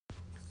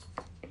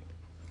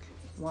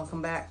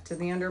Welcome back to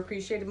the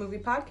Underappreciated Movie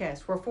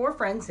Podcast, where 4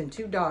 friends and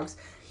 2 dogs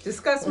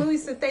discuss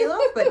movies that they love,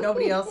 but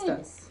nobody else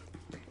does.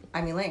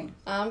 I'm Elaine.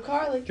 I'm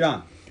Carly.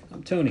 John.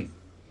 I'm Tony.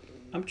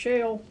 I'm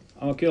Chael.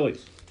 I'm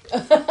Achilles.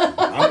 I'm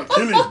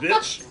Achilles,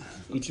 bitch.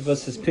 Each of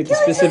us has picked a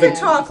He specific...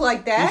 doesn't talk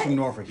like that. He's from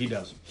Norfolk. He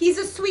does. He's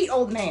a sweet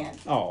old man.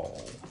 Oh.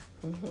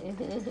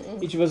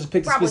 Each of us has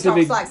picked Probably a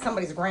specific talks like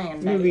somebody's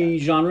granddad. movie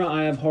genre.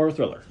 I have horror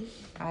thriller.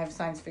 I have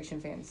science fiction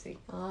fantasy.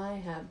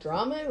 I have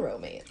drama and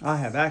romance. I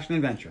have action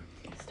adventure.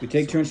 We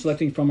take turns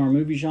selecting from our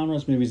movie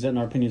genres, movies that in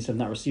our opinions have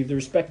not received the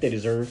respect they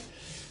deserve.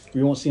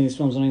 We won't see these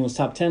films on anyone's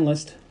top 10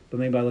 list,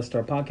 but maybe by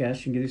listening to our podcast,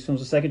 you can give these films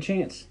a second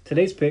chance.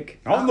 Today's pick...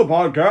 On the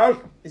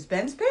podcast. Is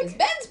Ben's pick? It's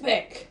Ben's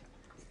pick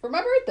for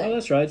my birthday. Oh,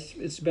 that's right.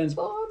 It's Ben's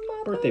For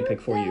my birthday pick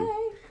for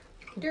you.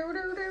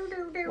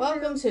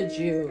 Welcome to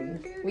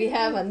June. We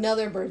have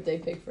another birthday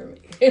pick for me.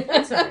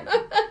 That's all right.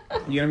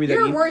 You gonna read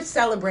You're that? worth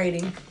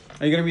celebrating.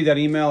 Are you gonna read that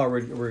email, or we're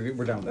done with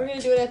We're that? going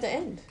to do it at the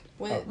end.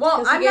 Well,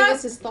 Because he I'm gave not-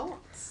 us his thoughts.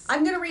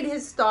 I'm going to read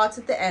his thoughts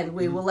at the end.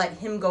 We will let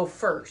him go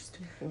first.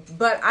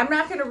 But I'm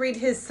not going to read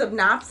his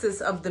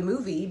synopsis of the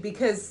movie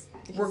because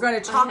we're going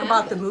to talk have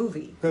about it. the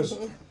movie. Because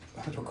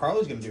that's what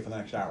Carly's gonna do for the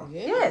next hour.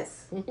 Yeah.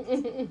 Yes.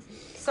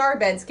 Sorry,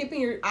 Ben.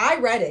 Skipping your... I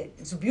read it.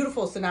 It's a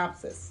beautiful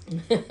synopsis.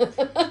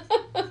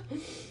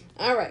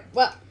 All right.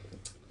 Well,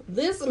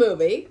 this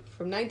movie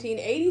from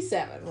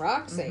 1987,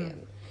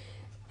 Roxanne,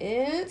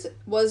 it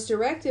was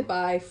directed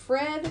by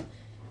Fred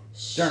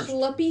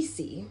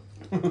Schlepisi.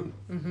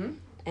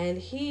 And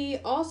he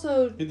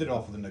also He did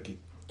all for the nookie.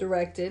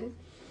 directed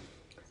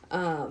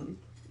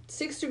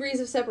 6 Degrees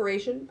of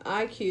Separation,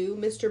 IQ,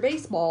 Mr.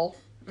 Baseball,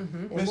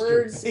 and Mr.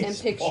 Words and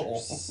Baseball.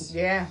 Pictures.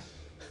 Yeah.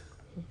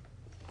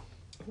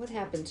 What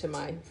happened to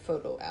my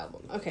photo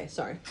album? Okay,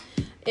 sorry.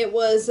 It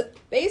was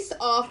based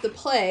off the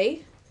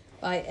play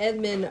by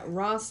Edmond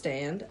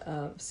Rostand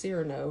of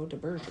Cyrano de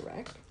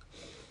Bergerac.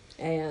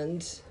 And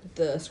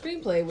the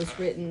screenplay was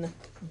written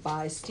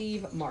by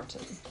Steve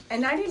Martin.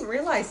 And I didn't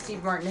realize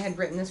Steve Martin had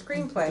written the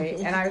screenplay,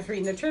 and I was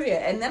reading the trivia.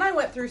 And then I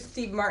went through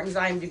Steve Martin's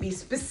IMDb,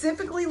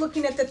 specifically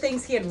looking at the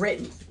things he had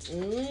written.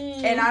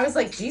 And I was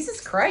like,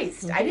 Jesus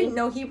Christ, I didn't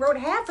know he wrote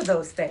half of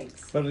those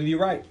things. What did you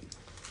write?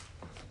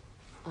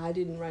 I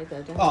didn't write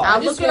that down. Oh. I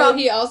I'll just look it know up.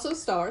 he also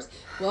stars.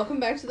 Welcome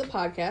back to the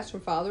podcast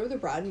from Father of the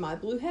Bride and My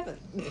Blue Heaven.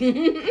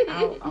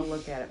 I'll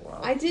look at it well.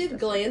 I did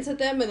glance at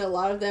them, and a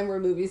lot of them were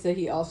movies that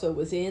he also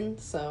was in.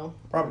 So,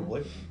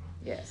 Probably.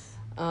 Yes.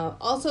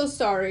 also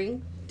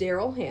starring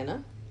Daryl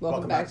Hannah.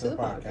 Welcome back to the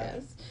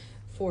podcast.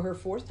 For her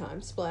 4th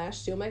time, Splash,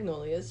 Steel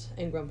Magnolias,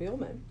 and Grumpy Old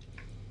Men.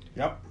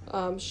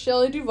 Yep.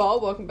 Shelley Duvall.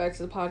 Welcome back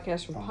to the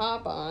podcast from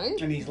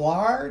Popeye. And he's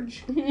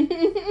large.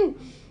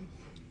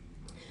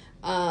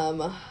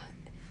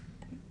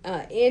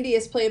 Andy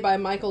is played by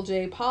Michael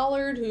J.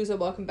 Pollard, who's a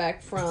welcome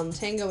back from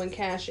Tango and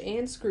Cash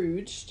and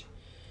Scrooged.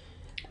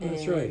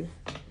 That's And right.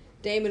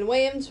 Damon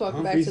Wayans,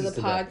 welcome back Humphreys to the is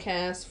the guy.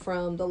 podcast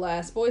from The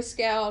Last Boy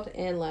Scout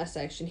and Last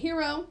Action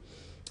Hero.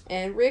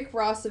 And Rick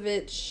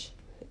Rossovich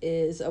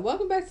is a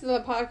welcome back to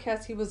the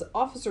podcast. He was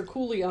Officer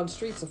Cooley on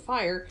Streets of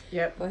Fire,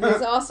 Yep. but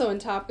he's also in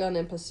Top Gun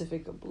and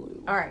Pacifica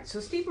Blue. All right,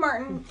 so Steve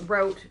Martin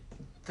wrote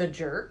The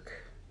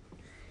Jerk.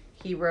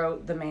 He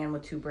wrote The Man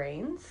with Two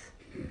Brains.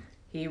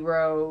 He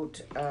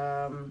wrote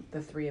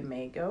The Three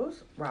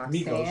Amigos,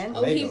 Roxanne,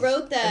 Oh, he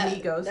wrote that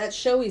Amigos. that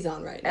show he's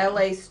on right now.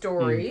 L.A.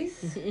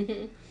 Stories,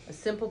 A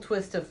Simple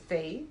Twist of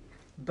Fate,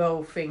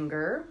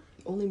 Bowfinger.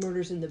 Only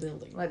Murders in the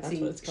Building. Let's That's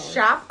see, what it's called.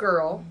 Shop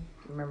Girl.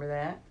 Remember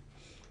that?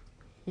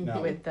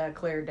 No, With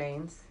Claire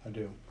Danes. I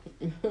do.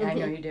 I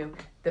know you do.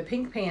 The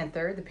Pink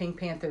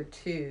Panther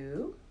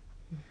 2.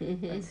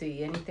 Let's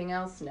see, anything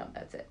else? No,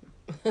 that's it.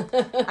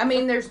 I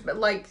mean, there's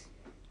like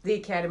the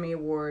Academy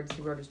Awards.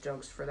 He wrote his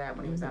jokes for that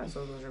when he was out,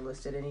 so those are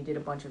listed. And he did a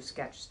bunch of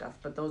sketch stuff,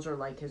 but those are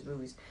like his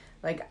movies.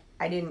 Like,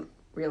 I didn't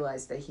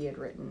realize that he had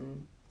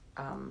written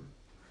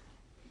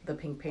the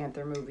Pink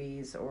Panther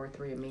movies or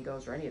Three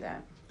Amigos or any of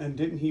that. And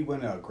didn't he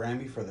win a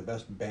Grammy for the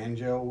best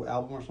banjo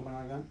album or something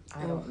like that?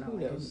 I don't know. who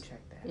I knows? didn't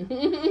check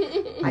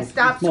that. I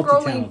stopped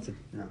scrolling. Multi-talented.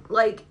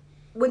 Like,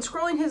 when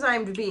scrolling his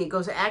IMDb, it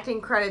goes to acting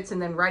credits and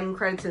then writing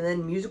credits and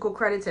then musical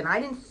credits, and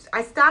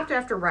I stopped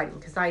after writing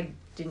because I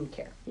didn't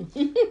care.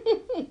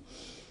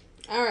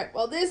 All right.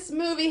 Well, this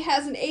movie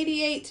has an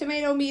 88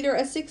 tomato meter,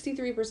 a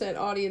 63%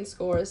 audience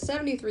score, a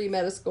 73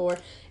 Metascore,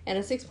 and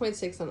a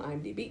 6.6 on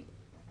IMDb.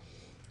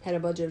 Had a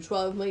budget of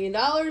 $12 million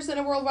and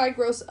a worldwide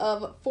gross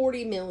of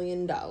 $40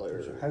 million. How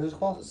does this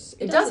qualify?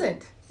 It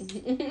doesn't.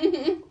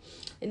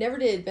 It never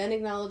did. Ben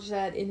acknowledged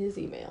that in his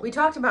email. We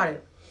talked about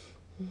it.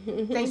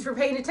 Thanks for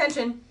paying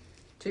attention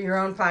to your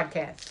own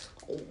podcast.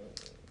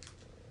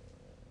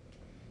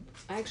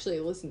 I actually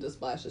listened to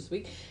Splash this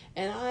week,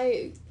 and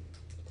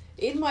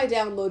in my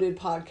downloaded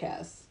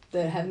podcasts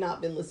that have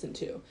not been listened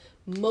to,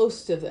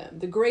 most of them,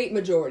 the great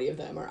majority of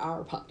them, are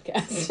our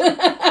podcasts.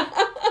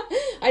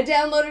 I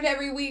download it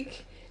every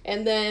week,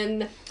 and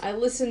then I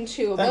listen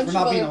to a bunch of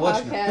other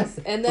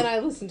podcasts, and then I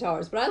listen to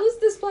ours. But I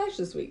listened to Splash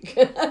this week.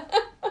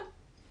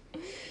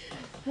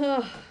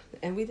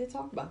 And we did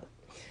talk about it.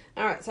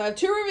 All right, so I have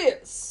 2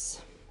 reviews.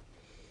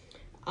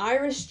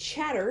 Irish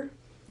Chatter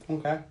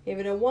Okay. gave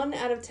it a 1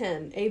 out of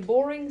 10. A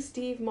boring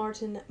Steve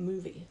Martin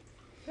movie.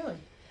 Really?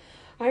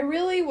 I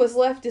really was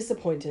left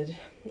disappointed.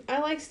 I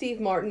like Steve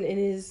Martin in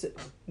his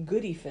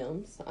Goody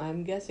films.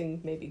 I'm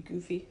guessing maybe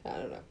Goofy. I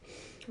don't know.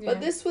 Yeah.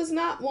 But this was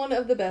not one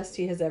of the best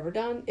he has ever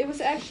done. It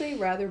was actually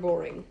rather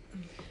boring.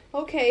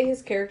 Okay,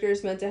 his character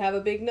is meant to have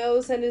a big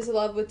nose and is in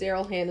love with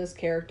Daryl Hannah's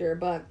character,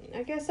 but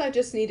I guess I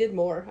just needed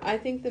more. I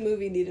think the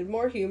movie needed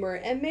more humor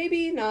and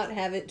maybe not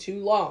have it too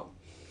long.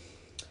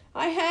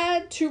 I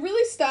had to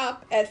really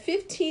stop at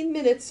 15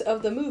 minutes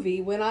of the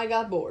movie when I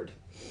got bored.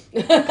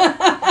 Way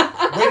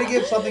to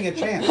give something a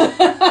chance.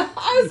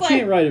 I was You like,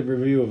 can't write a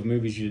review of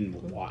movies you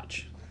didn't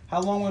watch.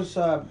 How long was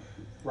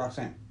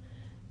Roxanne?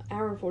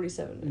 hour and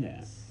 47 Yeah.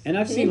 minutes. And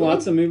I've seen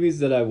lots of movies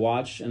that I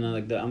watch, and I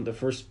like the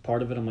first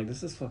part of it, I'm like,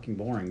 this is fucking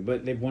boring.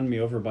 But they've won me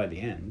over by the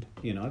end.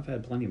 You know, I've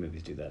had plenty of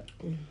movies do that.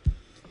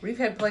 We've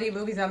had plenty of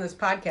movies on this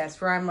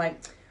podcast where I'm like,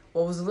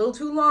 well, it was a little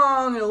too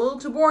long and a little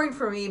too boring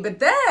for me. But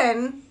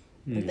then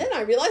But then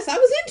I realized I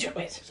was into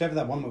it. Except for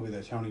that one movie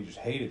that Tony just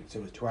hated. So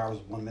it was 2 hours,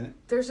 1 minute.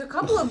 there's a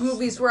couple of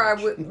movies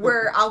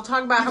where I'll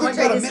talk about how You much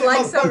got I a minute, dislike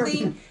motherfucker.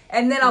 something,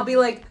 and then I'll be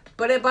like,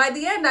 but by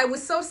the end, I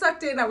was so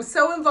sucked in, I was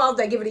so involved,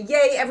 I give it a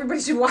yay,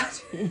 everybody should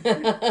watch it.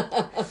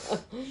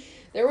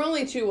 There were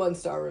only 2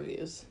 1-star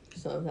reviews,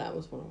 so that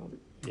was one of them.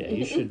 Yeah,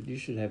 you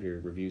should have your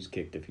reviews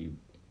kicked if you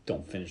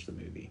don't finish the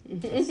movie.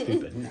 That's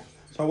stupid. No.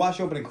 So I watched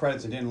the opening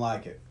credits and didn't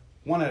like it.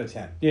 1 out of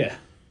 10. Yeah.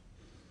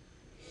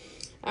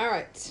 All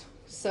right,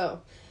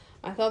 so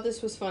I thought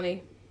this was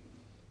funny.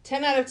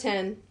 10 out of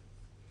 10.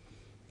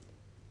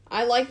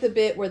 I like the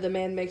bit where the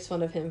man makes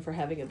fun of him for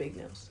having a big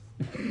nose.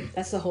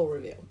 That's the whole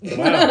review.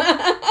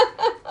 Wow.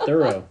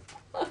 Thorough.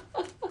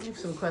 I have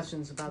some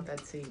questions about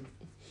that scene.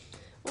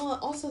 Well,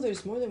 also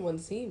there's more than one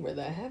scene where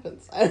that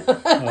happens. Oh,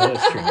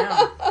 that's true.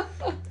 I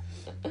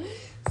know.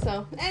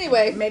 So,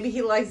 anyway. Maybe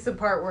he likes the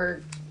part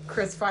where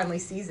Chris finally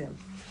sees him.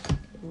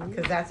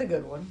 Because that's a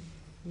good one.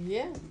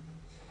 Yeah.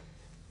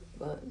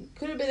 But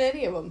could have been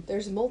any of them.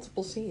 There's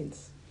multiple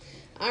scenes.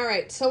 All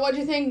right, so what'd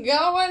you think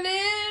going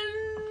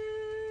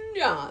in,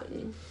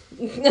 John?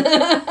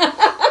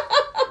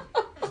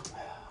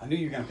 I knew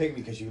you were going to pick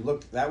me because you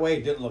looked that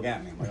way, didn't look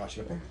at me. I'm like, oh,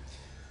 shit.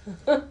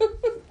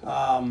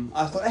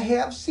 I thought, hey,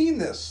 I've seen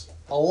this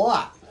a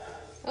lot.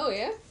 Oh,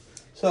 yeah?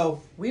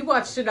 So, We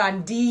watched it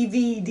on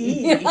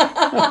DVD.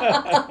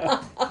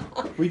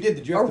 we did.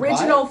 Did you have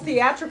Original to buy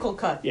theatrical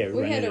cut. Yeah,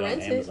 We had rented to it on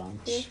rent it. Amazon.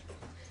 Yeah. it?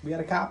 We had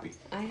a copy.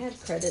 I had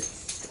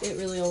credits. It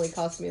really only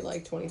cost me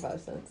like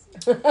 25 cents.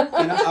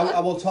 And I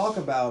will talk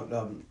about,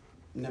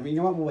 you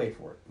know what, we'll wait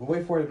for it. We'll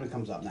wait for it when it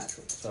comes up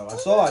naturally. So I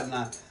saw it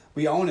and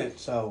we own it,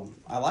 so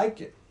I like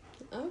it.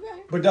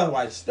 Okay. But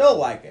otherwise, I still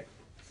like it.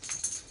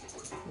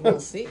 We'll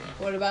see.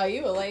 What about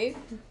you, Elaine?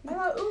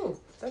 Ooh,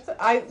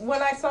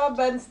 when I saw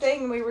Ben's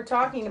thing and we were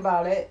talking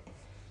about it,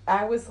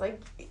 I was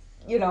like,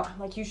 I'm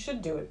like, you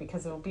should do it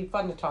because it'll be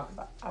fun to talk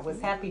about. I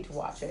was happy to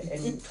watch it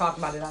and talk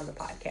about it on the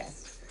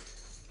podcast.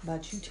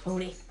 About you,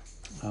 Tony?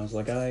 I was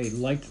like, I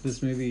liked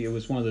this movie. It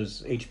was one of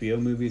those HBO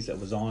movies that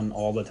was on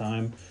all the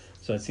time.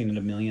 So I'd seen it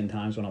a million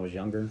times when I was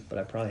younger, but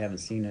I probably haven't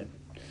seen it.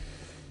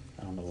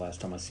 I don't know the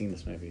last time I've seen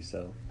this movie,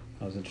 so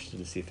I was interested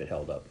to see if it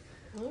held up.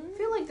 I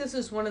feel like this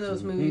is one of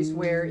those movies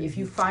where if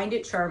you find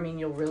it charming,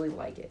 you'll really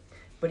like it.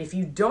 But if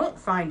you don't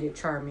find it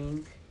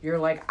charming, you're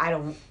like, I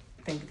don't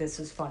think this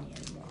is funny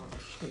anymore.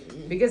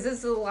 Because this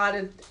is a lot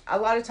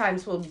of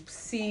times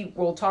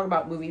we'll talk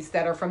about movies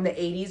that are from the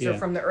 80s or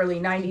from the early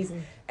 90s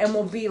and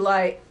we'll be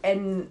like,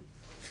 and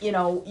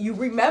you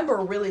remember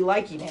really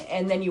liking it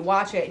and then you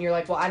watch it and you're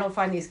like, well, I don't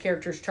find these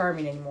characters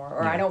charming anymore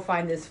or I don't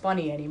find this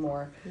funny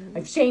anymore.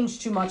 I've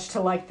changed too much to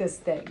like this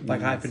thing.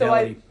 Like High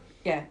Fidelity.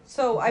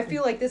 So I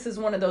feel like this is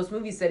one of those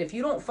movies that if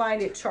you don't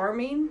find it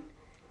charming,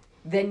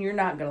 then you're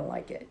not going to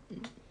like it.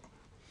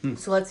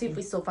 So let's see if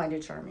we still find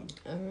it charming.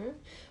 Alright.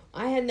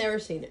 I had never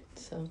seen it,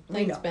 so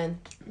thanks, know. Ben.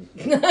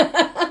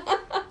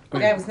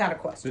 That was not a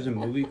question. There's a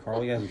movie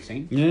Carly hasn't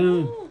seen?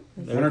 Yeah.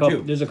 One or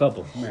two. There's a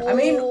couple. I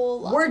mean,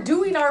 Whole lot. we're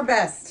doing our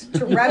best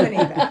to remedy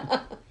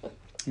that.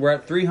 We're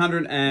at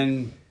 300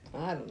 and...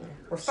 I don't know.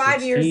 We're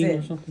 5 years 16 or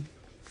in. something.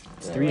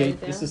 It's Did I write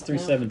it 3:8. This down?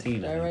 is 3:17.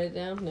 Did I write it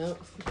down? No.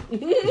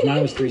 'Cause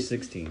mine was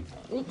 3:16.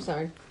 Oops,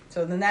 sorry.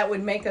 So then that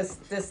would make us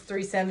this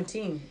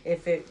 317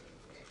 if it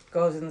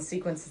goes in the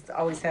sequence it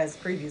always has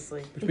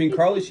previously. Which means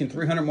Carly's seen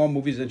 300 more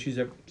movies than she's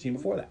ever seen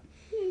before that.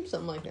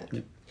 Something like that.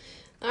 Yep.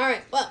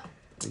 Alright, well,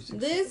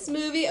 this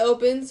movie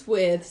opens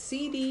with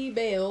C.D.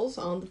 Bales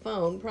on the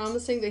phone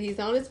promising that he's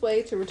on his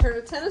way to return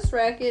a tennis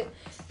racket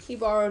he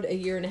borrowed a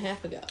year and a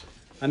half ago.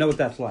 I know what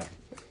that's like.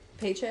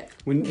 Paycheck?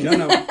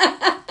 No.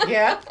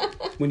 Yeah.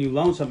 When you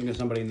loan something to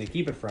somebody and they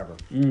keep it forever.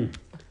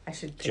 I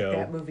should pick Joe.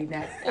 that movie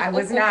next. I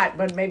was not,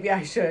 but maybe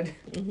I should.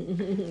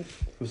 It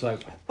was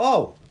like,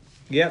 oh,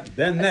 yep,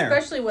 then there.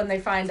 Especially when they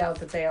find out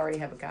that they already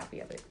have a copy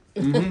of it.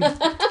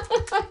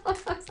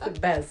 It's the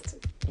best.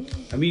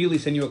 Immediately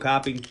send you a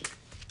copy,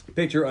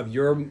 picture of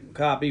your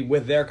copy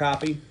with their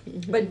copy.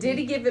 But did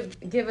he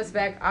give us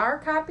back our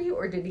copy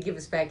or did he give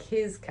us back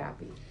his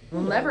copy?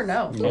 We'll never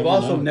know. I've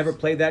also never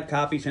played that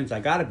copy since I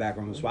got it back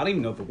from him, so I don't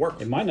even know if it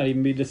works. It might not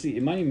even be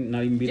it might even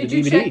not even be Did the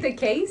you DVD. check the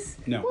case?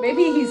 No.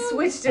 Maybe he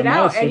switched it I might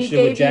have out and he switched it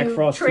with gave Jack you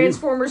Frost, too.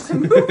 Transformers to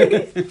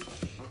movie.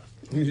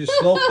 He's just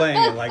slow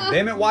playing it. Like,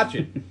 damn it, watch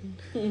it.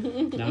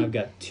 Now I've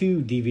got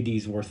 2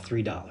 DVDs worth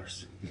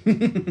 $3.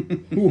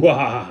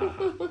 Wow.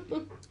 What are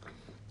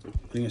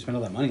you gonna spend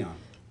all that money on?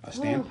 A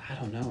stamp? I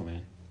don't know,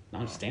 man.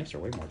 Non-stamps are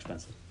way more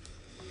expensive.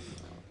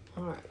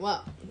 All right.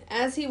 Well,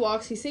 as he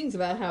walks, he sings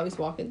about how he's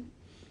walking,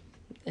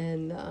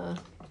 and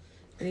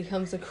he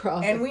comes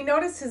across. And we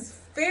notice his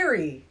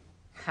very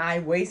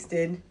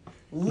high-waisted,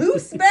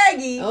 loose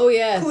baggy Oh,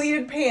 yes.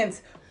 pleated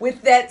pants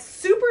with that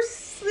super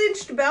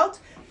cinched belt,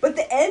 but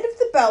the end of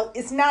the belt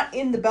is not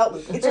in the belt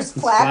loop. It's just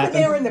flapping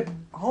there in the...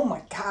 Oh,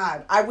 my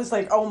God. I was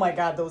like, oh, my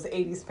God, those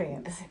 80s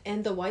pants.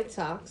 And the white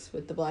socks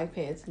with the black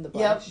pants and the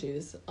black Yep.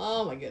 shoes.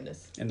 Oh my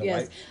goodness! And the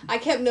yes, white- I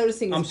kept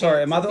noticing. His I'm sorry,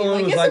 pants am I the and being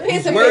only one who's "Yes, like, the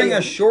pants he's are wearing fitting."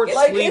 a short Yes,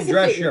 the sleeve pants are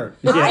dress fitting. shirt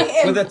I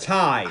am, with a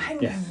tie?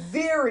 I'm Yeah.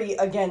 very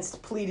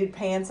against pleated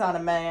pants on a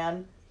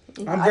man.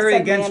 I'm I very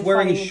said against man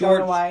wearing funny, a don't know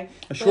short why.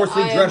 sleeve But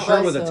I am dress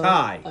shirt with a also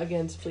tie.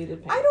 Against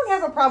pleated pants. I don't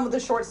have a problem with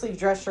a short sleeve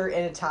dress shirt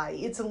and a tie.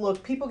 It's a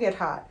look. People get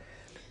hot.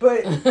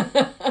 But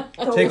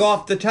Take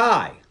off the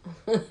tie.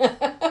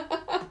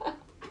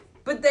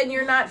 But then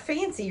you're not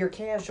fancy, you're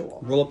casual.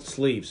 Roll up the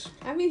sleeves.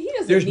 I mean, he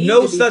doesn't. There's need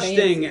no to be such fancy.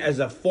 thing as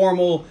a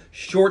formal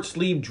short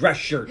sleeve dress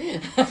shirt.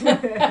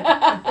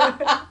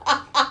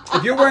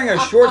 If you're wearing a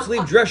short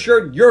sleeve dress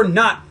shirt, you're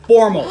not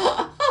formal.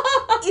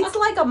 It's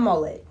like a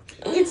mullet.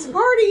 It's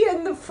party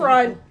in the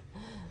front.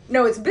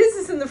 No, it's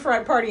business in the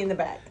front, party in the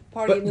back.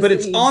 Party in the But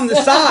it's sleeves. on the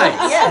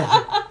sides.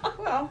 Yeah.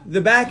 Well,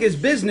 The back is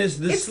business,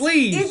 the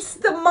sleeves. It's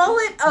the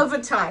mullet of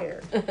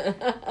attire.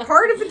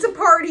 Part of it's a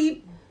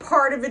party,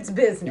 part of it's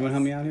business. You want to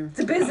help me out here? It's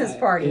a business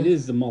party. It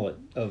is the mullet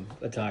of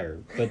attire,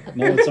 but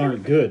mullets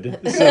aren't good.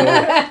 So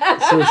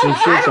seriously,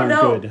 I shirts don't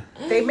aren't know. good.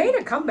 They made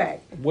a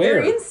comeback.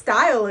 Where? They're in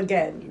style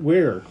again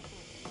Where?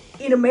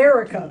 in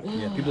America.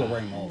 Yeah, people are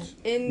wearing mullets.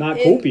 In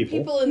cool people.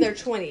 People in their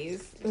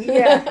 20s.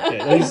 Yeah.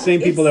 Yeah, those same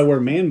people It's- that wear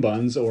man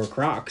buns or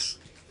Crocs.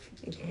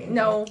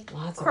 No.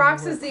 Lots of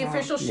Crocs people is the wear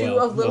official Crocs. shoe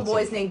Well, of little lots of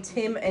boys named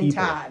Tim and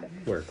People Todd.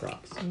 wear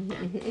Crocs.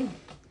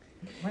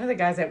 One of the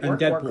guys at And work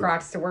wore Deadpool.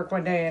 Crocs to work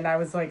one day, and I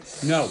was like,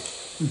 No.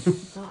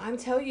 No, I'm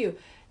telling you,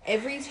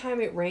 every time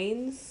it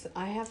rains,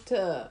 I have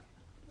to.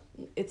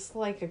 It's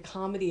like a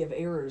comedy of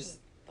errors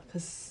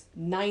because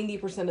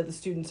 90% of the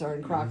students are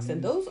in Crocs,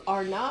 and those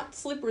are not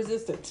slip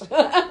resistant.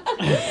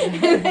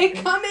 And they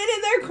come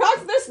in their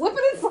Crocs, they're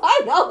slipping and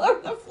sliding all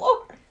over the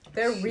floor.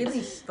 they're really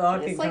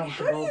fucking It's like,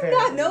 how do comfortable. you apparently.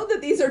 not know that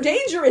these are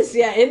dangerous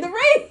yet in the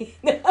rain?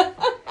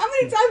 How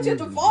many times do you have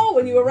to fall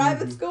when you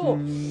arrive at school?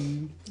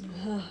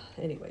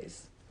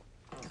 Anyways.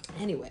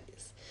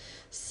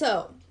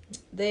 So,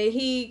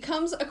 he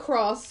comes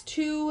across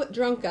 2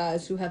 drunk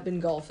guys who have been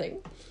golfing.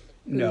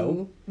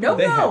 No. No,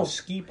 They no. have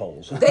ski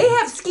poles. They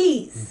have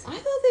skis. I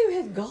thought they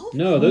had golf.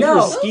 No, those No. are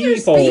Those ski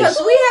are poles.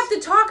 Because we have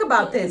to talk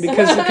about this.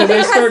 Because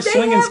they start they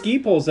swinging have ski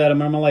poles at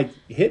them, I'm like,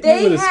 hit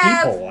They me with a ski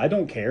have- pole. I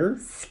don't care.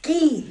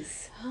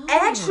 skis.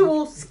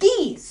 Actual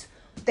skis.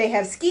 They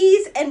have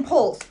skis and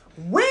poles.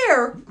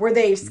 Where were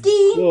they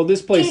skiing? Well,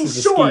 this place in is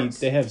a shorts.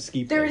 ski. They have ski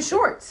poles. They're in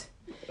shorts.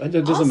 It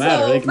doesn't Also,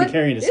 matter. They can be but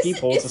carrying a ski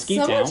pole. It's a It's ski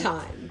town.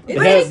 summertime. They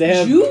It's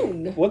have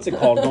June. what's it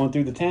called going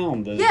through the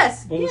town? The,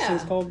 Yes. What are those Yeah.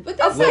 things called? But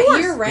that's Of not course.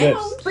 year round.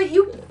 Lifts. But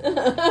you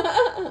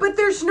but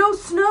there's no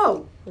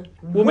snow.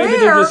 Well, maybe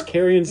they're Where- just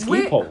carrying ski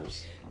where-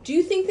 poles. Do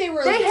you think they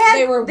were They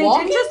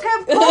walking? didn't just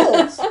have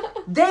poles.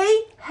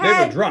 They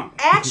had drunk.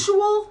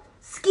 actual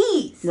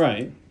skis.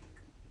 Right.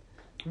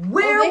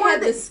 Where they were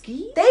had they? the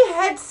skis? They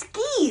had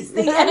skis.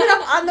 They ended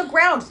up on the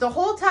ground. The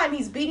whole time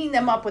he's beating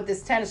them up with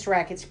this tennis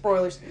racket,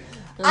 spoilers.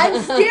 I'm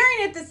staring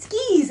at the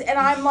skis and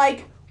I'm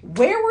like,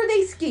 where were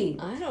they skiing?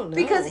 I don't know.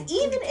 Because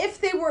even if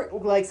they were,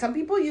 like, some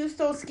people use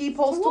those ski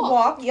poles To to walk.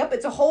 walk. Yep,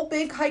 it's a whole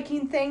big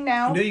hiking thing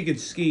now. You know you could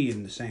ski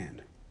in the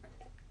sand.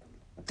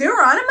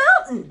 They're on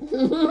a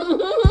mountain.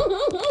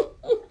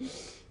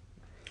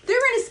 They're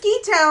in a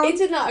ski town. it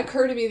did not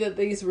occur to me that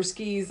these were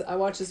skis. I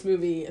watched this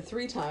movie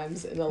 3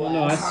 times in the Well,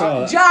 no, I last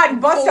saw. John,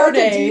 bust 4 out the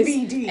days,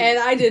 DVD. and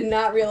I did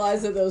not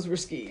realize that those were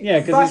skis. Yeah,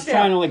 because Bust he's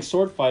trying out. to like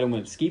sword fight them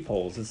with ski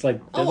poles. It's like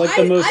they're Oh, like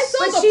the most. I saw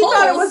But the she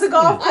thought it poles. was a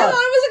golf I club.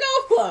 thought it was a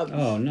golf club.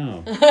 Oh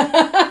no!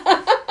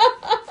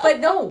 But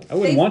no, I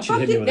wouldn't they want you to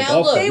hit me fucking- with a now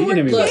golf look, club. They You were can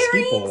hit me with a ski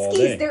carrying pole all skis.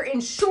 day. They're in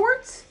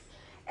shorts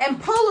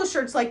and polo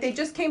shirts, like they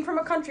just came from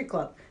a country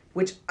club,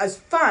 which is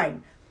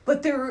fine.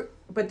 But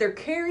they're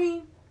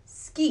carrying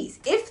skis.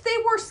 If they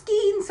were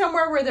skiing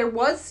somewhere where there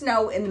was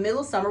snow in the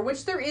middle of summer,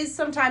 which there is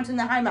sometimes in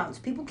the high mountains,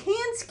 people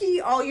can ski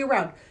all year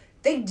round.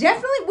 They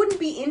definitely wouldn't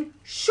be in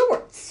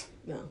shorts.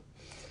 No,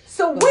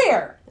 So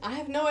where I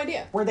have no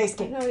idea. were they I have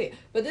skiing? no idea.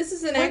 But this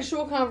is an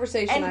actual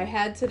conversation and- I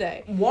had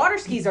today. Water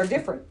skis are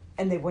different,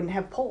 and they wouldn't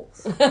have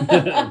poles.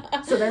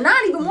 So they're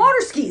not even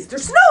water skis. They're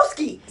snow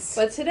skis.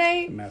 But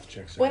today, Math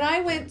checks. when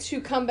I went to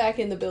come back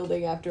in the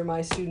building after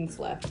my students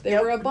left, there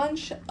Yep. were a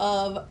bunch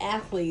of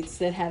athletes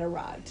that had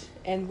arrived.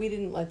 and we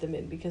didn't let them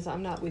in because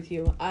I'm not with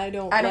you. I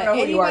don't know let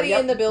who you are. anybody Yep.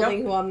 in the building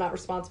Nope. who I'm not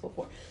responsible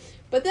for.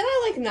 But then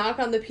I knock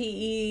on the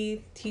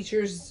PE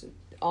teacher's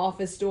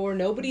office door.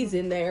 Nobody's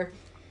in there.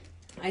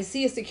 I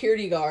see a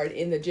security guard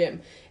in the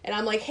gym, and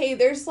I'm like, hey,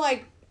 there's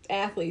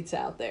athletes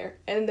out there,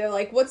 and they're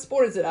like, what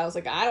sport is it? I was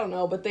like, I don't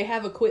know, but they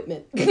have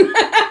equipment.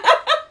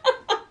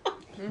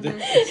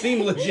 It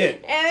seemed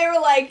legit. And they were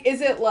like,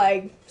 is it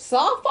softball?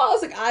 I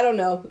was like, I don't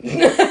know.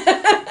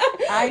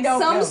 I don't know.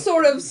 Some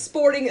sort of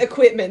sporting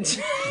equipment.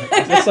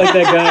 It's like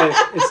that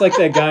guy. It's like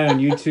that guy on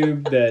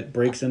YouTube that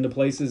breaks into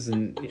places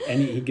and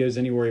he goes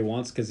anywhere he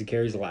wants because he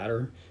carries a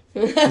ladder.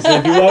 He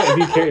said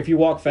if you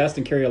walk fast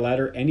and carry a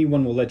ladder,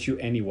 anyone will let you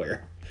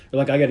anywhere. They're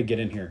like, I got to get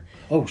in here.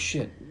 Oh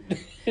shit!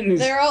 And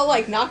They're all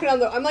knocking on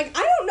the. I'm like,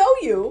 I don't know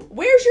you.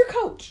 Where's your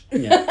coach?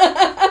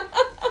 yeah,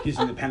 He's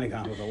in the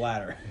Pentagon with a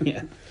ladder.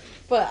 yeah.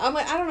 But I'm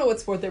like, I don't know what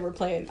sport they were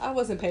playing. I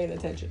wasn't paying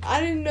attention. I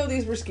didn't know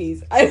these were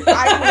skis. I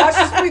watched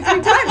this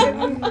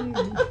movie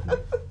 3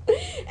 times.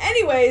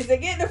 Anyways, they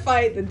get in a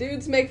fight. The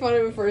dudes make fun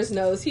of him for his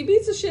nose. He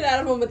beats the shit out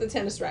of him with a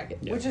tennis racket.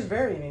 Yeah. Which is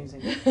very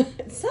amusing.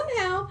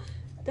 Somehow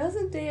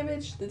doesn't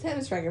damage the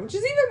tennis racket, which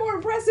is even more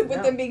impressive with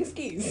No. them being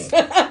skis.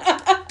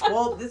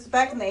 Well, this is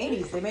back in the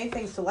 80s. They made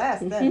things to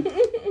last then.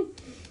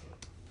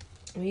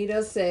 He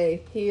does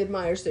say he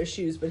admires their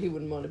shoes, but he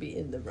wouldn't want to be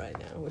in them right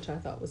now, which I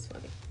thought was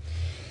funny.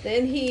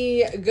 Then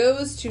he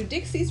goes to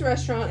Dixie's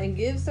restaurant and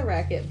gives the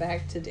racket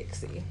back to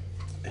Dixie,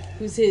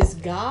 who's his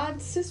god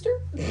sister.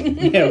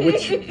 Yeah,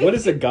 what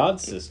is a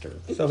god sister?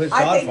 So his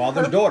I think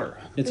godfather's her- daughter.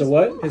 It's a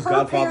what? His Her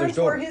godfather's parents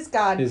daughter. were his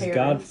godparents. His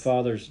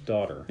godfather's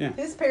daughter. Yeah.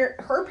 Her Is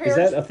parents.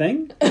 that a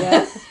thing?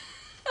 Yes.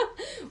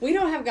 We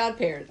don't have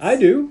godparents. I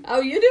do. Oh,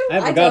 you do? I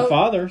have a don't.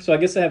 godfather, so I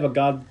guess I have a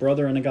god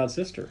brother and a god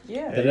sister.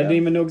 Yeah. That I didn't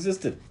even know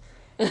existed.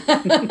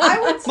 I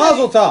would say.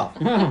 Mazel tov.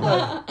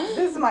 Look,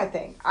 this is my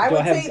thing. I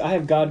would say. I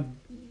have god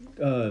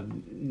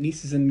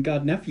nieces and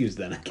god nephews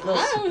then, I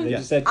guess. They Yeah.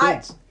 just had I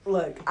kids.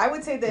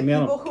 would say that I mean, I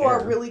don't people who are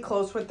care. really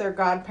close with their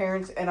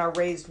godparents and are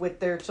raised with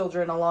their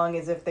children along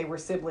as if they were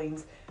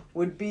siblings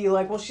would be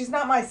like, well, she's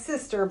not my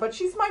sister, but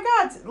she's my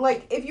god.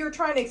 Like, if you're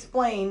trying to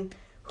explain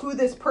who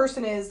this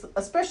person is,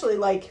 especially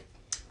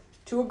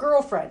to a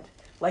girlfriend,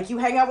 you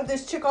hang out with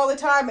this chick all the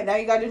time, and now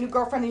you got a new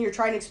girlfriend, and you're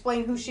trying to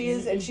explain who she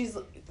is, and she's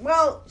like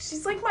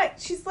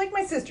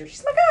my sister.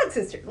 She's my god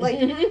sister.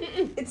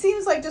 It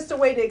seems like just a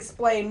way to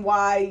explain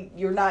why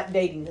you're not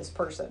dating this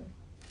person.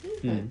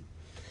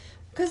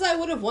 Because I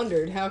would have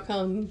wondered how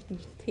come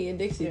he and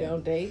Dixie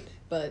don't date,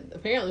 but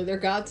apparently they're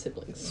god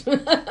siblings.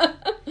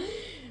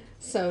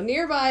 So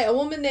nearby, a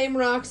woman named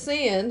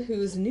Roxanne,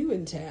 who's new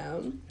in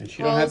town, And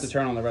she don't have to calls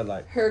turn on the red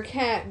light. her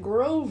cat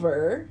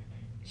Grover.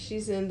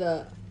 She's in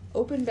the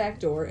open back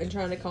door and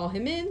trying to call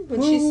him in.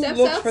 When she steps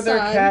looks outside, for their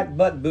cat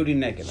butt booty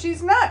naked?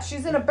 She's not.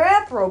 She's in a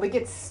bathrobe. It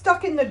gets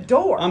stuck in the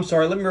door. I'm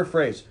sorry, let me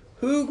rephrase.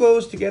 Who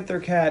goes to get their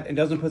cat and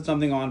doesn't put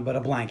something on but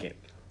a blanket?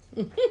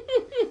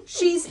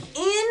 She's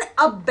in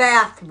a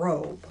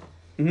bathrobe.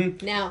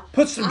 Now,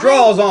 Put some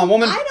drawers on,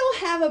 woman. I don't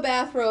have a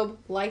bathrobe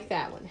like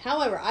that one.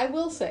 However, I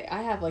will say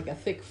I have a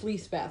thick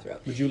fleece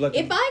bathrobe. Would you let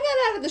If them- I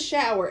got out of the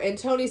shower and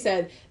Tony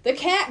said the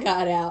cat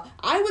got out,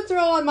 I would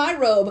throw on my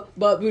robe,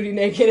 butt booty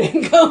naked,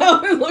 and go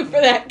out and look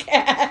for that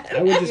cat.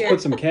 I would just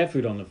put some cat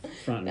food on the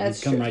front and That's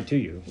it'd come true. right to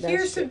you.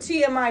 Here's some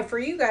TMI for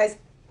you guys.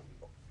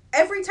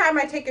 Every time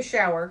I take a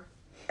shower,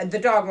 and the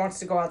dog wants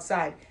to go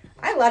outside,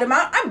 I let him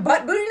out. I'm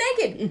butt booty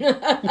naked.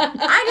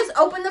 I just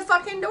open the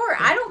fucking door.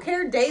 I don't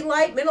care,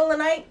 daylight, middle of the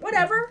night,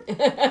 whatever.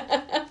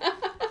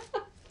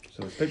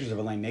 So there's pictures of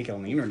Elaine naked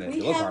on the internet. if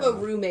We you look have hard a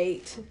enough.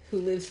 roommate who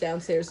lives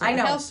downstairs in I the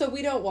know. house, so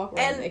we don't walk around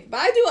And- naked. But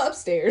I do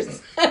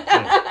upstairs.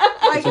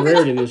 It's a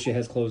rarity that she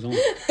has clothes on.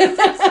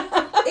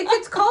 If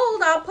it's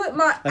cold, I'll put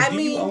my.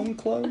 Do you own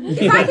clothes?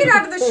 If I get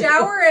out of the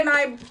shower and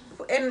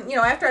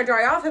after I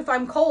dry off, if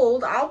I'm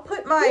cold, I'll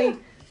put my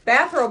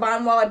bathrobe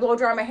on while I blow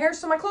dry my hair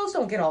so my clothes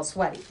don't get all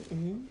sweaty.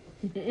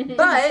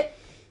 But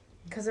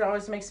because it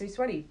always makes me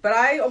sweaty. But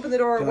I open the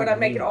door Feel when like I'm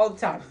naked me. all the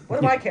time.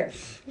 What do I care?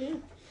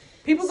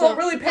 People So, don't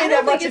really I pay don't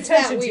that much think it's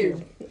attention that to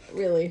weird, you.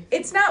 really.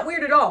 It's not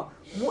weird at all.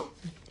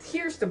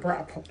 Here's the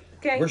problem.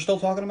 Okay. We're still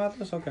talking about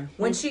this? Okay.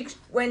 When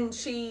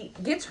she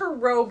gets her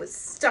robe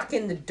stuck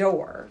in the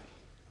door,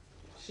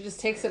 She just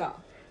takes it off.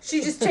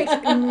 she just takes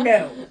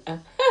no.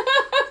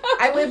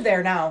 I live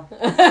there now.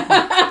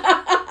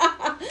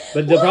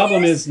 But the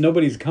problem is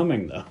nobody's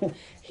coming though.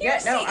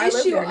 Here's no, the I live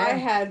issue there now. I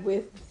had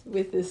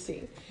with this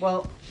scene.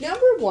 Well,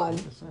 Number one,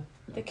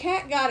 the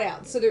cat got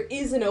out, so there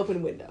is an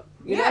open window.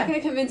 You're Yeah. not going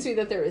to convince me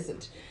that there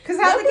isn't. because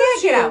how the Number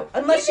cat get two, out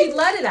unless even- she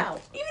let it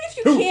out? Even if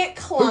you can't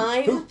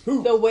climb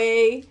the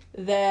way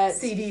that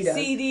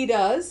CD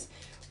does,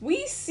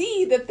 we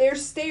see that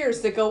there's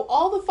stairs that go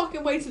all the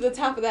fucking way to the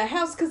top of that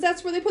house because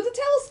that's where they put the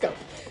telescope.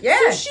 Yeah.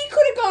 So she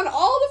could have gone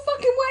all the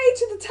fucking way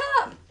to the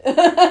top.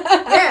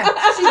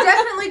 Yeah, she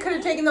definitely could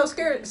have taken those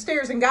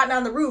stairs and gotten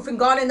on the roof and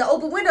gone in the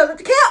open window that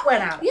the cat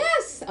went out.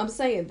 Yes, I'm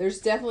saying there's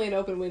definitely an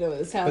open window in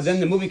this house. But then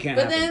the movie can't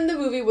But happen. then the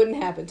movie wouldn't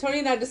happen. Tony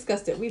and I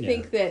discussed it. We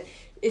think that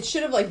it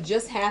should have like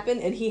just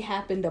happened, and he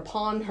happened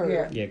upon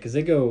her. Yeah, because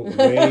they go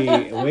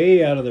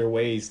way out of their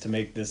ways to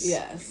make this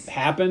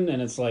happen,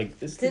 and it's like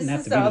this didn't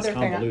have to be this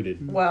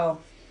convoluted. Well,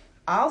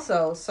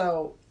 also,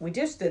 so we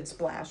just did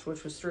Splash,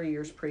 which was 3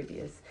 years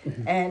previous,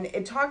 and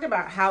it talked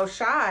about how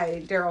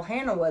shy Daryl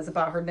Hannah was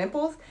about her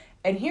nipples.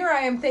 And here I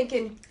am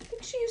thinking, I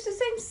think she used the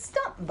same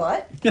stunt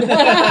butt.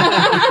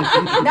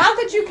 Not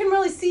that you can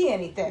really see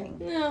anything.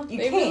 No, you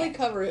they can't. really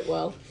cover it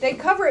well. They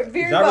cover it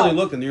very I well. really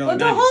looked in the early But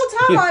the 90s.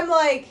 whole time I'm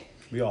like,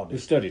 We all We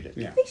did. studied it.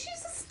 Yeah. I think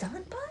she's a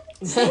stunt butt?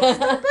 Same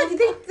stunt butt? You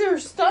think their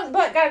stunt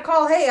butt got a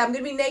call, hey, I'm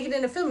going to be naked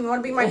in a film. You want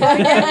to be my butt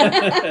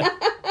again?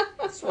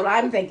 That's what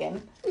I'm thinking.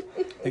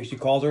 Think she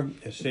calls her,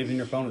 is saved in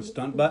your phone as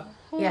stunt butt?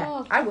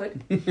 Yeah, I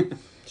would.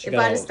 She If got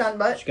I had a all- stunt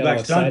butt. She got all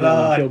Like stunt excited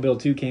when butt. Kill Bill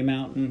 2 came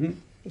out. Mm-hmm.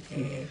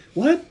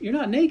 What? You're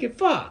not naked?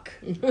 Fuck.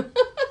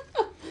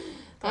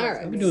 All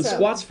right. You're doing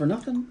squats for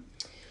nothing?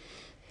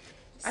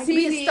 I could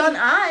be a stunt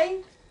eye.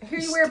 I hear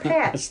you wear a A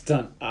patch.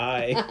 stunt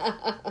eye.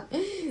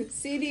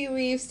 CD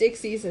leaves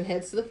Dixie's and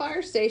heads to the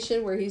fire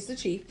station where he's the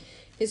chief.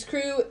 His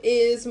crew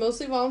is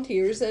mostly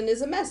volunteers and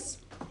is a mess.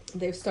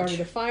 They've started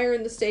a fire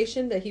in the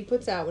station that he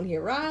puts out when he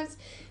arrives.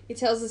 He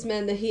tells his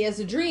men that he has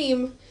a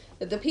dream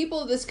that the people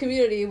of this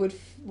community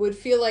would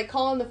feel like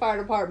calling the fire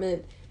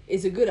department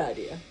is a good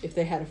idea if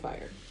they had a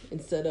fire.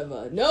 Instead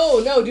of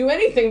no, do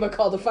anything but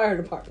call the fire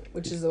department,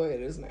 which is the way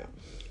it is now.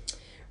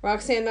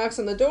 Roxanne knocks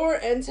on the door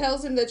and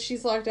tells him that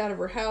she's locked out of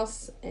her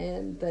house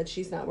and that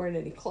she's not wearing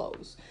any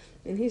clothes.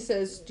 And he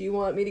says, do you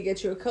want me to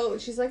get you a coat?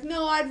 And she's like,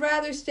 no, I'd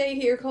rather stay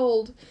here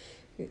cold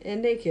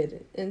and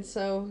naked. And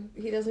so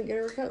he doesn't get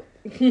her a coat.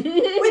 Which he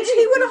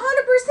would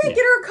 100% get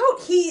her a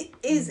coat. He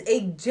is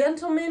a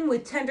gentleman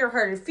with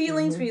tender-hearted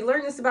feelings. We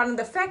learned this about him.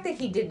 The fact that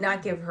he did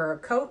not give her a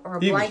coat or a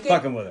He was blanket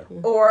fucking with her.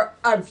 or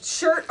a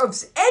shirt of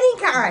any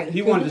kind.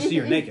 He wanted to see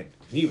her naked.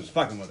 He was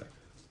fucking with her.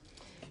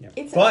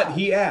 It's But odd.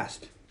 he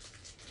asked.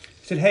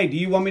 He said, hey, do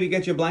you want me to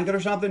get you a blanket or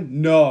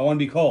something? No, I want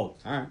to be cold.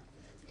 All right.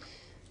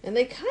 And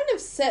they kind of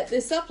set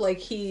this up like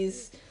he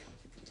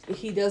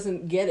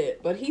doesn't get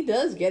it, but he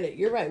does get it.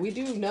 You're right. We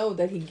do know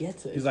that he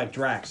gets it. He's like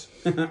Drax.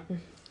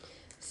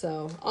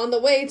 So on the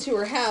way to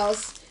her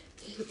house,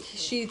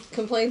 she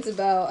complains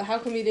about how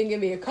come you didn't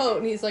give me a coat,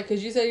 and he's like,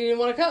 because you said you didn't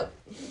want a coat.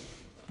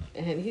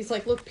 And he's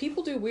like, look,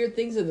 people do weird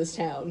things in this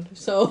town,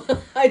 so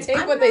I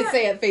take what they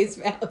say at face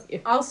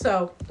value.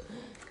 Also,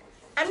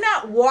 I'm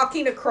not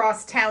walking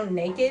across town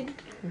naked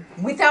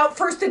without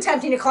first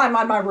attempting to climb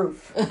on my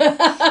roof.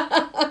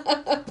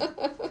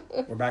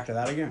 We're back to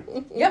that again.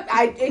 Yep,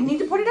 I need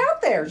to put it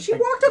out there. She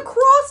walked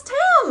across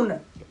town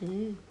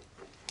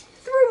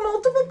through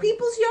multiple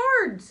people's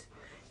yards.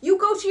 You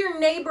go to your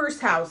neighbor's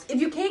house. If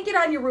you can't get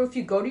on your roof,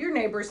 you go to your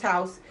neighbor's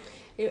house.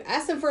 You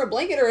ask them for a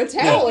blanket or a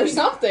towel or You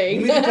something.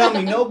 mean to tell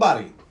me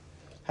nobody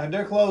had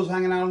their clothes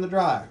hanging out on the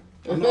drive,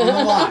 on the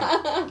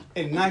line,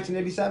 in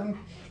 1987?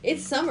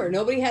 It's summer.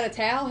 Nobody had a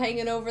towel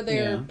hanging over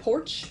their Yeah.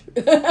 porch.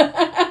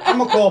 I'm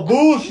going to call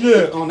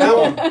bullshit on that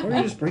one. Or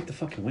you just break the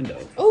fucking window.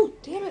 Oh,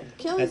 damn it.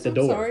 Kelly, At the I'm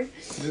door. sorry.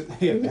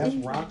 Yeah, that's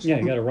rocks. Yeah,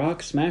 you got to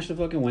rock, smash the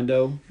fucking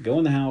window, go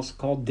in the house,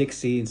 call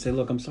Dixie, and say,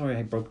 "Look, I'm sorry,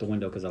 I broke the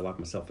window because I locked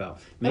myself out.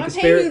 But I'm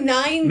paying you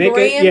 $9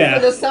 grand for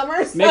the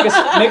summer. So. make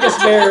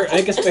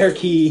a spare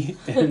key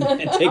and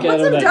take I'll it put out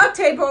of some that. duct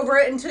tape over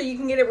it until you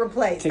can get it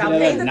replaced. Take it I'll out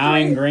pay of the that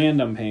 $9 $3.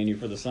 grand I'm paying you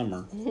for the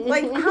summer.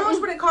 Like, how much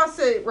would it cost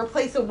to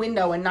replace a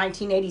window in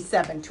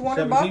 1987?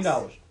 $200?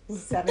 $17.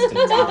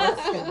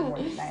 $17. Good more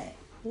than that.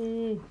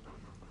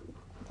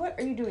 What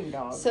are you doing,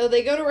 dog? So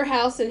they go to her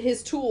house and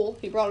his tool,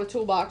 he brought a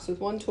toolbox with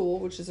one tool,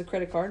 which is a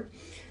credit card,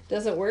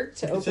 doesn't work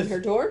to open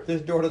her door.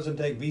 This door doesn't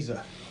take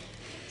Visa.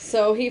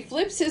 So he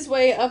flips his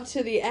way up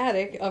to the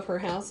attic of her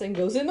house and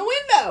goes in the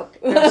window.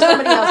 If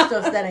somebody else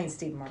does that, ain't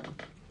Steve Martin.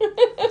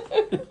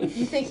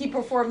 You think he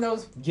performed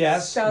those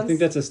Yes. stunts? I think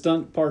that's a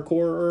stunt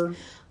parkourer.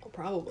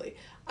 Probably.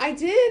 I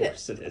did. Of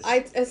course it is.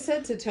 I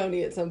said to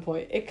Tony at some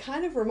point, it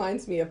kind of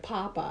reminds me of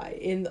Popeye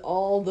in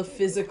all the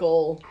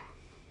physical.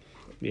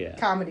 Yeah.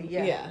 comedy,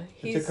 yeah. Yeah. Is it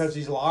He's, because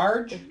he's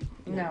large?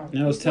 No.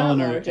 And I was He's telling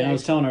not her, large, and I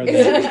was eh? telling her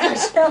Is that. it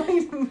because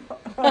Shelly's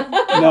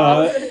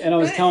No, and I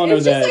was telling her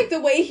it's just that like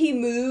the way he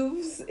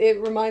moves.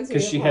 It reminds me of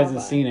because she Popeye.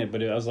 hasn't seen it,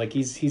 but I was like,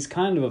 he's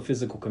kind of a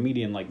physical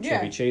comedian like Yeah.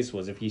 Chevy Chase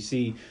was. If you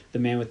see The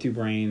Man with Two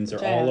Brains or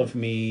Which I All haven't. of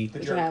Me,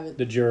 Which I haven't.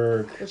 The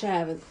Jerk, Which I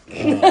haven't.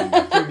 Three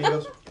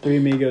amigos. Three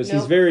Amigos,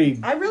 he's Nope. very.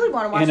 I really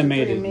want to watch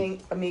Animated. the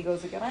Three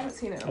Amigos again. I haven't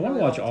seen it in I a want to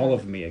really watch long All time.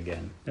 of Me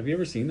again. Have you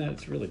ever seen that?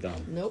 It's really dumb.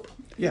 Nope.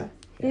 Yeah.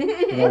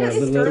 What a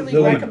sterling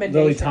Lily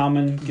recommendation.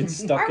 Tomlin gets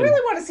stuck I in. really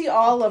want to see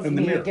All of In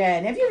the Me mirror.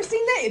 again. Have you ever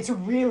seen that? It's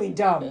really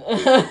dumb.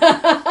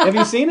 Have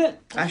you seen it?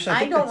 Actually, I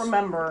think don't that's-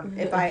 remember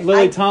if I.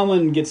 Lily I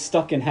Tomlin gets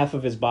stuck in half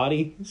of his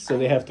body, so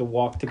they have to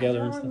walk together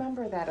don't and stuff.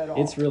 remember that at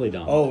all. It's really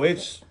dumb. Oh,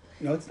 it's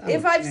No, it's,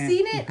 If I've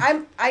seen it,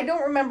 I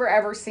don't remember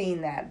ever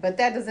seeing that, but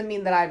that doesn't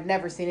mean that I've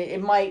never seen it.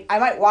 I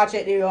might watch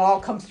it and it'll all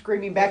come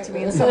screaming back to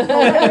me in some form.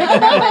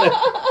 I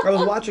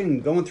was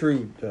going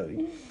through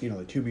the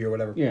Tubi or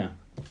whatever. Yeah.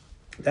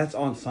 That's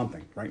on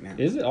something right now.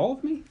 Is it all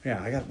of me?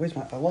 Yeah, I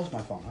lost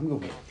my phone. I'm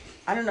going to go.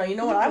 I don't know. You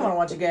know what I want to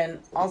watch again?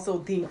 Also,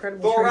 The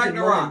Incredible Thor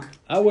Shrinking Woman. Ragnarok.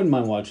 I wouldn't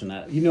mind watching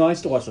that. I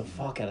used to watch the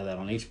fuck out of that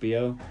on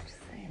HBO.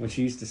 When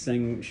she used to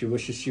sing, she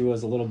wishes she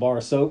was a little bar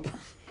of soap.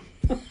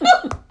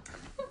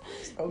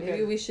 Okay.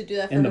 Maybe we should do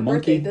that for And her the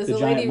monkey, birthday. Does the the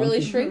lady giant really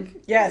monkey?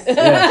 shrink? Yes.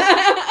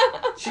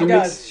 Yes. She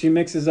does. She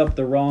mixes up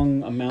the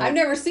wrong amount. I've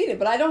never seen it,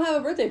 but I don't have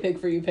a birthday pic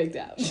for you picked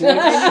out. She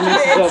mixes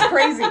It's up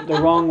crazy.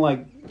 the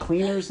wrong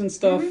cleaners and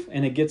stuff,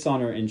 and it gets on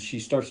her, and she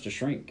starts to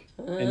shrink,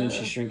 and then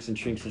she shrinks and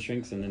shrinks and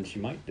shrinks, and then she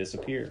might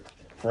disappear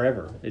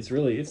forever. It's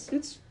really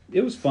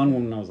it was fun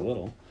when I was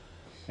little.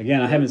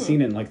 Again, I haven't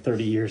seen it in like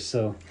 30 years,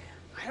 so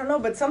I don't know,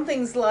 but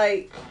something's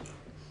like,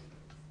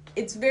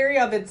 it's very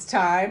of its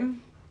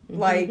time.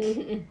 Like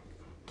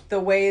the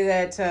way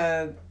that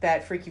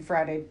that Freaky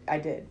Friday I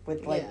did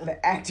with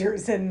the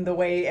actors and the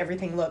way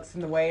everything looks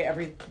and the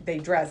way they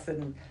dress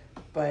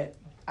but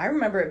I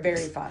remember it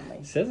very fondly.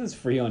 it says it's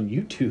free on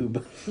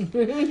YouTube. Well,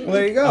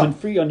 there you go.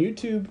 Free on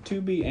YouTube,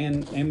 Tubi,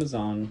 and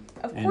Amazon.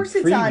 Of and course,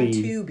 it's on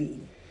Freevee. Tubi.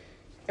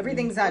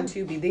 Everything's on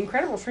Tubi. The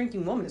Incredible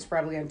Shrinking Woman is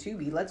probably on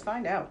Tubi. Let's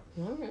find out.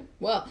 All right.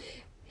 Well,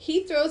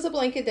 he throws a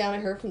blanket down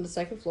at her from the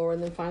second floor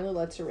and then finally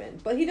lets her in.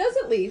 But he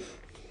doesn't leave.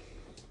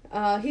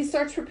 He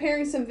starts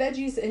preparing some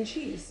veggies and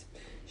cheese.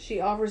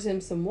 She offers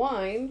him some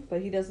wine,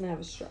 but she doesn't have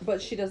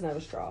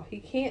a straw. He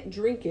can't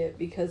drink it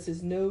because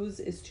his nose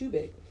is too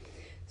big.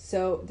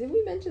 So, did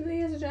we mention that he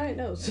has a giant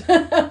nose?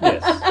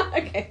 Yes.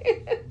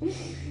 Okay.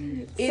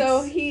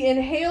 So he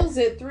inhales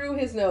it through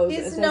his nose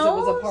and says it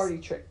was a party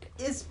trick.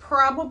 Is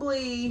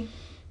probably,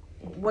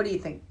 what do you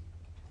think,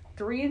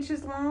 3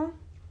 inches long?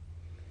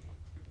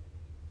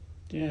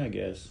 Yeah, I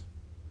guess.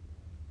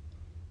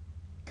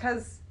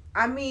 Because,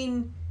 I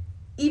mean,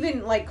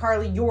 even like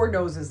Carly, your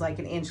nose is like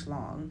 1 inch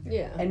long.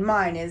 Yeah. And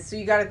mine is. So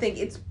you got to think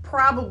it's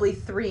probably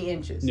 3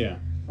 inches. Yeah.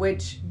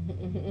 Which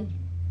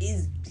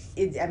is,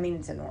 it's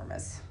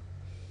enormous.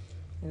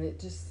 And it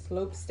just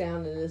slopes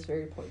down and is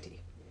very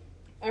pointy.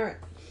 All right.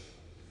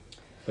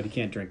 But he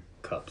can't drink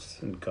cups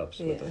and cups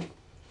with it.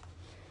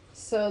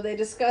 So they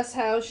discuss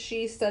how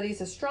she studies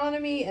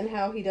astronomy and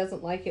how he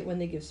doesn't like it when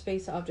they give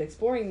space objects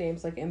boring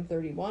names like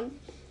M31.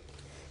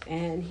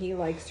 And he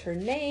likes her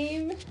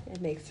name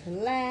and makes her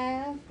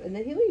laugh, and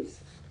then he leaves.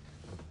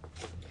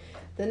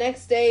 The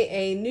next day,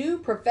 a new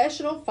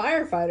professional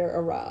firefighter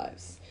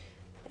arrives.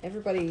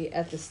 Everybody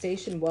at the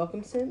station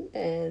welcomes him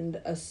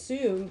and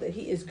assume that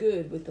he is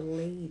good with the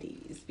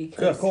ladies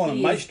because Call him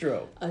he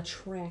Maestro. is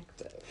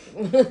attractive.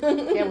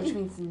 Yeah, which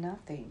means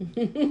nothing.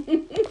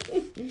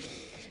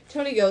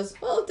 Tony goes,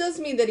 well, it does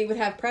mean that he would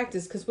have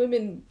practice because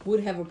women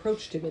would have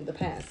approached him in the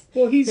past.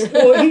 Well, he's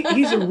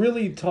a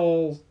really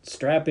tall,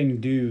 strapping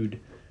dude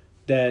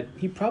that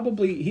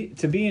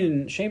to be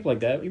in shape like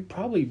that, he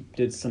probably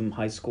did some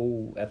high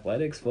school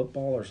athletics,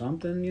 football or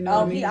something, you know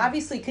what I mean? He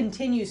obviously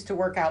continues to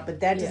work out, but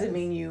that doesn't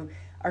mean you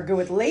are good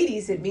with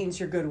ladies. It means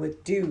you're good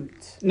with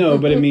dudes. No,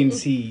 but it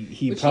means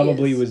he Which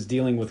probably he is. was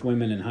dealing with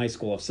women in high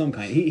school of some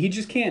kind. He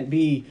just can't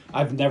be,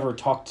 I've never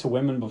talked to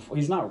women before.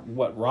 He's not,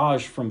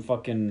 Raj from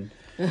fucking...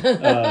 Big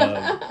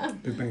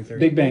Bang Theory.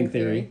 Big Bang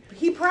Theory.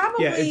 He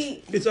probably... Yeah,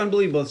 it's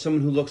unbelievable that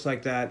someone who looks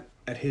like that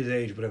at his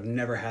age would have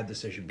never had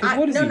this issue.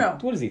 What is he? no.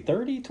 What is he?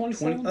 30,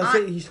 27? Let's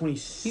say he's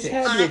 26. He's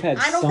had to have had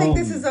I don't think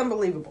this is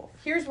unbelievable.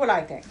 Here's what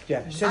I think.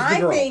 Yeah, says the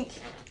girl.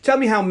 Tell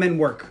me how men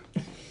work.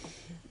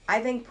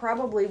 I think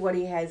probably what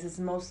he has is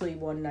mostly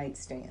one night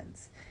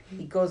stands.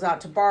 He goes out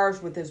to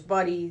bars with his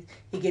buddy.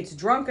 He gets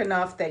drunk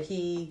enough that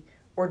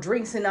or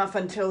drinks enough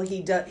until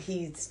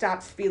he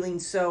stops feeling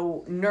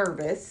so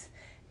nervous,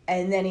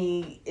 and then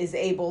he is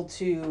able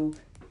to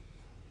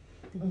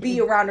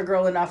be around a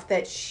girl enough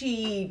that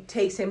she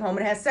takes him home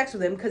and has sex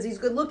with him because he's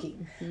good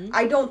looking.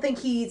 I don't think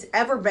he's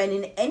ever been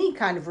in any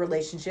kind of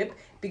relationship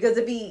because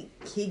if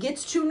he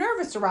gets too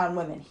nervous around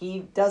women,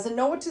 he doesn't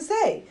know what to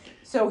say.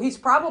 So he's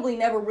probably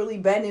never really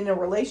been in a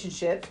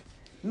relationship.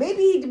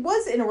 Maybe he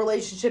was in a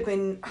relationship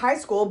in high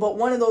school, but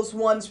one of those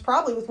ones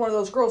probably with one of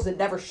those girls that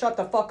never shut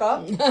the fuck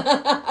up.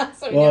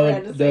 So he never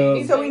had to say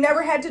anything. So he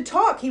never had to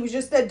talk. He was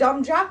just that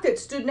dumb jock that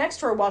stood next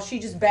to her while she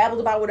just babbled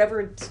about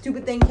whatever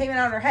stupid thing came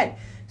out in her head.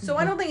 So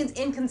I don't think it's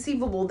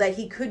inconceivable that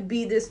he could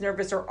be this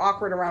nervous or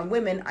awkward around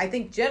women. I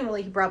think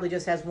generally he probably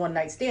just has one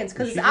night stands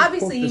because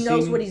obviously he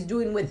knows what he's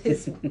doing with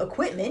his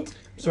equipment.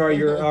 Sorry,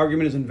 your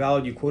argument is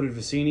invalid. You quoted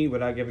Vicini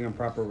without giving him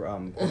proper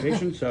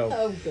quotation. So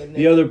Oh, goodness.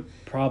 The other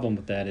problem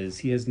with that is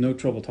he has no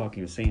trouble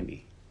talking to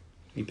Sandy.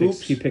 He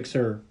picks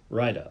her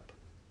right up.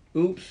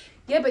 Oops.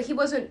 Yeah, but he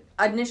wasn't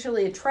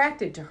initially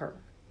attracted to her.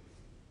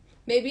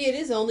 Maybe it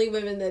is only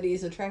women that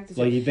he's attracted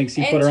to. Like he thinks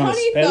he And put her on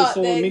Tony a pedestal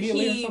thought that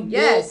immediately or he something?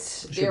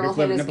 Yes. built Should be Daryl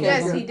flipping Hannah's nipples.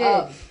 Yes, character he did.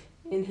 up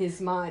in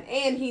his mind.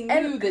 And he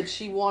knew that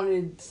she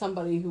wanted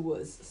somebody who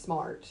was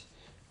smart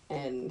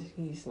and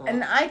he's not.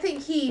 And I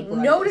think he the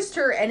brightest. noticed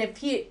her,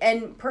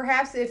 and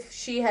perhaps if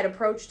she had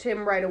approached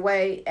him right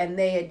away and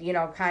they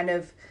had, kind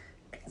of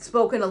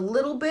spoken a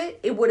little bit,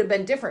 it would have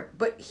been different.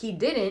 But he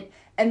didn't,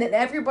 and then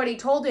everybody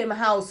told him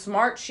how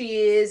smart she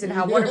is and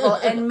how wonderful,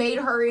 and made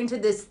her into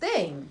this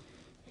thing.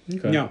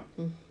 Okay. No.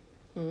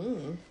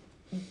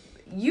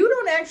 You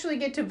don't actually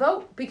get to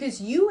vote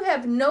because you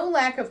have no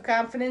lack of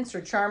confidence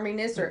or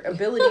charmingness or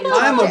ability to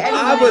talk to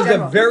anyone I in was a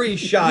general. very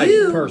shy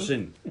You-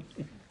 person.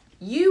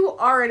 You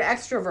are an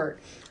extrovert.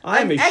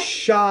 I'm a An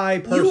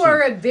shy person. You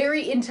are a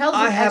very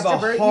intelligent I have a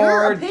extrovert. Your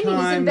hard opinion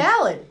is time-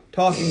 invalid.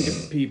 talking to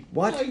people.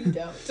 What? No, you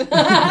don't.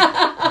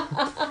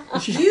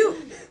 You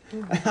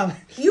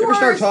You ever are-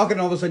 start talking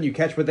and all of a sudden you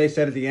catch what they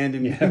said at the end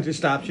and it just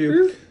stops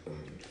you?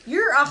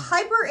 You're a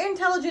hyper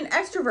intelligent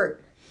extrovert.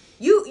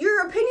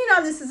 Your opinion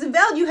on this is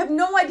invalid. You have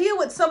no idea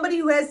what somebody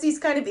who has these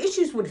kind of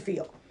issues would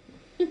feel.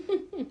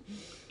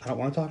 I don't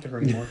want to talk to her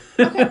anymore.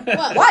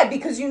 Well, Why?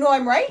 Because you know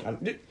I'm right?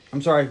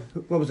 I'm sorry.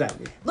 What was that?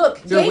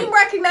 Look, There game we-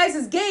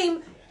 recognizes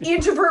game.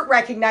 Introvert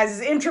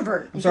recognizes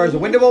introvert. I'm sorry. Is the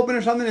window open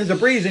or something? There's a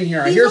breeze in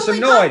here. I He's hear only some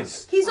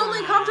noise. He's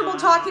only comfortable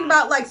talking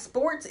about like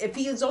sports. If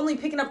he is only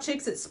picking up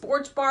chicks at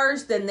sports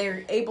bars, then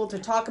they're able to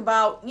talk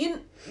about Did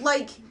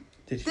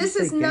she this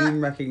say is game not-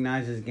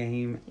 recognizes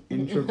game?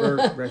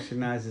 Introvert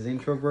recognizes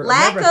introvert?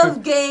 lack I've never-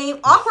 of game.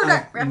 Awkward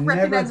I've never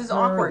recognizes heard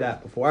awkward.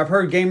 that before. I've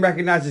heard game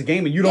recognizes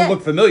game, and you don't Yeah.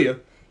 look familiar.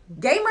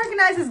 Game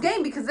recognizes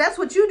game because that's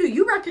what you do.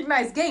 You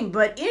recognize game,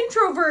 but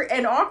introvert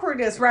and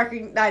awkwardness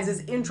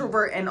recognizes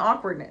introvert and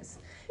awkwardness.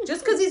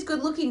 Just because he's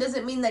good looking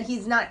doesn't mean that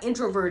he's not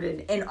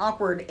introverted and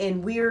awkward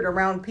and weird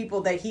around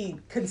people that he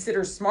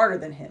considers smarter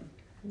than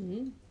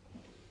him.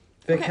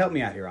 Vic, help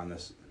me out here on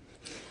this.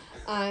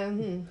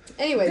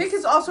 Anyways. Vic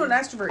is also an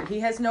extrovert.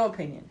 He has no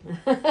opinion.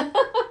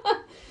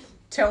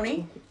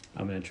 Tony?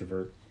 I'm an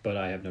introvert, but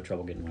I have no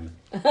trouble getting women.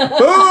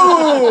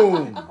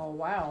 Boom! Oh,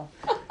 wow.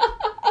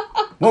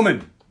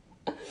 Woman.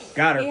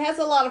 Got He her. has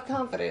a lot of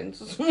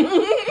confidence.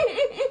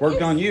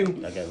 Worked on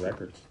you. I got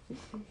records.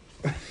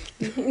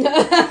 Yeah,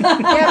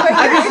 but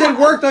I just said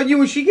worked on you,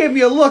 and she gave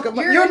me a look. I'm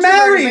like, you're introverted,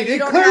 married. but you It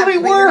don't clearly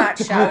have- but you're not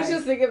worked. shy. I was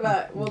just thinking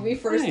about when we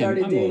first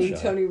started I'm a little dating,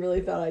 shy. Tony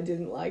really thought I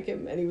didn't like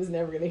him and he was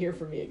never going to hear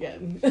from me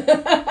again.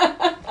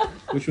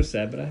 Which was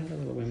sad, but I had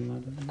other women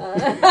lined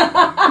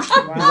up. He's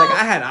like,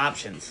 I had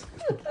options.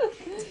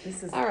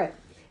 This is All right.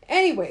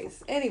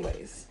 Anyways.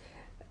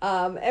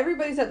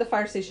 Everybody's at the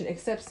fire station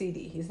except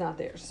CD. He's not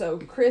there. So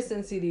Chris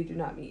and CD do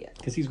not meet yet.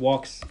 Because he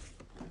walks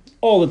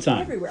all the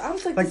time. Everywhere. I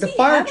was like, Like does the he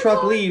fire have a truck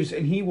car? leaves,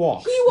 and he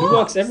walks. He He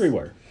walks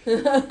everywhere.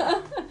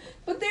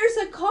 But there's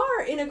a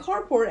car in a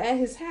carport at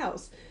his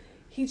house.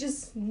 He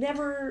just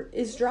never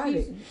is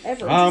driving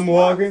ever. I'm Just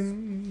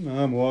walking.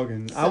 I'm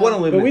walking. I want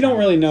to live. But in we a don't town.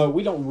 really know.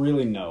 We don't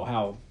really know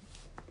how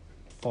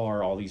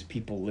far all these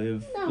people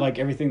live. No. Like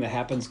everything that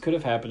happens could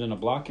have happened in a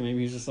block, and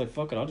maybe he's just like,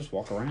 "Fuck it, I'll just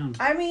walk around."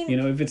 I mean, You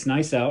know, if it's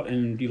nice out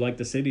and you like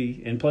the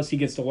city, and plus he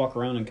gets to walk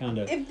around and kind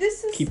of if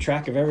this is keep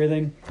track of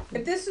everything.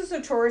 if this is a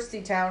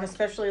touristy town,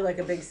 especially like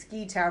a big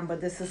ski town,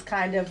 but this is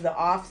kind of the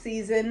off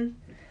season,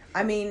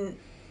 I mean,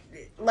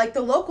 like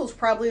the locals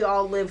probably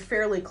all live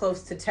fairly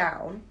close to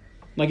town.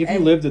 Like if you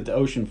And- lived at the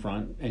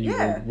oceanfront and you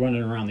Yeah. were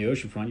running around the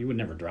oceanfront, you would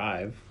never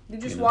drive. You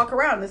just know. walk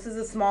around. This is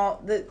a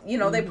small,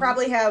 they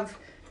probably have,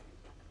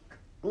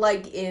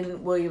 like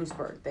in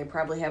Williamsburg, they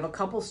probably have a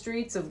couple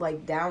streets of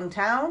like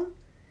downtown.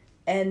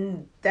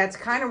 And that's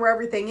kind of where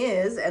everything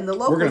is. And the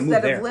gonna locals move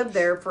that there. have lived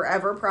there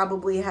forever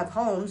probably have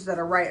homes that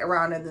are right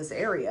around in this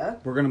area.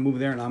 We're gonna move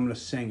there, and I'm gonna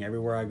sing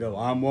everywhere I go.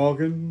 I'm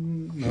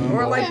walking. I'm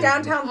Or like walking.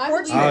 downtown I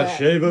Portsmouth. believe I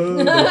shave Or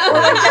it.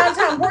 like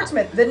downtown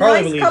Portsmouth. The Carly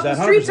nice believes couple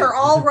that, streets 100%. are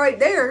all right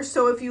there.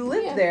 So if you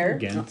lived Yeah. there,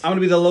 Again, I'm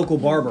gonna be the local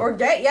barber. or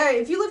Ghent, yeah,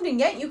 if you lived in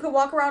Ghent, you could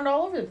walk around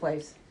all over the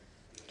place.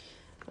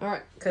 All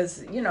right.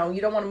 Because, you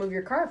don't want to move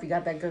your car if you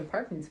got that good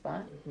parking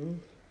spot.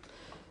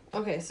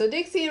 Okay, so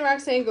Dixie and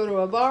Roxanne go to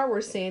a bar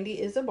where Sandy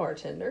is a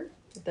bartender.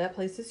 That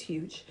place is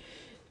huge.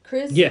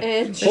 Chris yeah.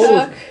 and Holy,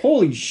 Chuck.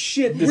 holy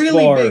shit! This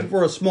really bar, big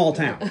for a small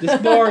town. this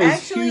bar is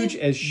Actually, huge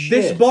as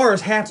shit. This bar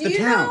is half Do the you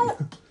town. know?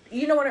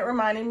 You know what it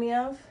reminded me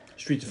of?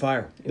 Streets of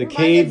Fire. the Reminded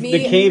cave, me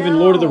the cave in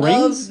Lord of the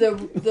Rings.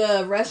 Of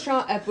the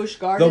restaurant at Busch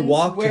Gardens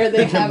walk where to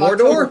they have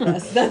Mordor?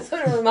 Oktoberfest. That's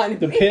what it reminded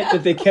The me pit of.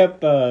 that they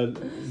kept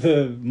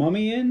the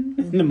mummy in.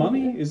 The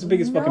mummy is the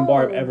biggest fucking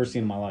bar I've No. ever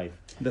seen in my life.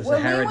 The When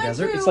we Sahara went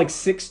Desert. to- It's like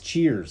 6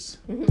 cheers.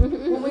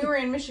 When we were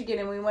in Michigan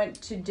and we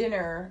went to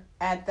dinner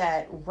at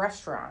that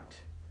restaurant.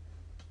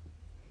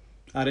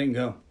 I didn't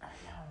go.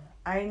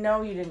 I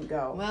know you didn't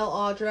go. Well,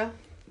 Audra.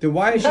 Then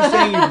why is she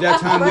saying that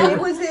time? But we it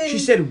were, was in- she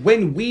said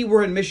when we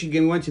were in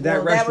Michigan, we went to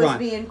that Well, restaurant.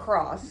 That was me and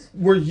Cross.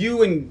 Were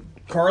you and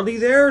Carly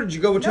there? Did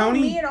you go with No,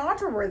 Tony? me and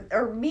Audra were,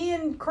 or me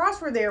and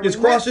Cross were there. Is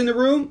We Cross went- in the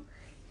room?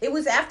 It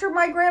was after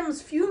my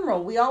grandma's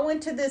funeral. We all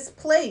went to this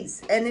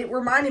place, and it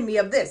reminded me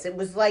of this. It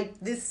was like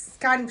this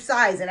kind of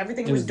size, and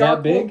everything It was was that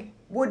dark big?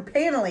 wood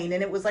paneling,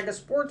 and it was like a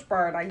sports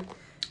bar.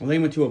 Well, they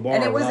went to a bar.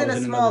 And it was while I in a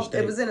another small.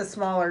 state. It was in a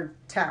smaller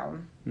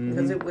town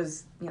because Mm-hmm. it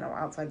was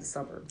outside the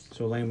suburbs.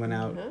 So Elaine went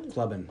out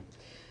clubbing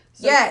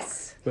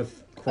Yes.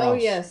 with Cross. Oh,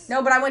 yes.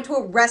 No, but I went to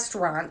a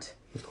restaurant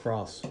with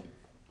Cross.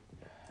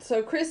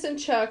 So Chris and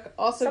Chuck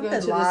also go to Something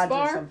this lodge or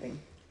bar. something.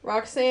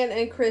 Roxanne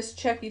and Chris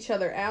check each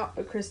other out,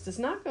 but Chris does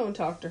not go and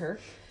talk to her.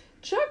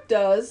 Chuck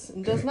does,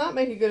 and does not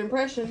make a good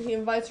impression. He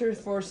invites her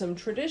for some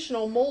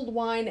traditional mulled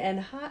wine and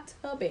hot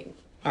tubbing.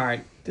 All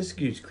right, this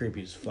dude's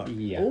creepy as fuck.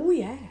 Yeah. Oh,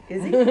 yeah.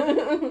 Is he?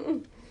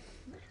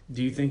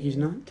 Do you think he's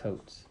not?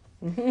 Totes.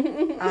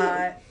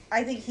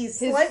 I think he's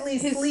His- slightly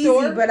his sleazy,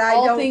 store, but I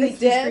All don't Things think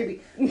Dead?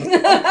 he's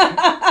creepy.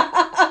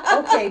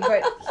 Okay,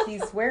 but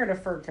he's wearing a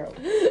fur coat.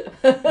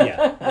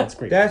 Yeah, that's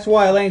great. That's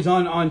why Elaine's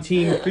on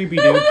team creepy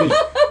dude, because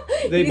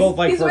they both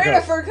like he's fur wearing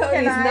coats. a fur coat. Can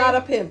He's I- not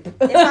a pimp.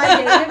 If I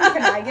date him,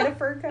 can I get a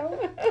fur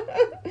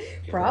coat?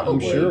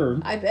 Probably. I'm sure.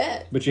 I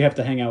bet. But you have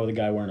to hang out with a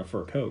guy wearing a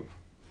fur coat.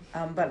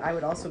 But I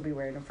would also be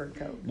wearing a fur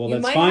coat. Well, You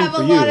that's might fine have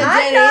for a you. lot of I'm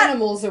dead not-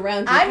 animals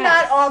around your I'm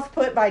not house. off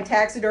put by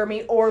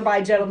taxidermy or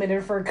by gentlemen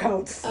in fur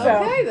coats. So.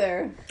 Okay,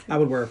 there. I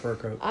would wear a fur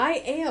coat. I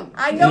am.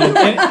 I know.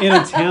 in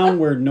a town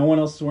where no one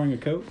else is wearing a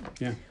coat?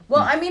 Yeah.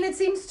 Well, I mean, it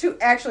seems too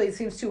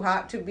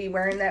hot to be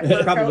wearing that They'd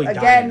fur probably coat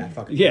die in again. that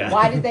fucking. Yeah.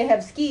 Why did they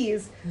have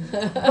skis?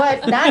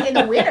 But not in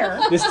the winter.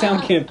 This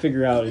town can't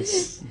figure out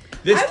it's...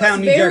 This I town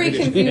was needs very air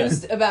conditioning.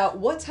 confused about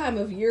what time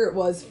of year it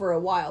was for a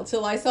while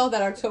till I saw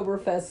that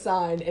Oktoberfest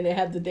sign and it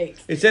had the date.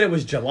 It said it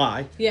was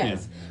July.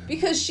 Yes,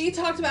 because she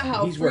talked about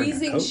how He's wearing a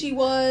freezing coat. she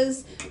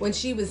was when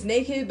she was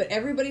naked, but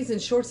everybody's in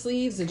short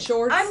sleeves and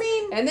shorts. I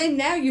mean- and then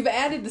now you've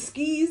added the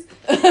skis.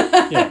 Yeah,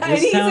 and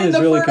this he's town in is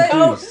the really fur coat.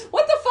 confused.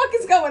 What the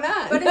fuck is going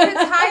on? But if it's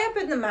high up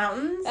in the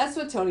mountains, That's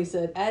what Tony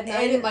said. At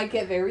night And- it might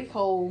get very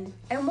cold.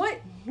 and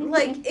like,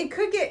 it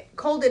could get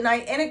cold at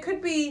night, and it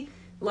could be,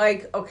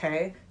 like,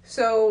 okay,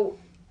 so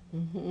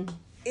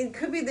it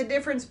could be the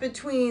difference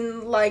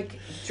between, like,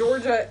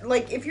 Georgia,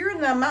 like, if you're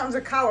in the mountains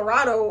of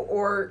Colorado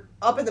or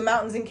up in the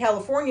mountains in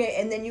California,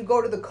 and then you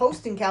go to the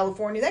coast in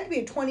California, that could be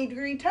a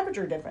 20-degree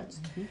temperature difference.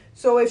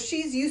 So if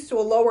she's used to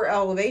a lower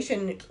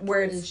elevation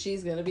where And it's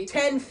she's gonna be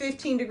 10,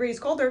 15 degrees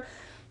colder,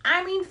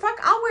 I mean, fuck,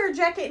 I'll wear a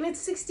jacket and it's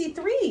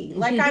 63.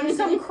 Like I'm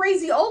some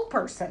crazy old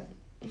person.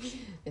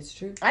 It's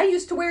true. I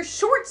used to wear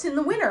shorts in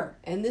the winter.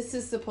 And this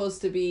is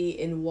supposed to be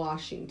in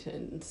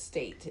Washington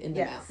State in the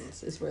Yes.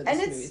 mountains is where this And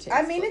movie it's, takes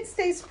I mean, place. it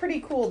stays pretty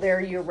cool there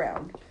year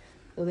round.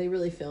 So they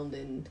really filmed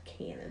in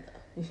Canada.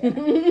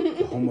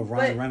 The home of But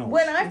Ryan Reynolds.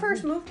 when I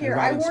first moved here,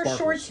 I Robin wore Sparkles.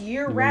 shorts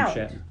year Maureen round.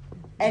 Shatner.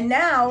 And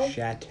now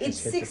Shat has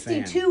it's hit the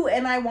fan. 62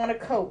 and I want a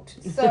coat.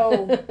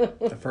 So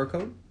The fur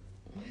coat?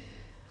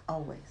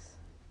 always.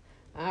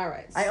 All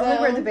right. I only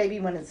wear the baby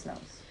when it snows.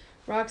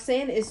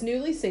 Roxanne is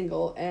newly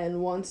single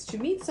and wants to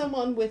meet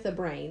someone with a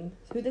brain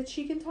who that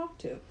she can talk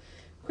to.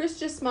 Chris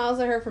just smiles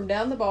at her from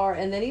down the bar,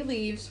 and then he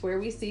leaves, where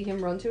we see him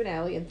run to an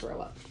alley and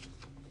throw up.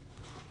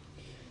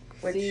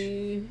 Which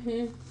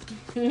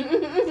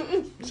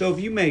So if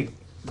you make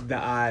the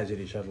eyes at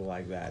each other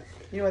like that,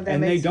 you know what that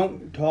and they makes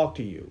don't talk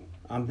to you,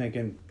 I'm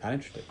thinking, not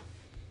interested.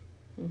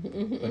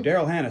 But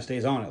Daryl Hannah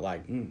stays on it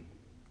like,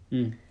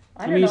 I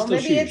I don't mean, know. still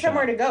Maybe shoot it's a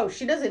somewhere shot. to go.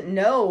 She doesn't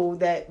know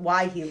that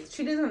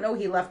she doesn't know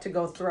he left to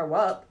go throw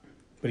up.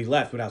 but he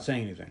left without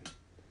saying anything.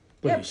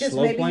 But Yeah, he's because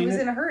slow maybe he playing was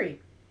it. in a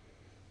hurry.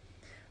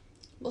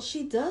 Well,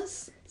 she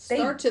does They-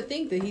 start to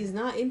think that he's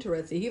not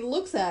interested. He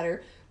looks at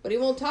her, but he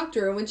won't talk to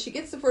her. And when she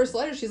gets the first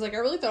letter, she's like, I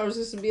really thought it was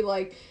just to be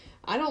like,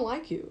 I don't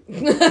like you.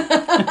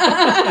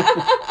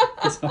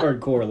 It's a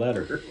hardcore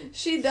letter.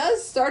 She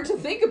does start to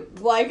think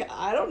of, like,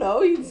 I don't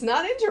know, he's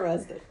not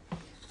interested.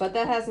 But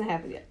that hasn't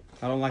happened yet.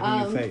 I don't like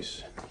a new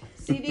face.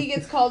 CD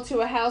gets called to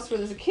a house where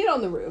there's a kid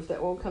on the roof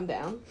that won't come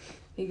down.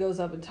 He goes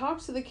up and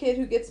talks to the kid,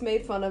 who gets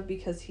made fun of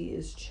because he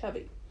is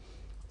chubby.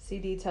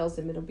 CD tells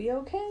him it'll be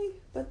okay,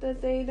 but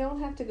that they don't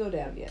have to go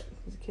down yet.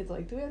 The kid's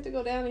like, do we have to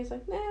go down? And he's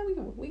like, nah,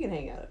 we can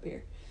hang out up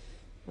here.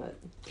 But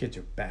Kids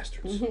are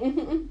bastards.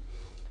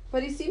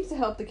 But he seems to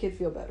help the kid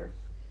feel better.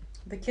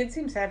 The kid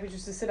seems happy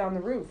just to sit on the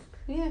roof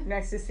Yeah.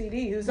 next to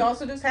CD, who's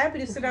also just happy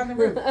to sit on the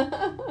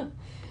roof.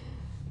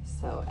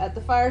 So at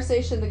the fire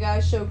station, the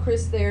guys show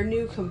Chris their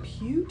new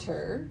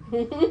computer.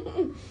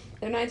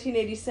 Their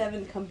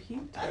 1987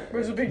 computer. It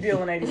was a big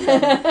deal in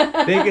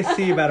 '87. They can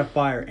see about a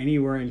fire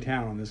anywhere in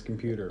town on this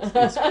computer.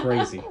 It's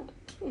crazy.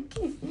 And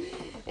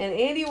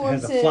Andy It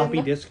wants has a floppy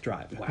him disk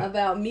drive. Wow.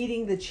 about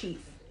meeting the chief.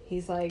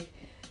 He's like,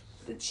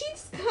 the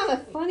chief's kind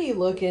of funny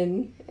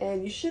looking,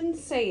 and you shouldn't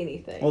say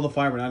anything. All the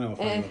firemen I know are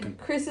funny And looking.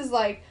 Chris is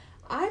like,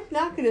 I'm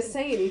not going to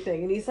say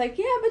anything. And he's like,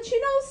 yeah, but you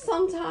know,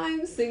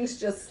 sometimes things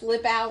just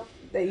slip out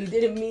that you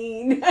didn't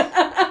mean.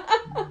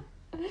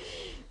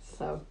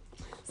 So,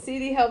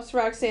 CD helps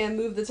Roxanne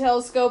move the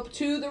telescope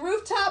to the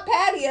rooftop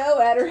patio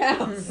at her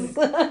house.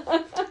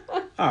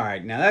 All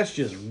right, now that's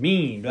just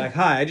mean. Like,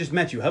 hi, I just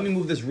met you. Help me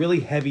move this really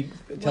heavy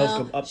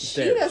telescope up the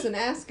stairs. She doesn't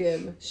ask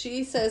him.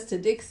 She says to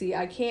Dixie,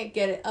 I can't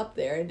get it up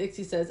there. And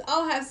Dixie says,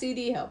 I'll have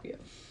CD help you.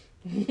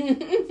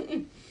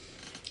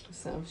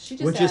 So she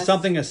just Which is asks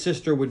something a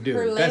sister would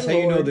her do. That's how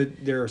you know landlord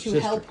that they're a to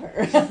sister. help her.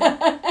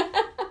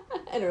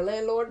 And her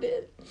landlord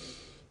did.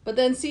 But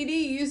then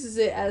CD uses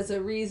it as a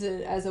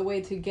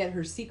way to get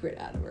her secret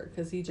out of her,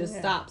 because he just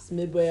stops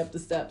midway up the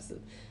steps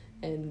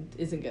and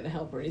isn't going to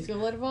help her. And he's going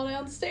to let her fall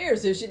down the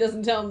stairs if she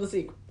doesn't tell him the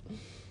secret.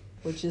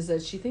 which is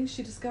that she thinks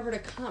she discovered a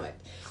comet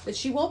that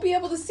she won't be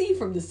able to see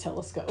from this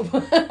telescope.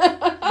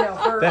 No,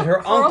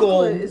 her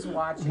uncle is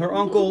watching. Her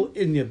uncle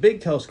in the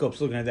big telescope's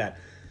looking at that.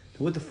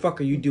 What the fuck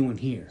are you doing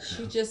here?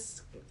 She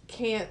just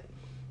can't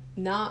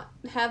not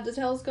have the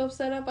telescope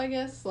set up, I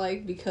guess,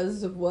 like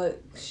because of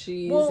what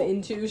she's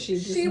into. She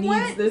just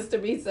needs this to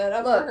be set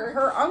up for her.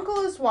 Her uncle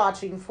is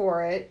watching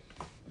for it,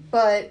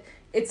 but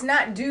it's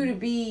not due to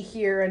be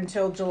here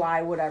until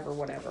July, whatever.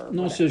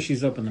 No, so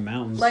she's up in the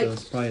mountains, like, so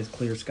it's probably has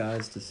clear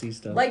skies to see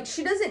stuff. Like,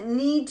 she doesn't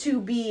need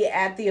to be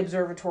at the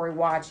observatory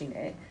watching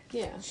it.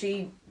 Yeah.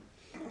 She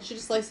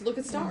just likes to look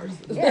at stars.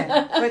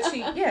 Yeah, but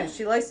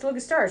she likes to look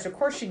at stars. Of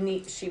course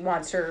she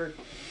wants her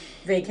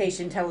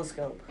vacation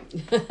telescope.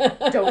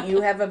 Don't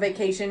you have a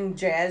vacation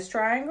jazz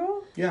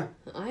triangle? Yeah.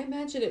 I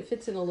imagine it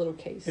fits in a little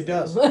case. It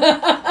does.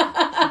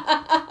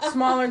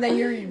 Smaller than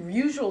your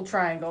usual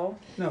triangle.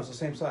 No, it's the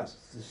same size.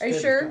 Are you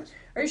sure? Size.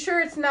 Are you sure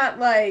it's not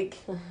like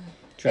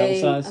travel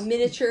size? A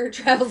miniature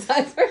travel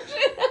size version?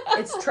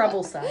 It's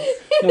treble size.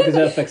 No, because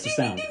that affects the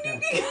sound. Yeah.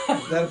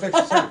 That affects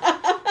the sound.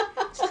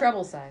 It's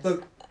treble size.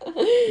 Look,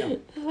 no,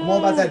 I'm all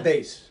about that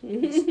bass.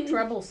 It's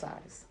treble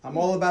size. I'm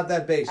all about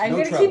that bass. I'm no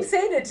going to trouble. keep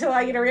saying it till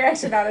I get a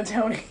reaction out of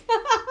Tony.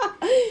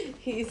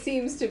 He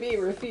seems to be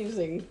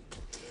refusing.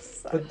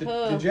 But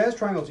the jazz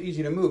triangle's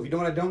easy to move. You know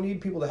what I don't need?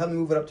 People to help me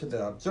move it up to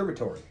the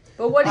observatory.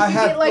 But what if you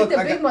get like the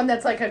big one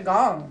that's like a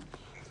gong?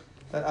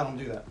 I don't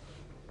do that.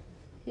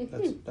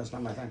 That's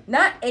not my thing.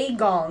 Not a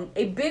gong,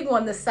 a big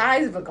one the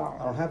size of a I gong.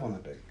 don't have one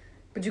that big.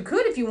 But you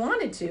could if you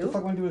wanted What the to.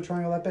 fuck want to do with a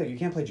triangle that big? You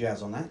can't play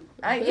jazz on that.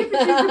 Yeah, but you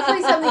could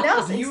play something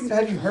else.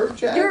 Have you heard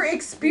jazz? Your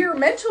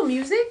experimental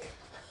music.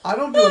 I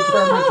don't do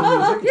experimental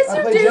music. Yes, I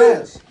you play do.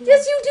 jazz.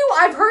 Yes, you do.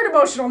 I've heard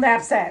Emotional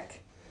Knapsack.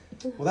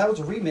 Well, that was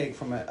a remake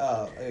from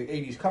a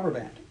 80s cover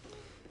band.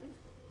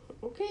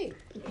 Okay.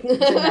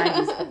 It's a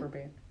 90s cover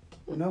band.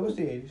 No, it was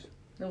the 80s.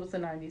 It was the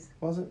 90s.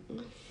 Was it?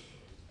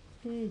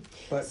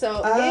 But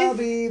So I'll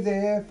be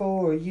there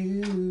for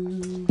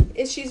you.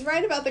 If she's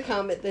right about the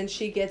comet, then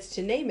she gets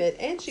to name it,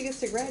 and she gets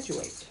to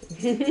graduate.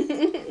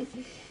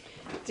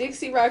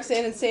 Dixie,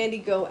 Roxanne, and Sandy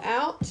go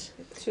out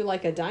to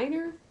like a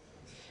diner,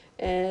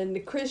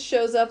 and Chris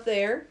shows up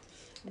there,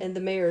 and the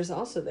mayor is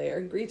also there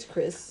and greets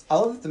Chris. I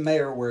love that the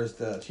mayor wears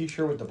the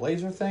t-shirt with the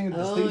blazer thing, with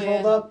the Oh, sleeves yeah.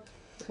 rolled up.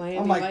 Miami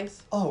I'm like,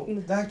 Vice. oh,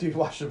 that dude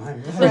watched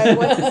Miami Vice. Fred,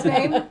 what's his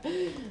name?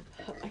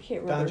 I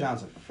can't remember. Don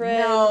Johnson. Fred.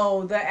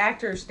 No, the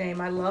actor's name.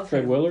 I love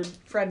Fred him. Willard?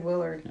 Fred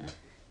Willard. Yeah.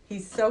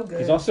 He's so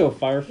good. He's also a He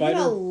had a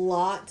firefighter.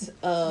 lot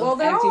of Well,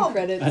 they're acting all-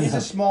 credits. He's a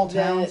small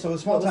town, that so a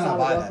small was town on I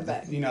buy Welcome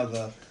that. Back. You know,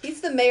 the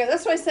He's the mayor.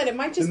 That's why I said it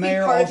might just The be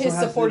mayor part of also his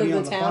has to support of be the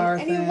on the town. fire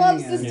And he thing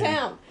loves and- this Yeah.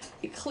 town.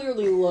 He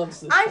clearly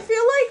loves this I town.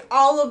 feel like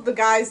all of the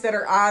guys that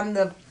are on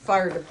the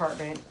fire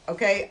department,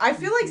 okay? I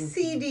feel like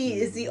CD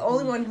is the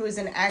only one who is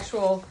an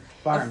actual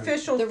fireman.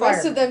 official The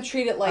rest fireman. of them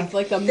treat it like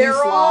a moose They're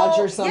all- lodge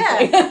or something.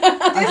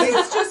 Yeah.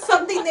 This is just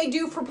something they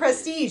do for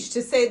prestige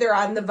to say they're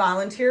on the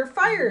volunteer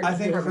fire I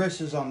think department.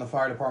 Chris is on the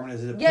fire department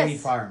as a Yes. paid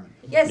fireman.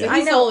 Yes, Yeah. I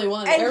He's know. the only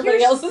one. And Everybody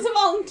here's- else is a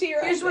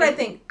volunteer. Here's what I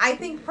think. I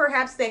think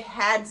perhaps they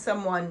had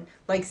someone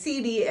like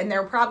CD, and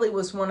there probably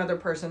was one other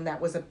person that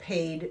was a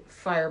paid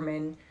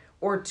fireman,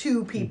 or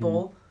two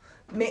people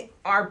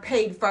are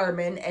paid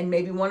firemen, and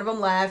maybe one of them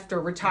left or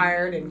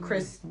retired, and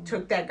Chris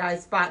took that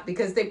guy's spot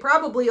because they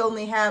probably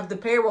only have the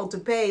payroll to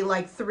pay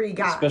like 3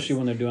 guys. Especially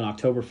when they're doing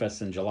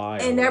Oktoberfest in July.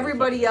 or And whatever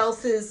everybody the fuck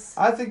else is.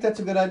 I think that's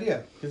a good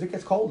idea because it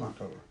gets cold in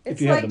October.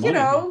 It's you have like, the you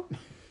money. know,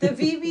 the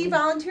VV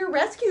Volunteer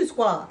Rescue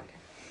Squad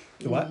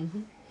What?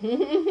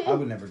 I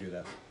would never do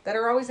that. that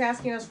are always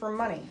asking us for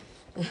money.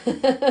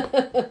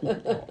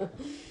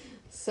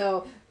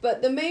 So,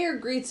 but the mayor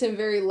greets him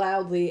very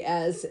loudly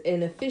as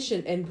an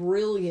efficient and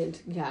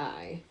brilliant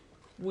guy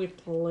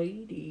with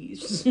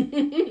ladies.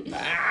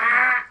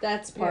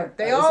 That's part.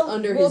 They that was all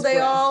under well, his they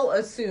breath. all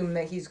assume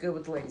that he's good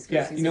with ladies. 'cause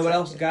Yeah, he's you know what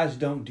else? attractive. Guys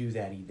don't do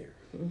that either.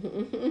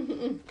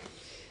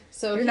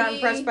 So You're not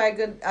impressed by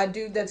a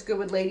dude that's good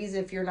with ladies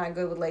if you're not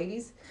good with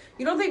ladies.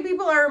 You don't think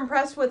people are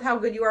impressed with how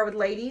good you are with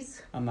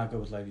ladies? I'm not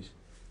good with ladies.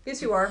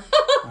 Yes, you are.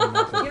 I'm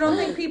not good You don't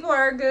with think people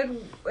are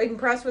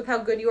impressed with how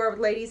good you are with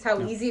ladies? How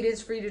No. easy it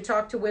is for you to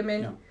talk to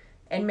women No.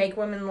 and make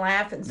women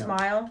laugh and No.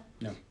 smile?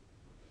 No.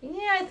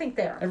 Yeah, I think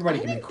they are. Everybody I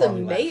can think make the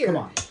Carly laugh. mayor Come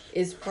on.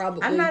 is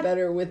probably I'm not-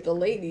 better with the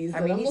ladies I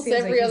than mean, he almost seems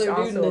every like he's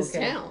other dude in also this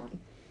okay. town.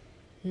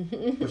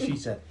 What she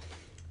said.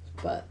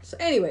 But so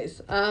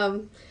anyways,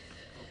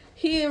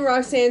 he and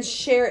Roxanne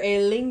share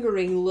a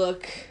lingering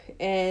look,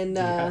 and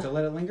Did you have to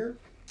let it linger?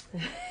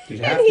 Did you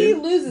and have he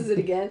to? loses it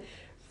again.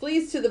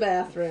 Flees to the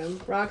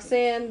bathroom.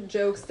 Roxanne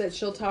jokes that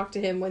she'll talk to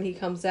him when he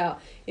comes out,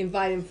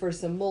 invite him for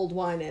some mulled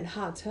wine and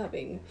hot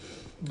tubbing.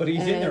 But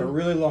he's in there a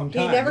really long He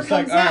time. never It's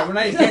like, comes all right, out. we're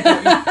not, you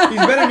can't,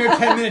 he's been in here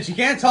 10 minutes. You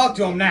can't talk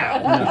to him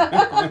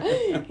now.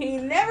 He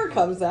never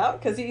comes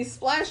out because he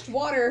splashed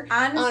water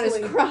on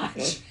Honestly. his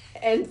crotch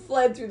and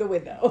fled through the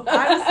window.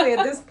 Honestly,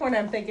 at this point,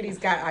 I'm thinking he's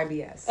got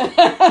IBS.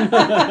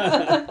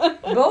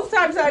 Both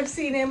times I've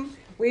seen him,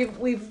 we've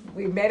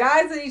made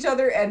eyes at each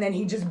other, and then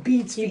he just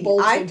beats He me.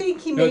 bolted. I think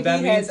he Know what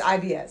maybe that has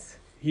means? IBS.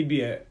 He'd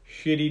be a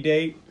shitty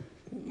date.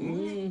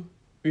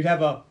 We'd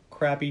have a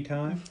crappy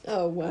time.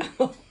 Oh,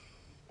 wow.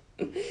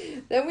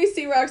 Then we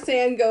see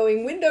Roxanne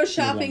going window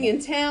shopping in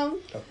town,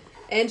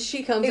 and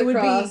she comes It would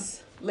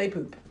across be lay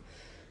poop.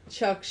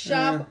 Chuck's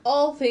shop,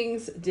 all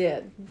things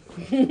dead.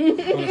 On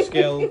a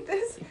scale. He It'd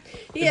has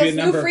be a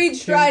no number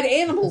freeze-dried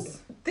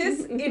animals.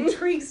 This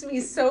intrigues me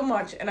so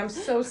much, and I'm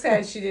so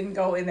sad she didn't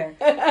go in there.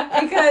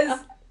 Because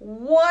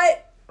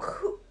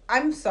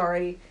I'm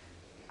sorry,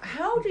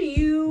 how do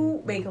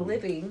you make a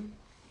living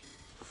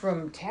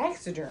from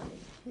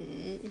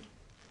taxidermy?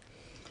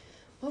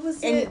 What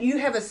was And it? you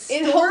have a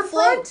In Whole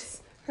storefront?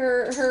 Foods.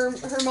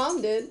 Her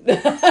mom did.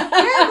 Yeah,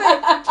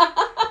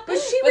 but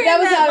she But ran that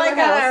was that out of like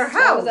out of her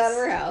house. That was out of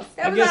her house.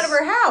 That was out of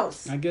her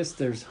house. I guess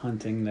there's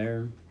hunting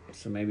there,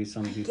 so maybe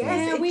some people.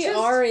 Yes, Yeah, it we just-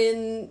 are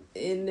in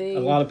a A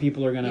lot of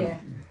people are gonna Yeah.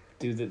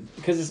 do the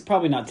because it's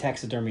probably not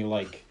taxidermy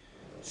like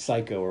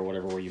Psycho or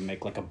whatever, where you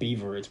make like a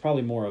beaver. It's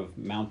probably more of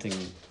mounting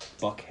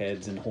buck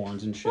heads and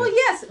horns and shit. Well,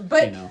 yes,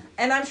 but You know.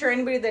 and I'm sure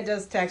anybody that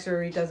does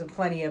taxidermy does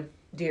plenty of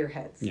deer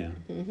heads. Yeah,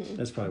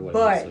 that's probably what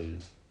But- it mostly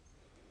is.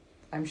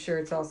 I'm sure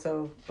it's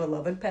also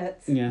beloved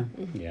pets Yeah,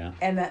 yeah.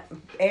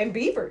 and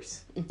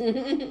beavers.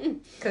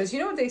 Because you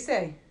know what they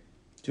say.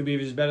 2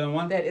 beavers is better than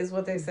 1. That is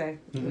what they say.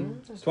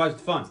 It's twice the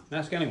fun.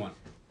 Ask anyone.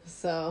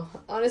 So,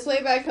 on his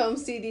way back home,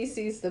 CD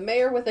sees the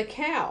mayor with a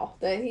cow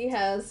that he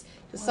has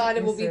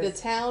decided will is be the this?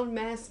 town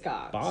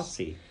mascot.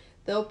 Bossy.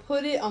 They'll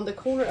put it on the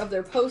corner of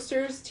their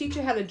posters, teach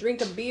you how to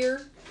drink a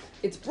beer.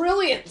 It's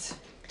brilliant.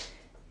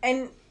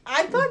 And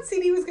I thought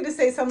CD was going to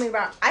say something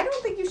about, I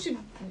don't think you should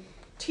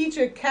teach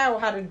a cow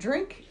how to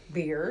drink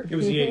beer. It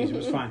was the 80s. It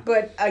was fine.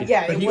 But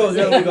yeah, But it he was.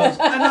 goes,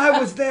 and I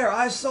was there.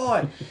 I saw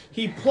it.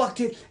 He plucked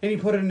it and he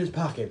put it in his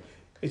pocket.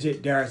 Is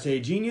it, dare I say,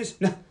 genius?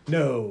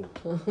 No.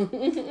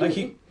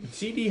 Like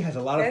CD has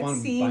a lot of That fun.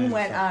 by scene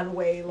went himself. on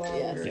way longer.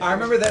 Yes. I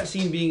remember that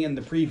scene being in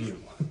the preview.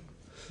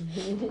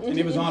 And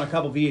it was on a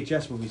couple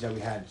VHS movies that we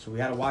had, so we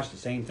had to watch the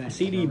same thing.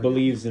 CD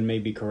believes and may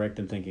be correct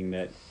in thinking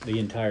that the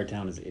entire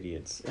town is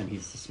idiots and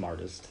he's the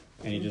smartest,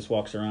 and he just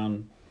walks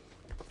around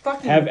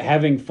Fucking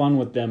having fun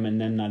with them and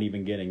then not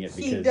even getting it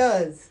because he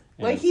does.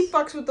 and Like, he it's-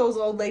 fucks with those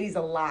old ladies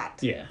a lot.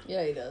 Yeah.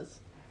 Yeah, he does.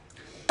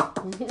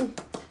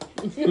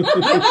 Yeah,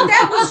 but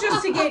that was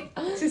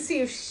just to see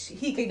if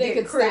he could They get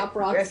could Chris, stop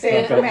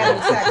Roxanne. from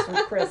having sex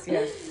with Chris,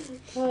 yes.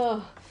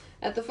 Oh.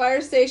 At the fire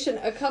station,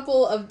 a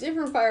couple of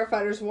different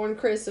firefighters warn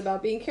Chris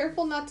about being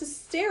careful not to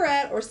stare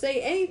at or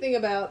say anything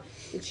about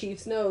the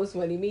chief's nose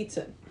when he meets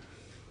him.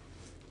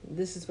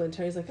 This is when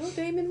Terry's like, "Oh,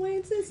 Damon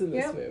Wayans is in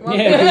this Yep. movie." Well,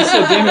 Yeah, he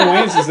said Damon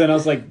Wayans is in. I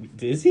was like,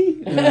 is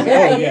he? And I was like,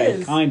 Yeah, oh, he yeah,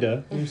 is.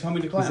 kinda. He was homie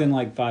to He's in clown.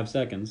 like 5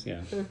 seconds.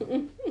 Yeah.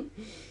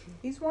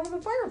 He's one of the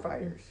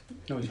firefighters.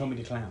 No, he's homie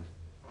to clown.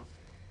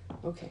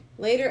 Okay.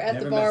 Later at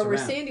Never the bar mess where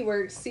around. Sandy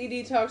works,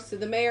 CD talks to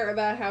the mayor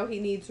about how he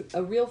needs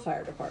a real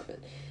fire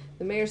department.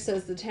 The mayor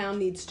says the town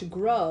needs to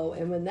grow,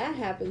 and when that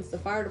happens, the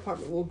fire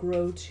department will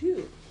grow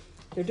too.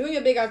 They're doing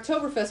a big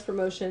Oktoberfest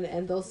promotion,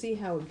 and they'll see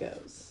how it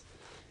goes.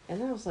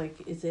 And I was like,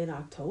 is it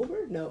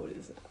October? No, it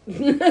is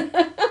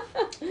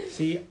not.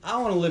 See, I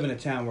want to live in a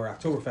town where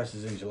Oktoberfest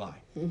is in July.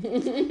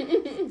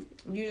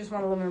 You just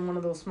want to live in one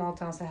of those small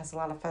towns that has a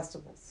lot of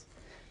festivals.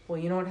 Well,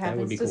 you know what would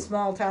happens be to cool.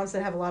 small towns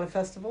that have a lot of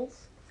festivals?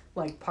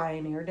 Like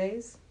Pioneer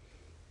Days.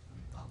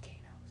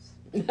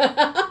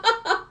 Volcanoes.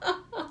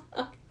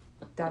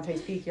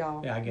 Dante's Peak,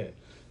 y'all. Yeah, I get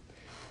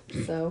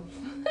it. So,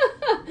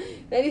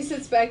 then he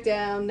sits back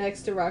down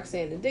next to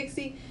Roxanne and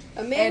Dixie.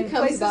 A man And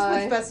comes places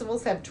by. with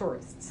festivals have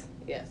tourists.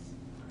 Yes.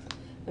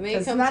 A man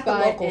Because comes not the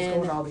by locals go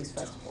and to all these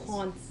festivals.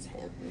 haunts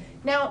him.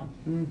 Now,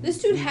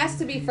 This dude has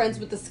to be friends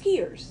with the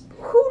skiers.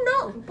 who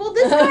knows? Well,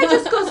 this guy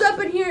just goes up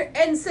in here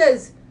and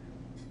says,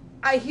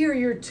 I hear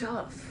you're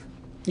tough.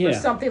 Or Yeah.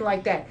 something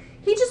like that.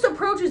 He just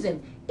approaches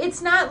him.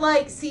 It's not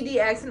like CD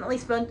accidentally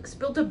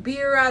spilled a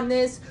beer on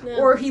this, No.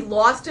 or he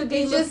lost a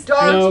game just- of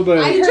darts. No, but-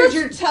 I He heard just-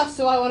 you're tough,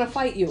 so I want to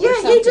fight you. or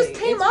Yeah, he just something.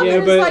 came It's- up Yeah,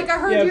 and but was like, I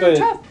heard yeah, you're but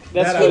tough.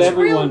 that's That what It's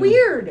everyone. real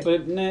weird.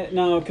 But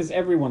no, because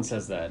everyone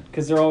says that.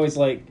 Because they're always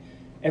like,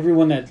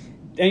 everyone that.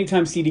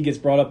 Anytime CD gets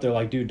brought up, they're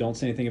like, dude, don't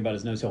say anything about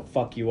his nose. He'll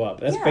fuck you up.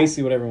 That's Yeah.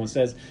 basically what everyone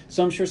says.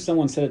 So I'm sure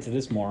someone said it to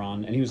this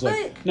moron, and he was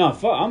like, But- no,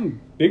 fuck,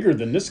 I'm bigger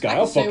than this guy. I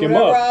I'll can say fuck him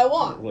whatever up. I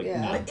want. Like,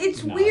 Yeah. no,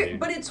 It's no, weird, dude.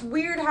 but it's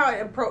weird how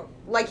it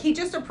like he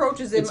just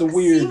approaches him It's a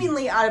weird-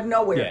 seemingly out of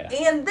nowhere,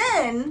 Yeah. and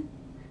then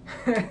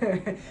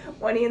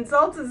when he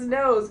insults his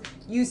nose,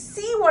 you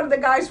see one of the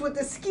guys with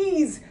the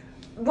skis.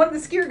 One of the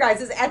skier guys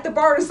is at the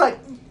bar. And it's like,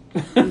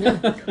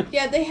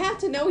 Yeah, they have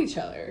to know each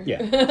other.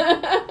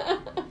 Yeah.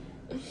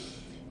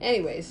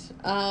 Anyways,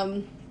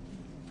 oh,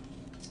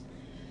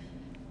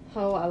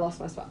 I lost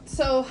my spot.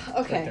 So,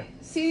 okay, Right there.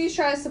 CD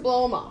tries to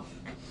blow him off.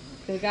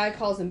 The guy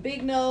calls him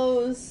Big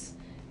Nose,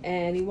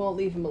 and he won't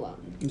leave him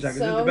alone. He's like, "Is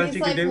so it the best he's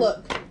you can like, do?"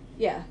 look,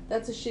 yeah,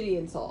 that's a shitty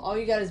insult. All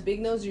you got is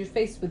Big Nose. You're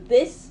faced with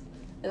this,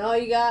 and all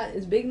you got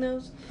is Big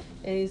Nose.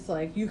 And he's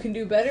like, you can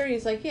do better. And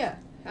he's like, yeah,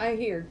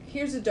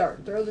 here's a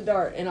dart. Throw the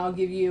dart, and I'll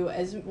give you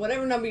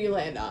whatever number you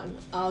land on.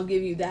 I'll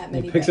give you that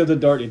many. He picks bet. up the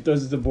dart, he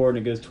throws it to the board,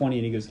 and it goes 20,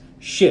 and he goes,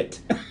 shit.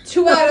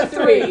 2 out of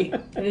 3,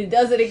 and he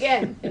does it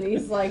again, and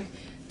he's like,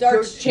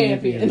 Darts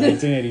champion.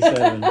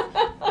 1987.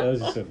 That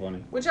was just so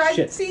funny. Which I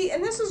Shit. see,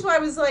 and this is why I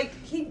was like,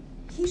 he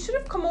should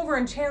have come over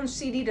and challenged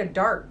CD to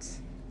darts.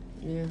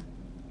 Yeah.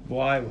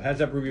 Why? How's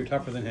that prove you're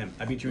tougher than him?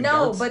 I beat you in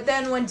No, darts. but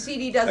then when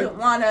CD doesn't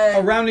want A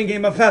to... rounding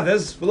game of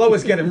feathers will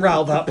always get him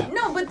riled up.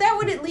 No, but that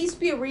would at least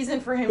be a reason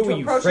for him Who to are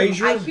you, approach Frasier?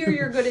 him. I hear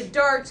you're good at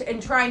darts and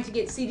trying to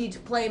get CD to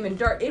play him in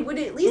dart. It would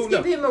at least Oh,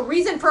 give no. him a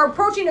reason for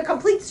approaching a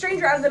complete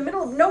stranger out of the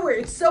middle of nowhere.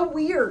 It's so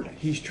weird.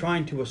 He's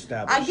trying to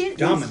establish I get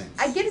dominance.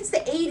 I get it's the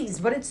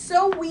 80s, but it's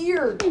so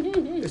weird.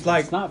 It's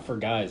like It's not for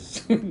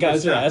guys.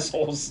 Guys are not.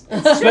 assholes,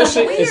 weird.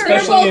 especially They're They're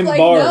especially both in like,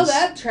 bars. no,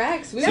 that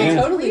tracks. We Yeah. can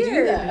totally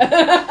Weird. do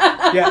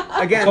that.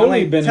 yeah. Again,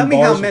 Totally like, been tell in me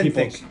how bars with men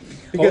people. think.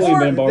 Because Totally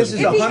been in bars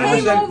this is with If he 100%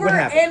 came over what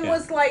happened. and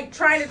was like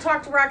trying to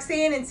talk to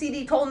Roxanne and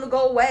CD told him to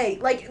go away,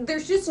 like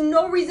there's just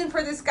no reason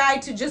for this guy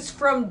to just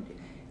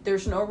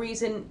there's no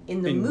reason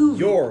in the in movie.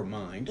 your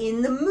mind.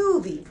 In the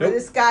movie, for Nope.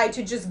 this guy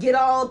to just get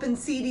all up in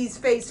CD's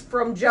face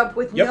from jump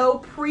with Yep. no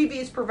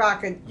previous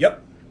provocative.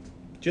 Yep.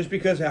 Just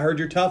because I heard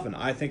you're tough and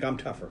I think I'm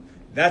tougher.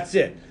 That's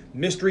it.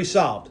 Mystery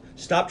solved.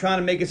 Stop trying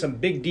to make it some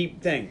big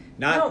deep thing.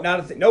 Not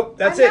a thing. Nope.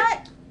 That's it.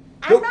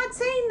 I'm Nope. not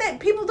saying that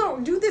people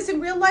don't do this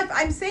in real life.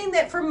 I'm saying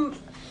that from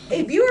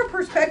a viewer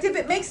perspective,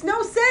 it makes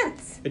no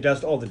sense. It does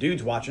to all the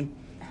dudes watching.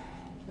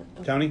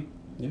 Tony?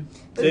 Yeah.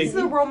 But See? it's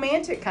a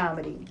romantic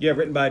comedy. Yeah,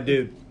 written by a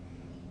dude.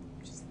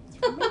 It's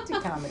romantic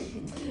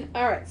comedy.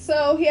 All right,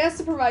 so he has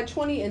to provide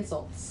 20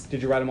 insults.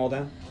 Did you write them all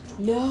down?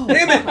 No.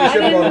 Damn it! I I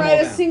should've wrote didn't them write all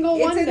a down. single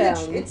It's one in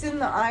down. it's in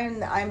the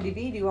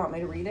IMDb. Do you want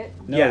me to read it?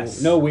 No,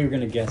 Yes. no, we were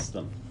gonna guess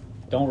them.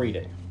 Don't read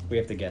it. We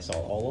have to guess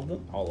all of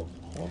them. All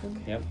of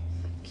them. Yep.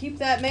 Keep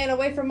that man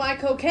away from my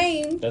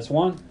cocaine. That's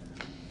one.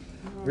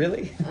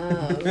 Really?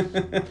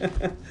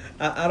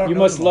 I don't You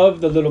know must them all.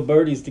 love the little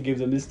birdies to give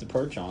the Mr.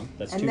 Perch on.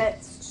 That's And two.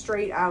 that's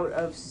straight out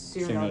of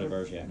Cyrano Cyrano de de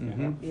Bergerac.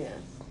 Mhm. Yeah.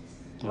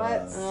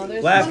 Let's Oh, see.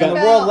 there's Last one in the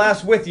about- world,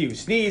 last with you.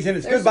 Sneeze and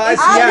it's There's- goodbye,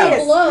 it's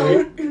Seattle.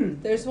 gonna blow.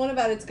 There's one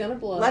about it's gonna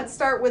blow. Let's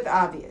start with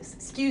obvious.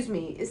 Excuse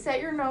me, is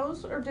that your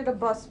nose or did a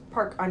bus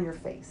park on your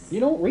face? You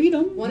don't read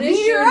them. One is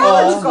your nose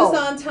Meteorological. was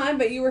on time,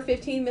 but you were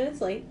 15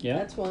 minutes late. Yeah.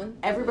 That's one.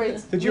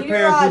 Everybody's Did your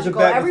parents use a meteorological.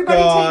 bet with Everybody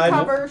God? take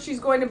cover. She's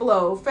going to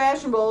blow.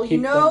 Fashionable. Keep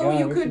You that know guy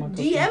you away could from my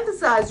cookie.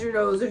 de-emphasize your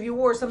nose if you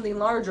wore something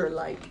larger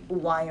like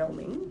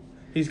Wyoming.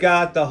 He's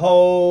got the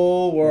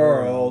whole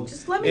world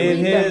Just let me in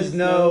read them. his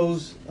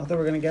nose. I thought we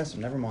were going to guess them.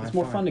 Never mind. It's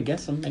more Fine. fun to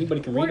guess them.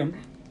 Anybody can read them.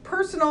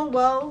 Personal,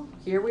 well,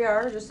 here we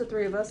are, just the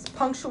three of us.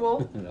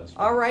 Punctual. That was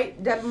fun. All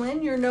right,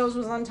 Devlin, your nose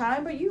was on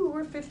time, but you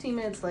were 15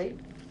 minutes late.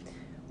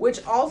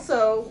 Which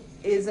also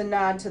is a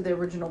nod to the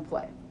original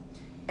play.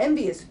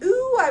 Envious.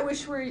 Ooh, I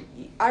wish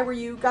I were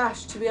you.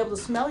 Gosh, to be able to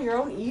smell your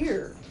own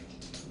ear.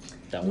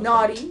 That was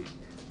Naughty.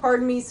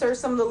 Pardon me, sir.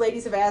 Some of the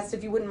ladies have asked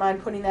if you wouldn't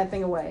mind putting that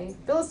thing away.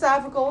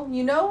 Philosophical.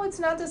 You know it's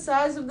not the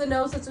size of the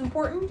nose that's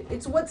important.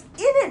 It's what's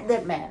in it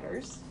that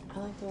matters. I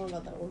like the one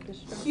about that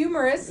orchestra.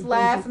 Humorous.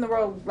 Laugh and the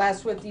world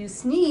laughs with you.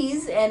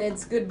 Sneeze and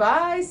it's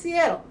goodbye,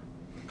 Seattle.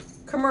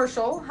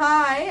 Commercial.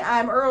 Hi,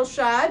 I'm Earl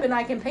Scheib and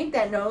I can paint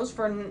that nose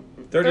for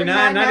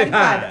 $39.95.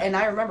 And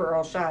I remember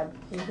Earl Scheib.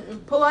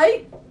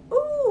 Polite.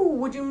 Ooh,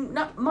 would you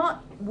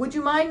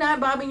mind not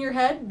bobbing your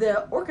head?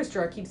 The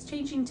orchestra keeps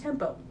changing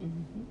tempo.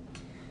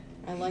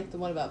 I like the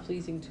one about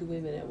pleasing two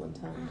women at one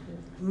time,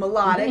 too.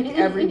 Melodic,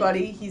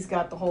 everybody. He's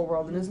got the whole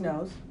world in his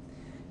nose.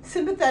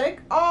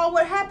 Sympathetic. Oh,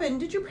 what happened?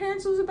 Did your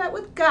parents lose a bet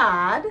with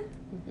God?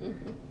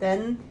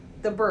 Then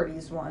the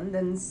birdies one.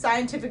 Then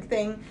scientific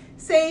thing.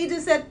 Say,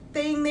 does that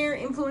thing there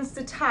influence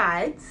the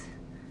tides?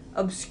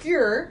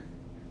 Obscure.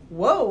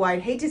 Whoa,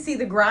 I'd hate to see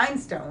the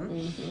grindstone,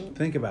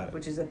 Think about it.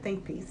 which is a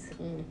think piece.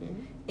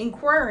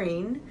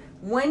 Inquiring.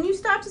 When you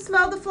stop to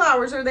smell the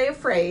flowers, are they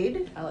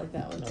afraid? I like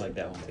that one. I like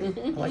that one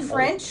too. I like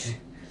French.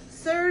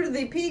 Sir,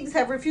 the pigs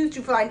have refused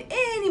to find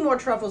any more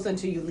truffles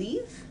until you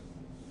leave.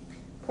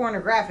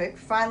 Pornographic.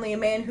 Finally, a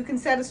man who can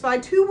satisfy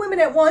two women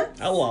at once.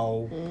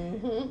 Hello.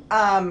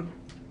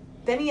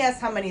 Then he asks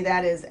how many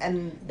that is,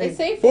 and They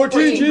say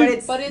 14,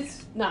 but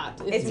it's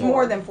not. it's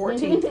more than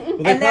 14. Well, they And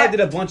probably that- did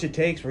a bunch of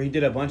takes where he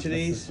did a bunch of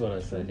That's these. just what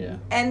I said. Yeah.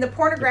 And the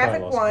pornographic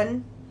They probably lost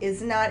one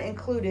is not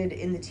included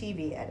in the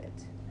TV edit.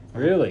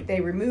 Really?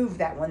 They removed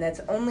that one. That's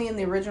only in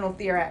the original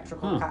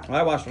theatrical Huh. copy. Well,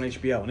 I watched on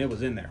HBO and it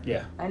was in there.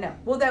 Yeah. I know.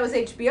 Well, that was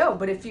HBO,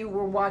 but if you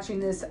were watching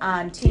this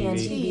on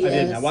TNT, I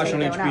didn't. I it's watched on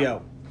going out.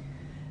 HBO.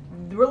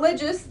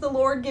 Religious, the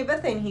Lord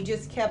giveth, and he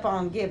just kept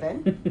on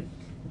giving.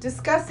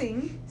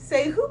 Discussing,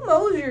 say who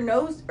mows your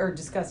nose, or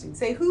disgusting,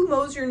 say who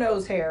mows your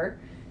nose hair.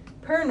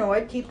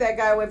 Paranoid, keep that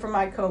guy away from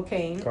my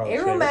cocaine. Carlos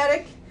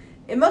Aromatic,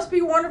 it must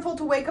be wonderful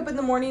to wake up in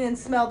the morning and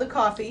smell the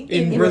coffee.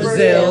 In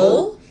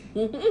Brazil.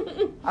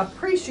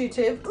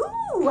 Appreciative,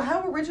 ooh,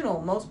 how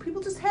original. Most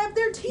people just have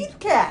their teeth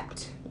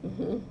capped.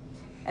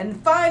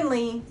 And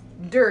finally,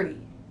 dirty.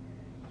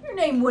 Your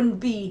name wouldn't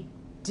be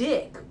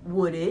Dick,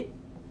 would it?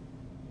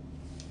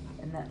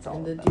 And that's all.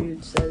 And the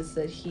dude says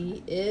that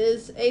he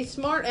is a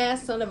smart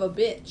ass son of a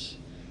bitch.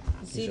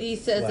 The CD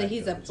says that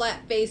he's a flat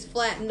faced,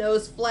 flat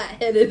nosed,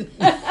 flat headed.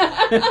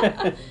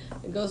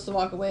 It goes to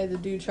walk away. The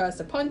dude tries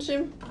to punch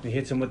him. He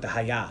hits him with the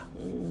haya.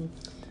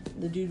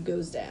 The dude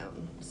goes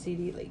down.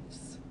 CD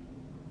leaves.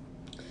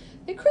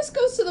 And Chris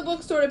goes to the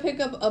bookstore to pick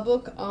up a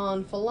book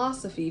on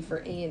philosophy for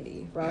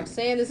Andy.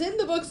 Roxanne is in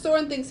the bookstore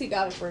and thinks he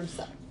got it for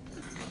himself.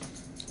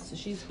 So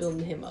she's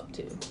building him up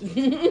too.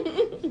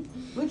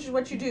 Which is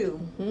what you do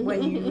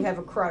when you have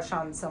a crush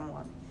on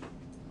someone.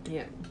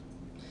 Yeah.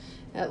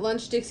 At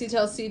lunch, Dixie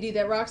tells CD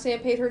that Roxanne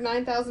paid her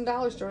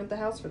 $9,000 to rent the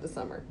house for the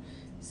summer.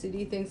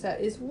 CD thinks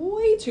that is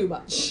way too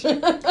much.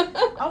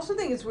 I also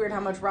think it's weird how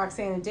much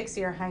Roxanne and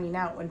Dixie are hanging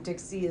out when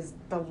Dixie is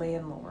the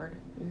landlord.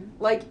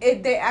 Mm-hmm. Like,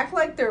 they act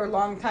like they're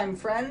longtime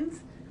friends,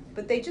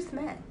 but they just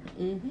met.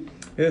 Mm-hmm.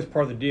 Here's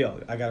part of the deal.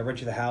 I got to rent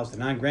you the house. The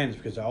 $9,000 is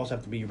because I also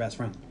have to be your best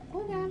friend.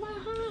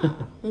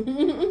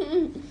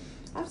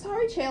 I'm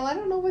sorry, Chael. I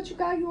don't know what you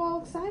got you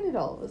all excited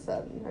all of a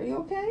sudden. Are you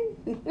okay?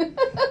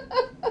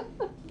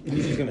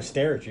 He's just going to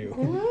stare at you.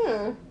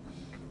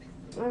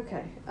 Yeah.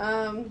 Okay.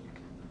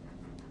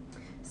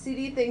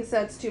 CD thinks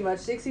that's too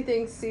much. Dixie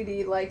thinks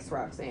CD likes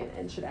Roxanne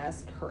and should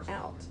ask her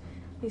out.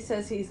 He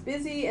says he's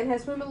busy and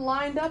has women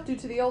lined up due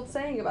to the old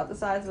saying about the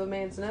size of a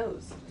man's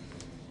nose.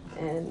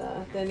 And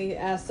then he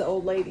asks the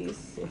old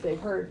ladies if they've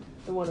heard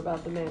the one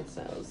about the man's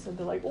nose. And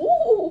they're like,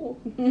 ooh!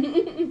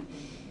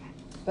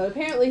 But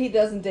apparently he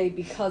doesn't date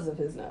because of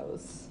his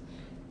nose.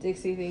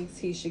 Dixie thinks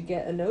he should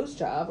get a nose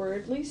job or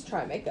at least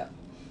try makeup.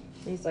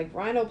 And he's like,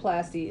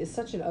 rhinoplasty is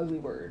such an ugly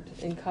word,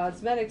 and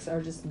cosmetics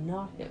are just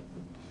not him.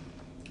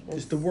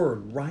 It's the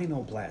word,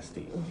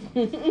 rhinoplasty.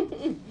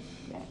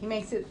 Yeah, he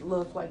makes it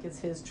look like it's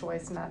his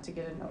choice not to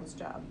get a nose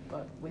job,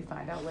 but we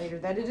find out later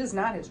that it is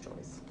not his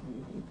choice.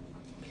 Mm-hmm.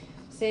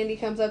 Sandy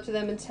comes up to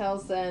them and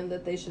tells them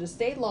that they should have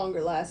stayed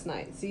longer last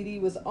night. CD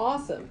was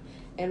awesome,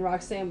 and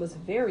Roxanne was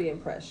very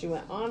impressed. She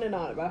went on and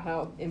on about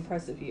how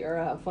impressive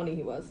how funny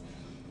he was.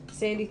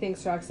 Sandy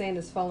thinks Roxanne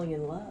is falling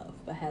in love,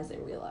 but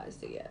hasn't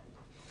realized it yet.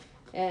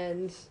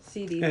 And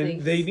CD thinks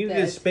And they needed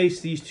to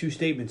space these two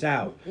statements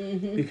out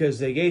because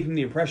they gave him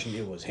the impression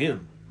it was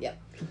him.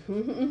 Yep.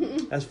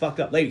 That's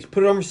fucked up. Ladies,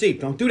 put it on receipt.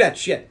 Don't do that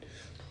shit.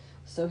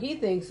 So he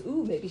thinks,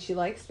 ooh, maybe she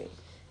likes me.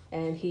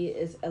 And he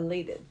is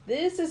elated.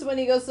 This is when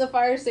he goes to the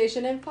fire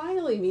station and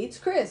finally meets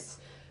Chris,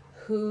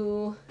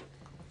 who,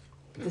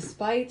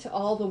 despite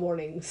all the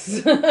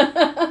warnings,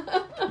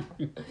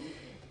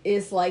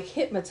 is like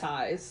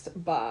hypnotized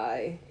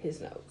by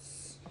his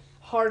nose.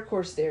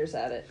 Hardcore stares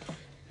at it.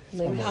 He's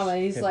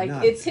hypnotic. like,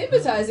 it's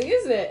hypnotizing,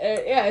 isn't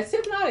it? Yeah, it's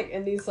hypnotic.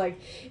 And he's like,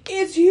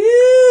 it's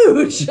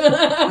huge! Which,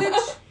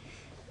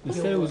 They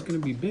said it was going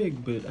to be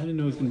big, but I didn't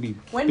know it was going to be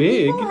when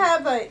big. people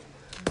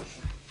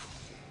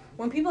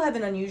have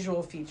an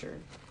unusual feature,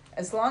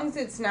 as long as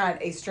it's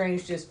not a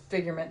strange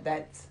disfigurement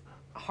that's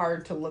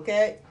hard to look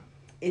at,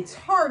 it's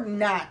hard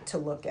not to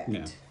look at.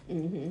 Yeah.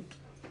 Mm-hmm.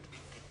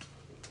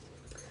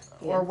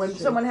 Or when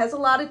someone has a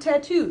lot of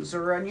tattoos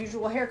or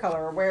unusual hair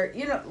color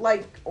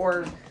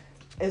or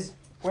is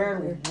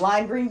wearing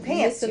lime green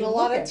pants. Missing a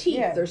lot of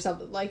teeth or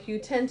something. Like, you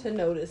tend to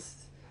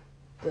notice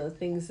the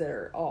things that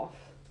are off.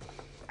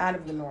 Out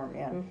of the norm,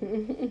 yeah.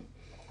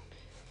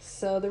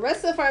 So the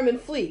rest of the firemen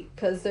flee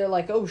because they're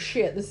like, oh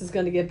shit, this is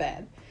going to get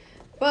bad.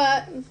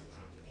 But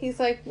he's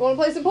like, want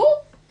to play some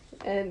pool?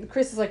 And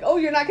Chris is like, oh,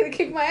 you're not going to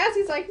kick my ass?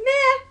 He's like,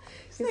 nah.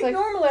 He's like,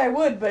 normally I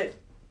would, but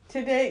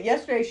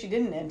yesterday she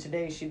didn't, and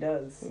today she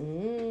does.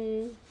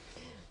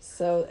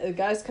 So the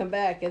guys come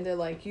back and they're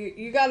like,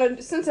 you got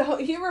a sense of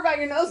humor about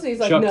your nose? And he's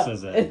like, Chuck no.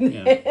 says that. And, Yeah.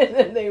 and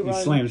then they He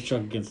run. slams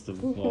Chuck against the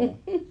wall.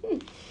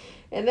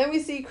 And then we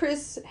see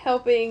Chris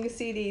helping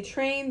CD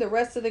train the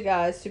rest of the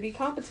guys to be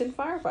competent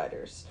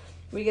firefighters.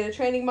 We get a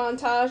training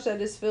montage that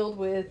is filled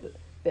with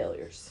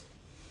failures.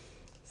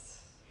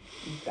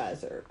 These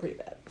guys are pretty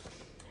bad.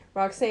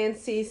 Roxanne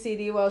sees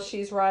CD while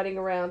she's riding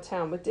around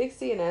town with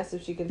Dixie and asks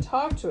if she can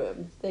talk to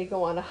him. They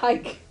go on a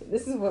hike.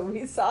 This is what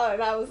we saw,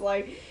 and I was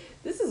like,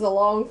 this is a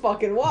long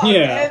fucking walk.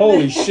 Yeah, and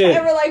holy shit.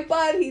 And we're like,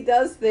 but he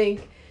does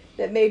think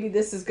that maybe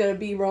this is going to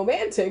be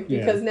romantic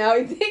because now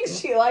he thinks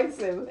she likes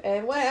him.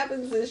 And what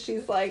happens is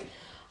she's like,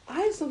 I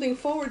have something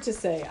forward to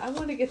say. I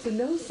want to get to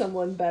know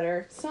someone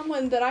better.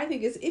 Someone that I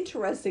think is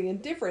interesting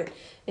and different,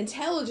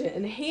 intelligent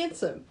and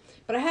handsome.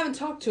 But I haven't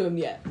talked to him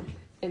yet.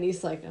 And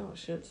he's like, oh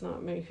shit, it's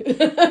not me.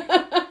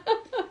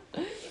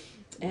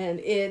 And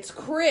it's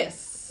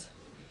Chris.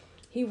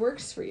 He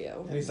works for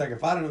you. And he's like,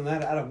 if I'd have known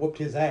that, I'd have whooped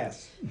his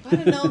ass. If I'd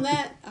have known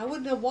that, I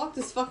wouldn't have walked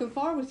this fucking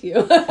far with you. He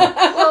took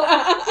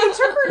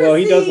her to Well,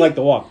 he does see- like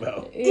to walk,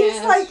 though. He's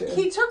Yeah, like, that's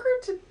true. he took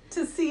her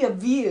to see a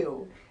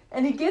view,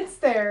 and he gets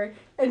there,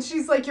 and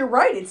she's like, you're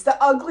right, it's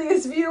the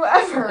ugliest view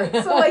ever.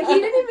 So, like, he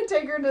didn't even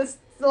take her to,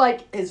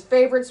 like, his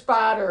favorite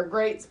spot or a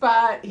great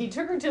spot. He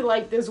took her to,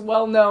 like, this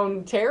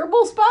well-known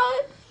terrible spot.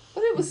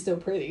 But it was still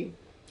pretty.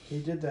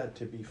 He did that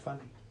to be funny.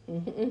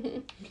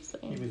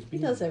 He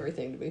does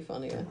everything to be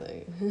funny, I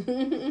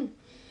think.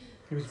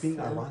 He was being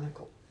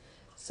ironical.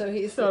 So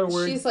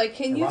word. she's like,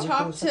 can you Ironical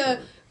talk is such a to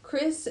word.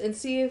 Chris and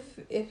see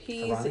if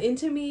he's Ironic?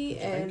 into me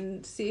What you think?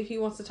 and see if he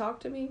wants to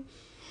talk to me?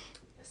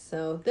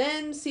 So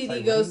then CD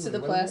like goes rain to the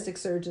when it plastic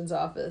surgeon's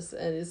office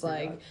and is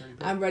like,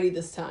 I'm ready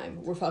this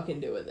time. We're fucking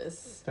doing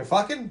this. They're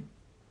fucking?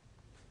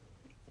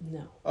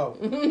 No. Oh.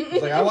 I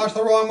was like, I watched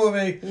the wrong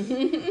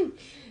movie.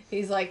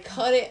 He's like,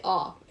 cut it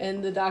off.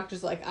 And the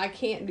doctor's like, I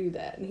can't do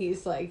that. And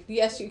he's like,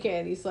 yes, you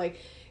can. He's like,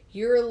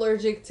 you're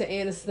allergic to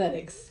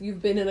anesthetics.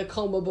 You've been in a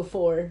coma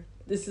before.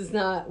 This is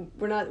not,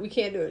 we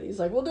can't do it. He's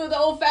like, we'll do it the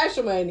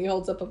old-fashioned way. And he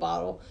holds up a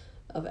bottle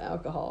of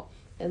alcohol.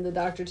 And the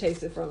doctor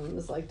takes it from him and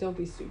is like, don't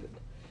be stupid.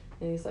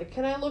 And he's like,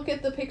 can I look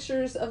at the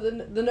pictures of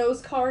the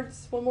nose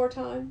cards one more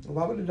time?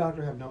 Why would a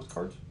doctor have nose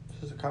cards?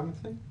 Is this a common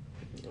thing?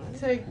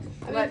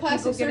 I mean,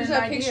 plastic surgeons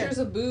have pictures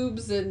of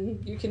boobs,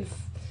 and you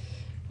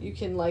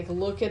can like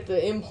look at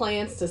the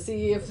implants to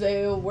see if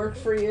they'll work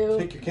for you.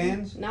 Pick your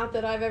cans? Not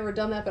that I've ever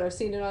done that, but I've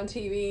seen it on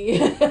TV.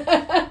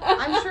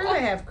 I'm sure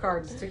they have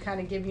cards to kind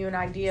of give you an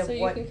idea So of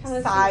you what can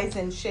kinda size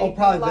and shape Oh,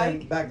 probably you like.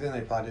 then. Back then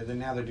they probably did. Then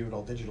now they do it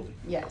all digitally.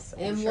 Yes.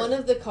 I'm And sure. one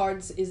of the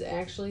cards is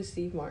actually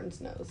Steve Martin's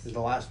nose. This is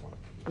the last one.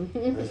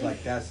 I was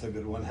like, that's the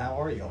good one. How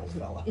are you, old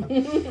fella?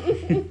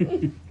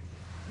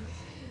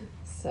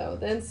 So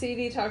then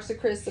CD talks to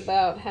Chris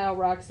about how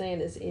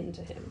Roxanne is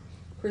into him.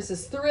 Chris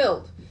is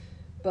thrilled,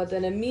 but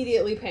then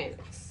immediately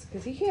panics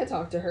because he can't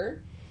talk to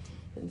her.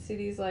 And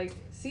CD's like,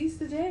 seize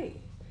the day.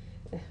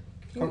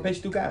 Carpe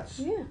Stugats.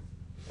 Yeah.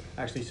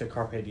 Actually, he said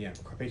Carpe Diem.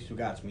 Carpe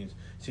Stugats means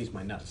seize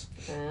my nuts.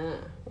 Ah,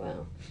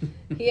 well.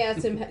 He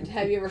asked him,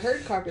 have you ever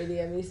heard Carpe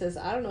Diem? And he says,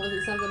 I don't know, is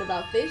it something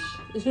about fish?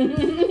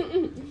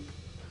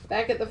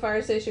 Back at the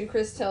fire station,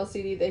 Chris tells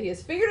CD that he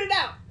has figured it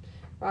out.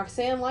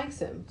 Roxanne likes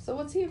him, so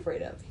what's he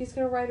afraid of? He's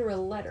going to write her a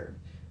letter,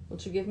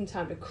 which will give him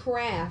time to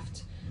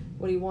craft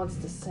what he wants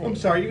to say. I'm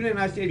sorry, even in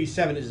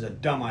 1987, this is a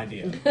dumb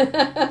idea.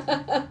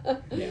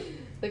 Yeah.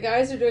 The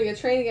guys are doing a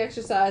training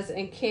exercise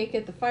and can't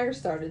get the fire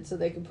started so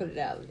they can put it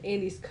out.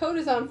 Andy's coat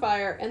is on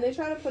fire, and they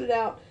try to put it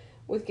out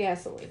with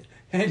gasoline.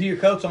 Andy, your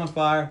coat's on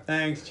fire.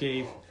 Thanks,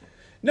 Chief.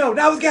 No,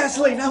 not with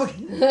gasoline. Not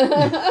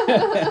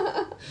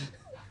with...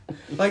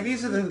 Like,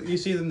 these are you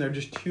see them, they're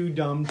just too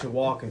dumb to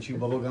walk and chew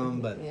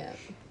bubblegum, but... Yeah.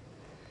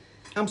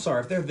 I'm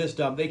sorry, if they're this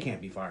dumb, they can't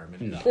be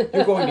firemen. No.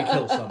 You're going to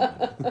kill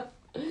someone.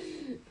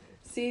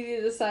 CD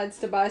decides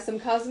to buy some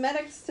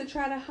cosmetics to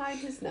try to hide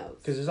his nose.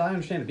 Because as I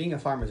understand it, being a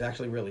fireman is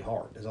actually really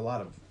hard. There's a lot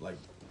of, like...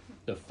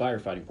 The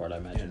firefighting part, I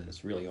imagine,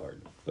 is really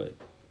hard. But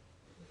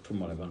from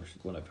what I've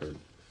heard.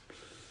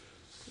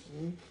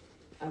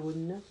 I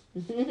wouldn't know.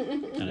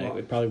 And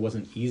it probably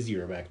wasn't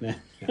easier back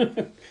then.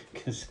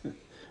 Because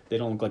they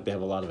don't look like they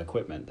have a lot of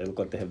equipment. They look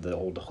like they have the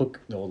old hook,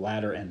 the old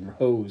ladder and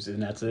hose,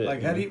 and that's it.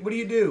 Like, what do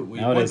you do? Well,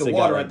 you Nowadays point they the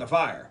water got, at the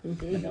fire.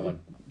 They got like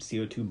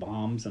CO2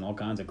 bombs and all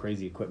kinds of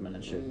crazy equipment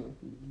and shit.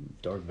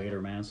 Darth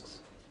Vader masks.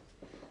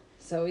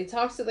 So he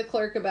talks to the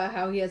clerk about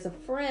how he has a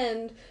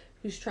friend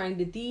who's trying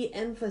to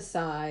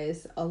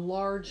de-emphasize a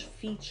large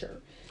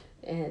feature.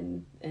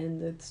 And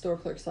the store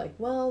clerk's like,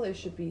 well, there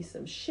should be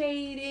some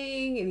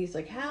shading. And he's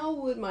like, how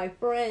would my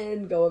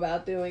friend go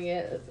about doing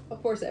it?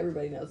 Of course,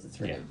 everybody knows it's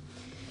for him.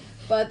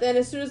 But then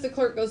as soon as the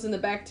clerk goes in the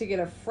back to get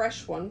a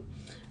fresh one,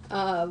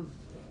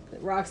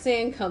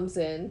 Roxanne comes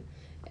in.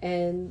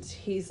 And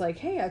he's like,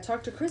 hey, I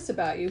talked to Chris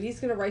about you. He's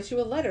going to write you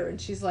a letter.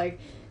 And she's like,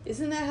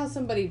 isn't that how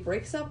somebody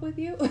breaks up with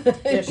you?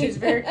 Yeah, she's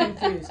very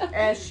confused,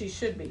 as she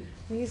should be.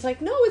 And he's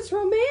like, no, it's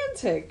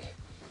romantic.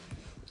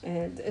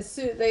 And as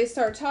soon they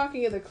start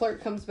talking, and the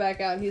clerk comes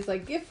back out, and he's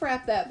like, gift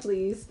wrap that,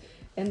 please.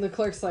 And the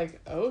clerk's like,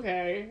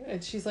 okay.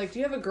 And she's like, do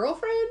you have a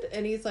girlfriend?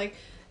 And he's like,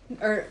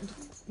 or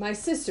my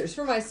sister's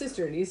for my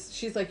sister. And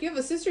she's like, you have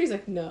a sister? He's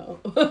like, no.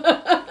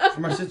 For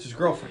my sister's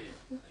girlfriend.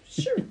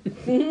 Sure.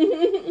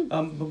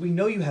 But we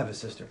know you have a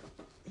sister.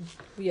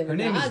 We have Her a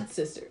name is- god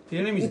sister.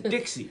 Her name is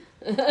Dixie.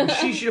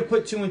 She should have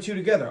put two and two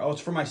together. Oh,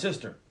 it's for my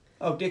sister.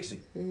 Oh,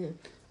 Dixie.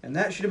 And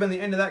that should have been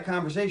the end of that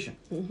conversation.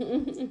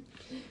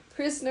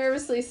 Chris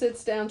nervously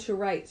sits down to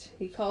write.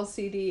 He calls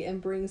CD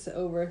and brings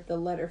over the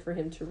letter for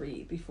him to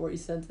read before he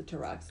sends it to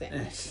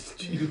Roxanne.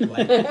 Do you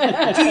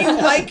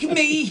like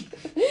me?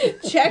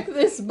 Check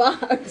this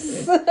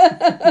box.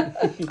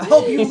 I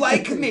hope you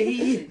like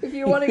me. If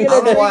you want to I get a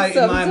don't know drink why in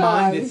my sometime.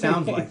 mind it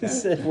sounds like He that.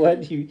 said,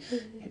 what?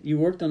 You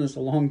worked on this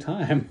a long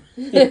time.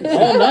 All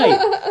night.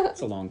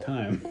 It's a long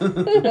time.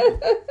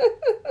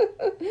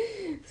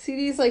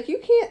 CD's like, you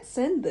can't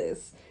send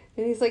this.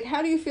 And he's like,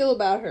 how do you feel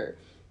about her?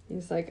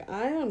 He's like,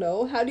 I don't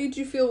know. How did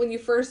you feel when you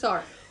first saw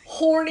her?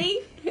 Horny?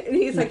 And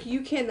he's like,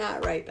 you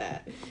cannot write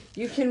that.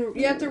 You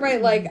have to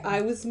write like,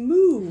 I was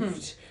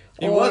moved.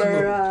 He or was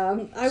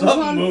moved. I was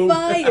Something on moved.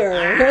 fire.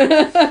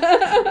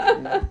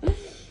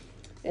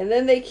 And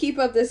then they keep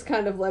up this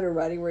kind of letter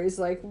writing where he's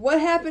like,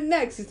 what happened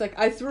next? He's like,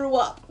 I threw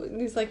up.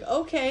 And he's like,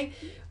 okay,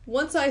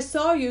 once I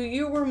saw you,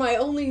 you were my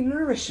only I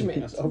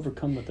nourishment. was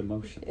overcome with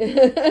emotion.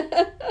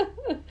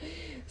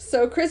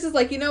 So Chris is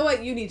like, you know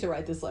what? You need to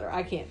write this letter.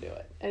 I can't do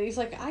it. And he's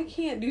like, I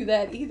can't do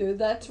that either.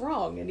 That's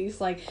wrong. And he's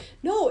like,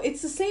 no,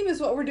 it's the same as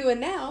what we're doing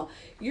now.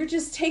 You're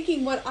just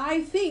taking what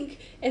I think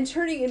and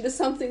turning it into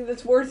something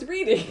that's worth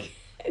reading.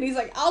 And he's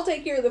like, I'll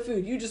take care of the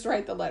food. You just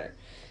write the letter.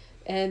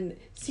 And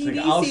CD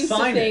like, I'll seems to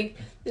sign think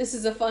this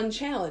is a fun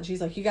challenge.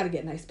 He's like, you got to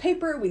get nice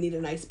paper. We need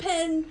a nice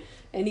pen.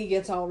 And he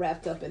gets all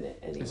wrapped up in it.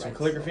 And he It's some writes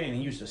calligraphy, and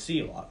he used a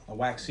seal, a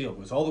wax seal,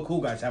 because all the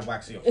cool guys have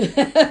wax seals.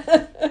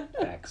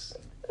 Facts.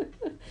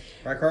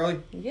 Right, Carly?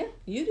 Yeah,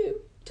 you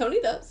do.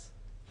 Tony does.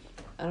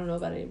 I don't know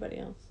about anybody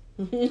else.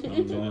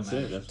 That's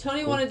it. That's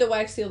Tony cool. wanted to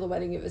wax seal the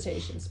wedding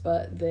invitations,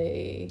 but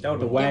they... No,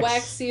 The the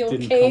wax seal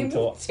didn't came come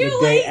till too the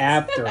late. day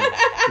after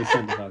we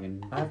sent the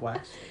fucking. I have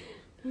wax.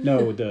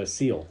 No, the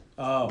seal.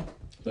 Oh.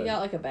 He got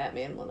like a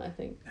Batman one, I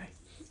think.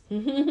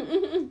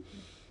 Nice.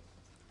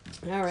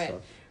 All right.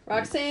 So-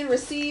 Roxanne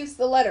receives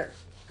the letter.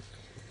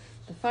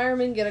 The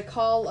firemen get a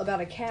call about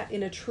a cat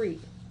in a tree.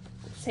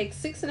 It takes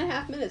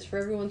 6.5 minutes for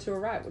everyone to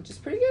arrive, which is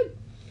pretty good.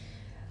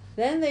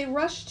 Then they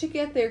rush to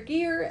get their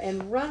gear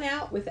and run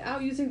out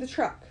without using the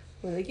truck.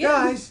 When they get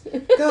Guys,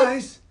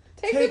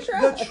 Take the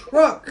the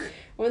truck.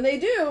 When they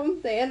do,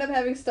 they end up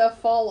having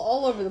stuff fall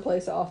all over the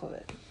place off of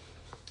it.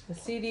 The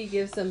CD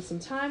gives them some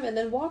time and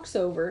then walks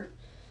over,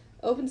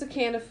 opens a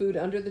can of food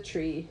under the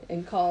tree,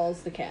 and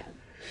calls the cat.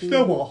 who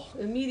Snowball.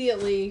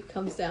 Immediately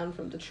comes down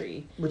from the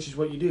tree. Which is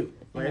what you do.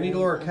 Like, I need to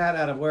lure a cat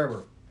out of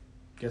wherever.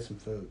 Get some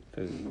food.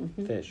 Food,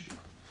 fish.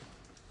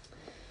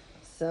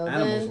 So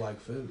Animals then like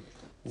food.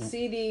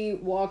 CD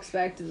walks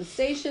back to the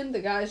station.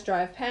 The guys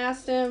drive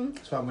past him.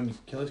 That's why when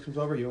Achilles comes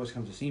over, he always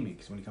comes to see me.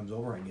 Because when he comes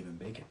over, I give him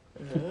bacon.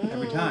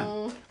 Every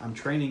time. I'm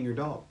training your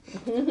dog.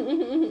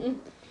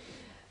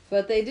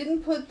 But they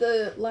didn't put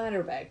the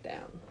ladder back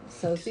down.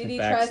 So CD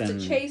tries to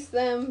chase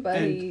them, but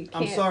he And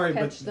can't I'm sorry, but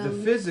catch them.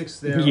 the physics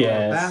there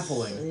Yes. are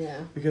baffling. Yeah.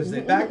 Because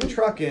they back the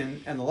truck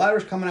in, and the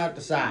ladder's coming out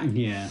the side.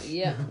 Yeah.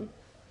 Yep.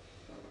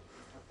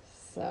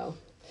 So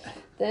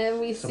then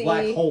we It's a see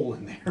black hole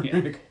in there.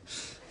 Yeah.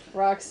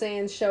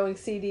 Roxanne showing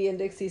CD and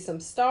Dixie some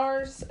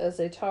stars as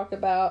they talk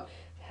about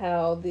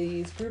how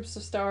these groups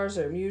of stars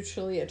are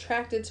mutually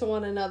attracted to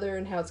one another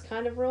and how it's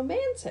kind of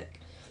romantic.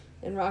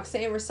 And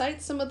Roxanne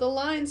recites some of the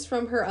lines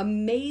from her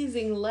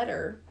amazing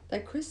letter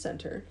that Chris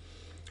sent her.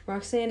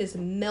 Roxanne is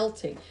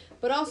melting,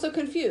 but also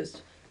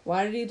confused.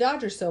 Why did he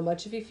dodge her so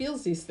much if he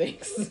feels these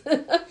things?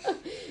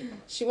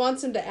 She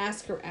wants him to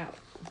ask her out.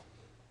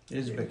 It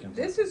is a bit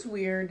confusing. This is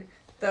weird,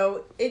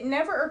 though. It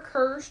never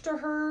occurs to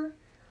her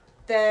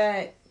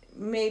that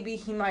maybe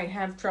he might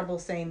have trouble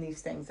saying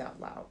these things out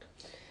loud.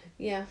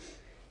 Yeah.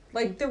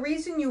 Like, the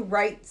reason you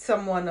write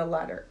someone a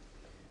letter,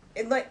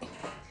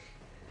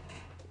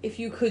 If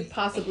you could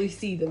possibly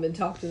see them and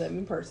talk to them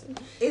in person.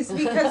 is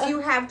because you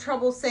have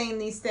trouble saying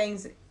these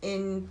things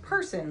in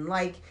person.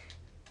 Like,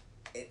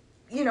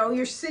 you know,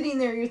 you're sitting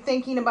there, you're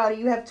thinking about it,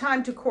 you have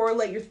time to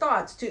correlate your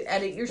thoughts, to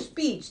edit your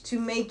speech, to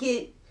make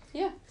it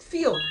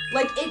feel.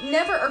 Like, it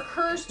never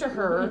occurs to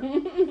her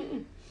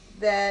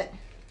that...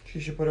 She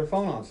should put her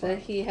phone on That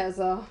silent. he has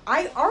a...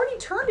 I already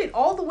turned it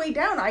all the way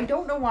down. I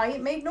don't know why it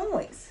made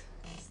noise.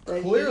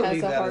 That Clearly he has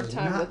a that hard is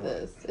time not with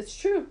this. It's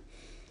true.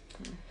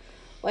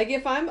 Like,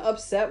 if I'm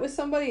upset with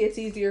somebody, it's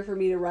easier for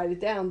me to write it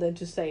down than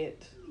to say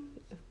it.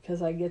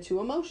 Because I get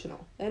too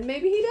emotional. And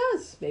maybe he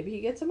does. Maybe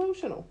he gets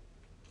emotional.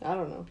 I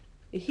don't know.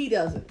 He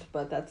doesn't,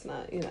 but that's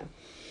not, you know.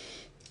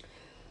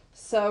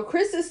 So,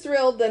 Chris is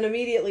thrilled, then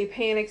immediately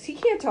panics. He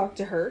can't talk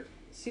to her.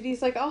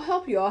 CD's like, I'll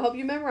help you. I'll help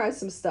you memorize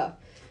some stuff.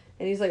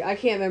 And he's like, I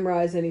can't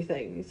memorize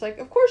anything. He's like,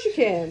 of course you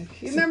can.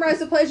 You memorize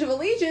the Pledge of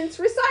Allegiance.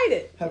 Recite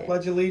it. I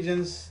pledge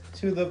allegiance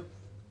to the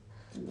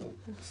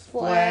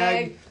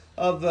Flag. flag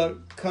of the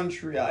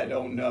country I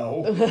don't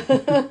know.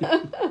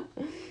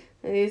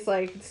 And he's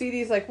like,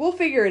 CD's like, we'll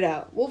figure it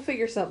out. We'll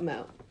figure something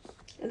out.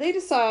 And they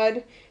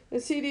decide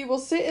that CD will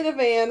sit in a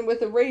van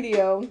with a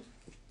radio,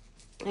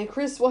 and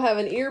Chris will have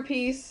an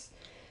earpiece,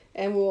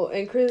 and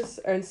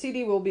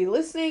CD will be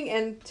listening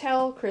and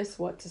tell Chris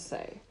what to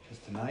say.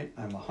 Because tonight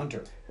I'm a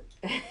hunter.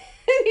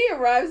 He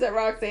arrives at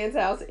Roxanne's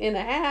house in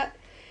a hat,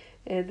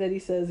 and that he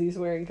says he's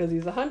wearing because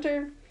he's a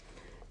hunter,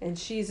 and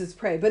she's his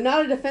prey, but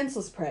not a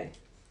defenseless prey.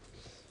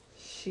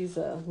 She's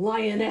a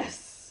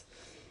lioness.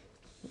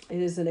 It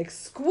is an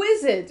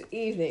exquisite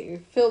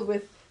evening filled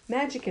with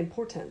magic and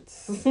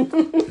portents.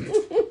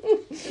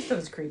 This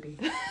was creepy.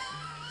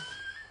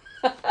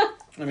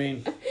 I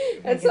mean,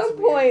 At some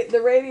point,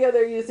 the radio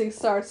they're using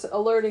starts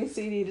alerting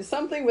CD to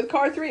something with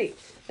car 3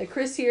 that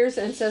Chris hears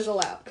and says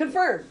aloud.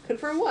 Confirm.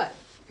 Confirm what?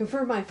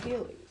 Confirm my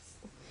feelings.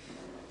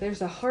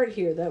 There's a heart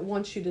here that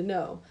wants you to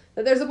know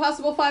that there's a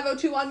possible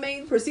 502 on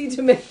Main. Proceed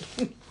to Main.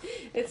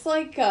 It's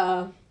like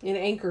in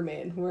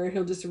Anchorman, where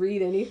he'll just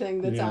read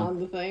anything that's on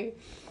the thing.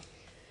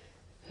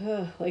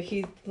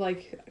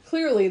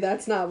 Clearly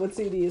that's not what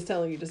CD is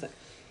telling you to say.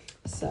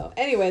 So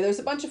anyway, there's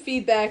a bunch of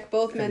feedback.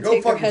 Both men go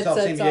take their fuck yourself,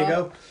 headsets San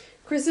Diego. off.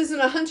 Chris isn't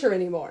a hunter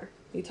anymore.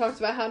 He talks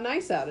about how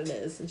nice out it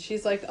is. And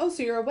she's like, oh,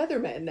 so you're a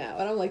weatherman now.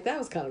 And I'm like, that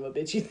was kind of a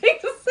bitchy thing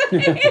to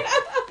say.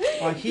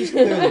 Well, he's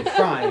clearly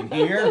trying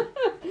here.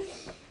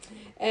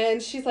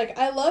 And she's like,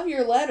 I love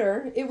your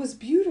letter. It was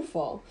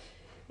beautiful.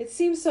 It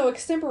seems so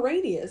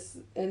extemporaneous.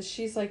 And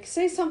she's like,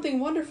 say something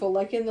wonderful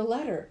like in the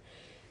letter.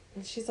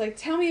 And she's like,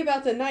 tell me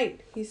about the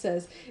night. He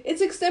says,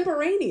 it's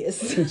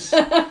extemporaneous.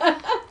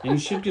 And you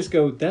should just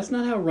go, that's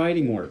not how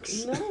writing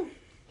works. No.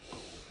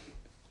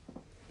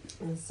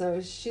 And so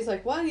she's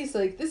like, what? And he's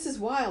like, this is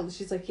wild. And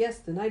she's like, yes,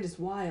 the night is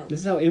wild. This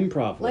is how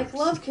improv works. Like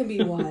love can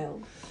be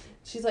wild.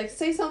 She's like,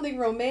 say something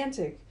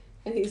romantic.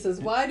 And he says,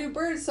 why do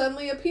birds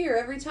suddenly appear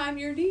every time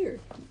you're near?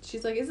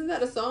 She's like, isn't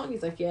that a song?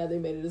 He's like, yeah, they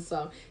made it a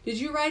song. Did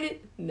you write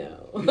it?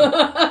 No.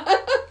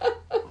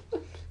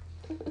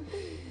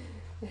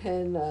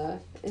 And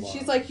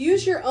she's like,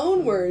 use your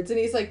own words. And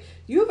he's like,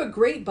 you have a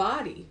great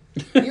body.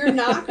 Your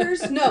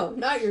knockers? No,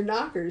 not your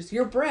knockers.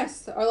 Your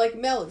breasts are like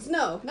melons.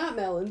 No, not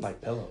melons.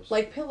 Like pillows.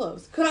 Like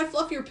pillows. Could I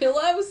fluff your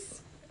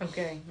pillows?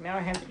 Okay, now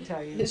I have to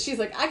tell you. She's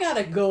like, I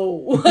gotta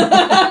go.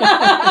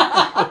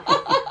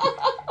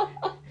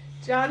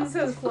 John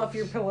says fluff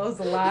your pillows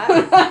a lot.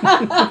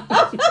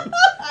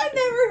 I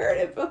never heard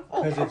it before.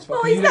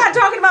 Well, he's not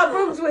talking about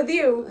boobs with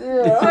you.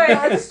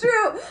 Yeah, that's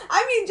true.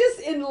 I mean,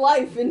 just in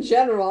life in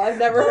general. I've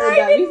never heard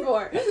that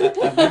before.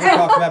 I've never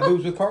talked about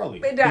boobs with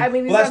Carly. I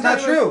mean, Well, that's not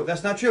true.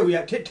 That's not true. We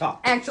have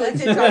TikTok. Actually,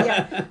 TikTok,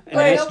 yeah.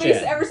 But nobody's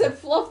ever said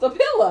fluff the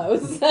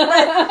pillows.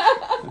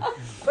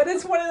 But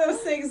it's one of those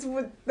things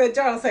that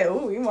John will say,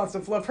 oh, he wants to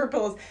fluff her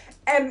pillows.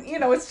 And, you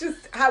know, it's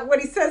just what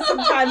he says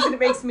sometimes, and it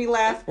makes me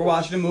laugh. We're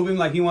watching a movie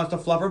like he wants to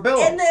fluff her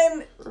pillow. And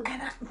then,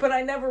 but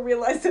I never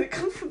realized that it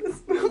comes from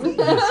this movie.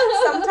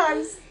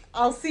 Sometimes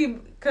I'll see,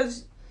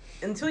 because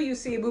until you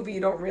see a movie,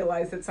 you don't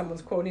realize that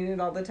someone's quoting it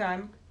all the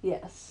time.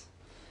 Yes.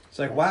 It's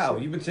like, wow,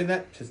 you've been saying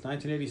that since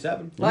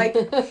 1987. Like,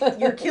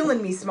 you're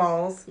killing me,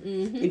 Smalls.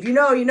 Mm-hmm. If you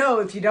know, you know.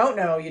 If you don't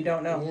know, you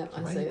don't know. Yeah,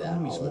 I say that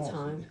all the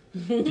time.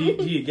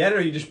 do you get it,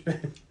 or you just... No,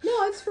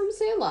 it's from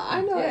Sandlot.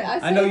 I know it.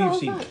 I know you've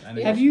seen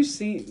it. Have you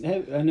seen...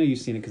 I know you've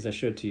seen it because I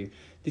showed it to you.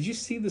 Did you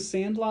see the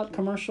Sandlot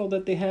commercial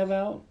that they have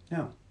out?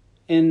 No.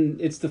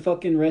 And it's the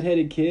fucking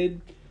redheaded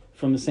kid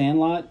from the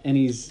Sandlot, and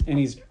he's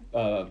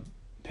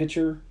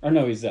pitcher, or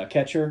no, he's a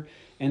catcher,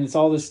 and it's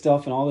all this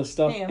stuff,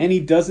 Damn. and he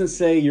doesn't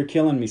say, "You're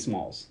killing me,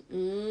 Smalls."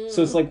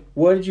 So it's like,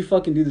 what did you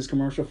fucking do this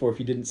commercial for if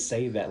you didn't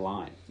say that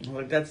line?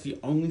 Like, that's the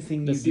only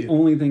thing That's you the do.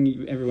 only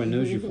thing everyone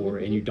knows you for,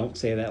 and you don't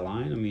say that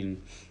line?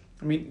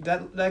 I mean,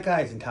 that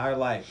guy's entire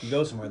life, you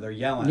go somewhere, they're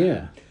yelling at yeah.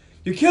 him.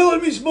 You're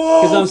killing me,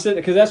 Smalls!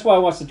 Because that's why I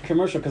watched the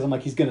commercial, because I'm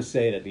like, he's going to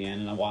say it at the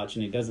end, and I watch,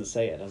 and he doesn't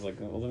say it. I was like,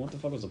 well, then what the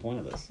fuck was the point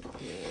of this?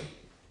 Yeah.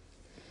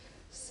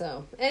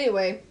 So,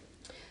 anyway,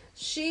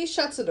 she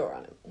shuts the door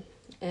on him.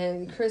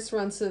 And Chris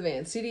runs to the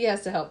van. CD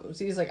has to help him.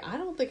 CD's like, I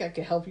don't think I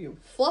can help you.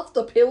 Fluff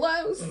the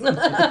pillows?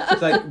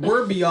 It's like,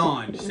 we're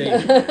beyond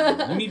saving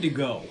you. We need to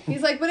go.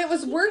 He's like, but it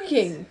was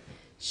working.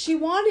 She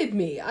wanted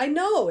me. I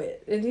know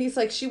it. And he's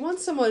like, she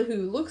wants someone who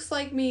looks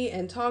like me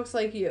and talks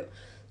like you.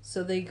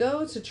 So they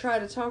go to try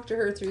to talk to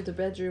her through the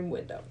bedroom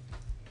window.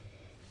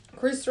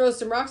 Chris throws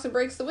some rocks and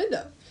breaks the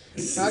window.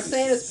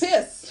 Roxanne is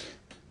pissed.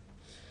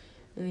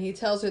 And he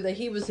tells her that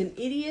he was an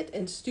idiot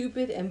and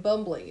stupid and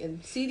bumbling.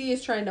 And CD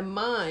is trying to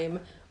mime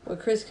what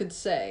Chris could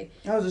say.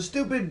 That was a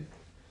stupid,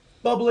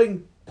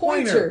 bubbling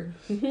pointer.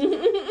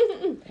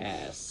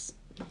 Ass.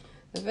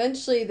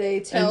 Eventually they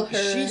tell And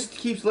her... she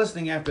keeps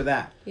listening after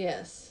that.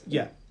 Yes.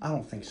 Yeah, I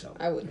don't think so.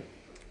 I would.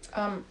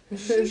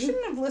 She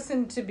shouldn't have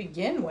listened to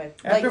begin with.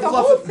 After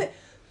Like,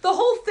 the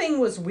whole thing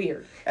was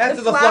weird.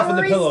 After the fluff and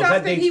the flowery pillows, stuff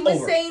that that date's he was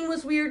over. saying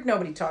was weird.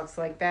 Nobody talks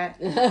like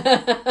that.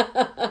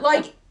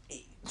 Like,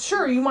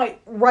 sure, you might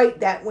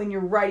write that when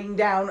you're writing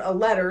down a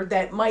letter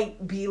that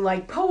might be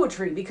like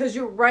poetry because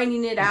you're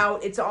writing it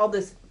out. It's all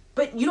this,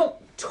 but you don't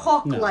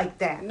talk like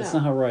that. That's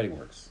not how writing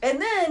works.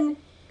 And then,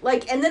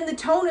 the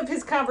tone of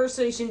his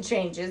conversation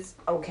changes.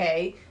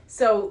 Okay,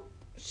 so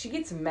she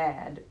gets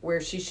mad where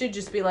she should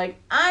just be like,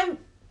 I'm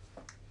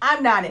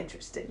not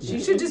interested.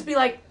 She should just be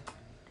like,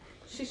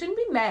 she shouldn't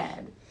be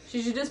mad.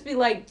 She should just be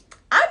like,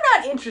 I'm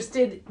not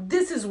interested.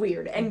 This is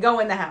weird, and go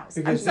in the house.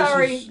 Because I'm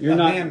sorry. You're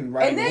not-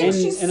 And then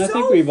she's and I so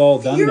think we've all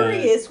done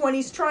furious when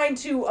he's trying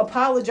to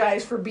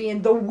apologize for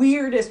being the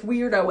weirdest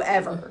weirdo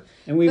ever.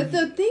 And we've, But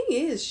the thing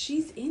is,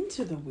 she's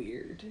into the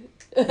weird.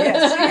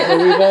 Yes, she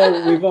is.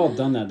 but we've all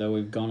done that though.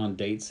 We've gone on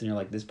dates and you're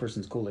like, this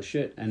person's cool as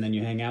shit, and then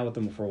you hang out with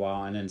them for a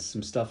while, and then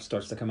some stuff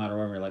starts to come out of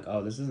where you're like,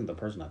 oh, this isn't the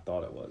person I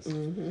thought it was,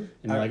 and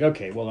you're like,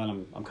 okay, well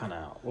then I'm kind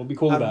of out. We'll be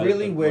cool about I it.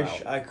 really but we're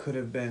wish out. I could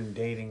have been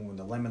dating when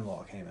the lemon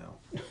law came out.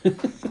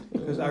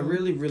 Because I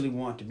really, really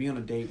want to be on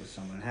a date with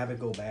someone and have it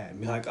go bad.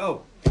 And be like,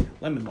 oh,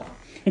 lemon law.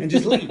 And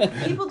just leave.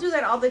 People do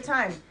that all the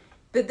time.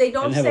 But they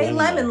don't And have a say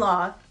lemon lemon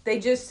law.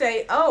 They just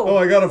say, oh. Oh,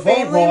 I got a phone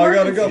family call. I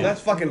gotta go. emergency.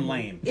 That's fucking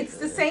lame. It's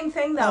the same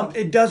thing, though.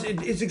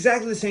 It's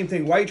exactly the same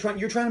thing. Why are you trying?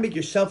 You're trying to make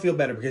yourself feel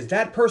better because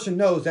that person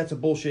knows that's a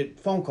bullshit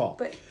phone call.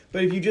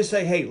 But if you just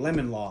say, "Hey,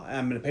 lemon law,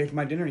 I'm gonna pay for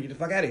my dinner and get the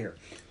fuck out of here,"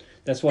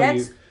 That's why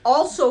That's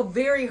also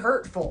very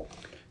hurtful.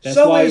 That's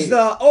so why is the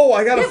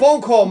I got a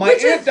phone call. My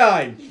which aunt is-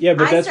 died. Yeah,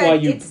 but I that's said, why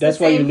you. "It's That's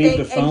the why you same leave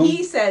the thing," phone. And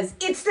he says,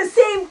 it's the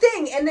same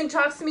thing, and then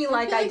talks to me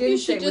like I you didn't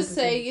should say it was just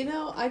the say, same.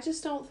 I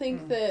just don't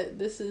think that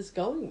this is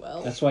going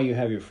well. That's why you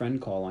have your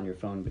friend call on your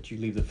phone, but you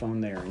leave the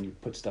phone there and you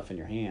put stuff in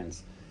your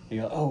hands. And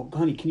you're like, oh,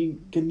 honey,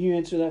 can you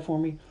answer that for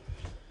me?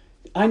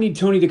 I need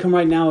Tony to come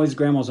right now. His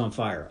grandma's on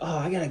fire. Oh,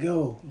 I gotta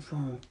go.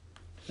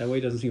 That way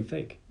it doesn't seem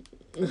fake.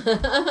 Your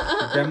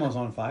grandma's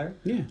on fire.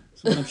 Yeah,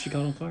 sometimes she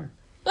caught on fire.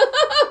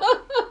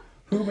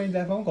 Who who made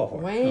that phone call for.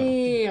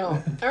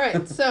 Wow. All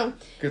right, so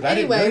Because I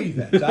didn't know you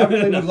then. So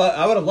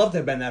I would have loved to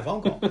have been that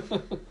phone call.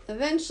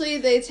 eventually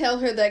they tell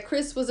her that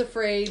Chris was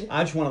afraid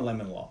I just want a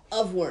lemon law.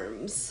 of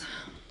worms.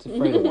 It's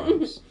afraid of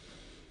worms.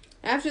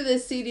 After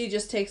this, CD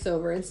just takes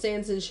over and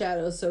stands in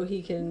shadows so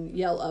he can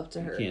yell up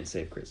to her. Can't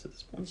save Chris at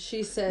this point.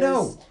 She says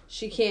No.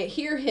 she can't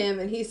hear him,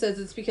 and he says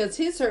it's because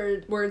his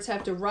words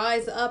have to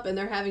rise up and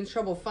they're having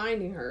trouble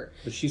finding her.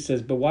 But she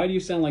says, but why do you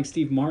sound like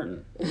Steve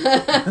Martin?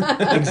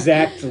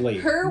 Exactly.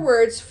 Her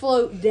words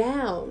float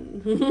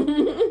down.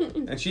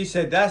 And she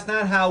said, that's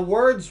not how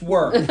words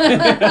work.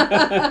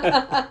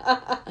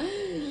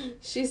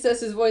 She says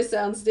his voice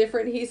sounds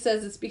different. He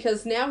says it's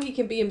because now he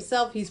can be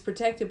himself. He's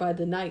protected by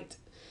the night.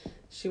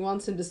 She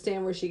wants him to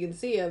stand where she can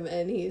see him,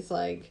 and he's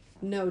like,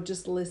 no,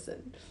 just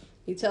listen.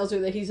 He tells her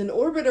that he's in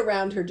orbit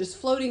around her, just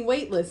floating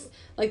weightless,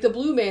 like the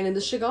blue man in the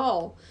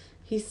Chagall.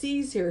 He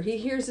sees her. He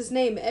hears his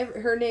name,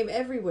 her name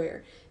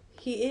everywhere.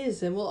 He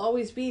is and will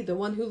always be the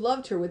one who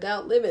loved her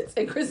without limits.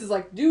 And Chris is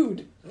like,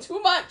 dude, too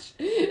much.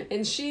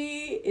 And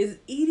she is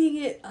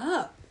eating it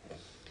up.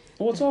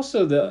 Well, it's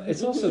also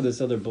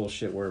this other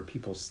bullshit where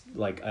people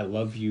like, I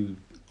love you,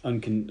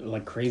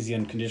 like crazy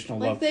unconditional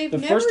Like love. they've The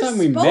never first time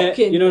we met,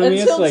 spoken you know what I mean?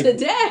 It's until like,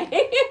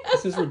 today.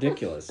 this is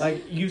ridiculous.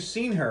 Like, you've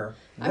seen her,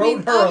 I wrote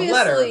mean, her a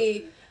letter,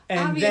 obviously,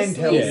 and then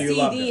tell obviously, her you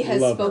love CD her.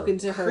 has Love her. spoken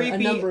to her Creepy a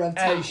number of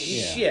as times.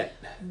 shit.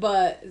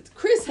 But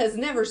Chris has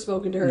never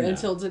spoken to her No.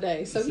 until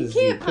today. So This he is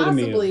can't the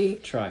epitome of possibly...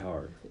 try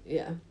hard.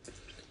 Yeah.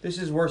 This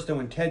is worse than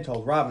when Ted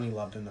told Robin he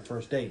loved him the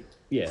first date.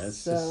 Yeah, it's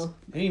So... just,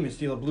 He didn't even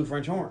steal a blue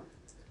French horn.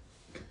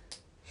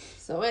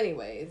 So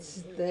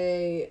anyways,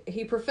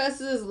 he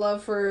professes his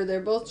love for her. They're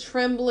both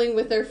trembling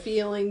with their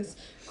feelings.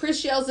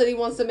 Chris yells that he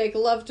wants to make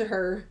love to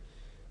her.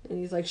 And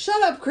he's like,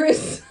 shut up,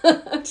 Chris.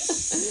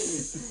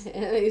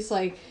 And he's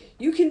like,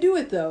 you can do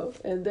it, though.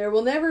 And there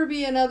will never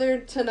be another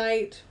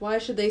tonight. Why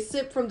should they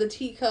sip from the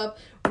teacup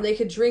when they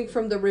could drink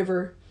from the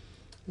river?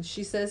 And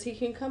she says he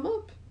can come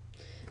up.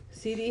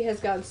 CD has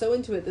gotten so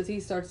into it that he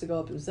starts to go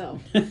up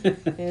himself. And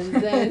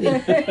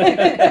then...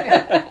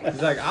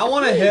 He's like, I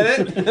want to hit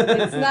it.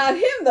 It's not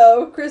him,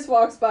 though. Chris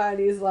walks by and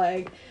he's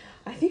like,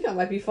 I think I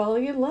might be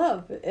falling in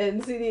love.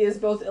 And CD is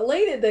both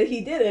elated that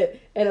he did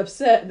it and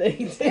upset that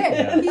he did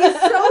it.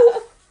 He's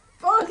so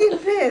fucking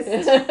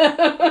pissed.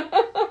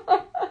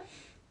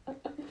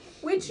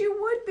 Which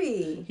you would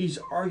be. He's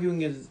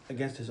arguing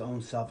against his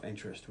own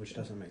self-interest, which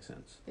doesn't make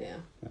sense. Yeah.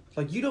 It's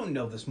like, you don't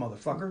know this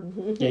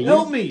motherfucker. yeah,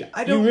 Help me.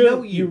 I don't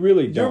know you. You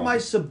really You're don't. my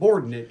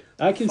subordinate.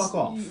 I can Fuck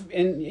off.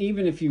 And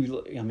even if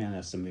you, I mean,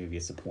 that's the movie,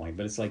 it's the point.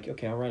 But it's like,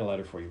 okay, I'll write a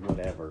letter for you,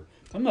 whatever.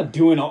 I'm not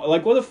doing all,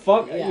 like, what the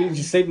fuck? Yeah. You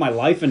just saved my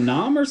life in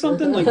Nam or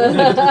something? Like, what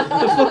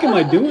the fuck am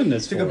I doing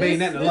this Took for? a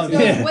bayonet and a This lunge.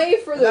 goes Yeah. way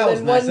further That was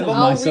than nice one of him.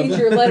 I'll Nice of read him.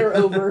 your letter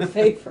over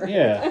favor.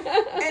 Yeah.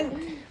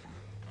 And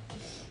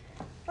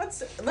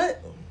let's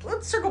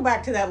circle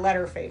back to that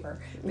letter favor.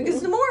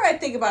 Because the more I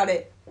think about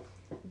it,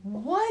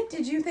 what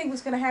did you think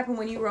was going to happen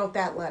when you wrote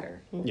that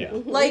letter? Yeah.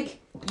 Like,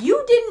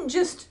 you didn't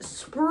just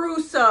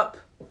spruce up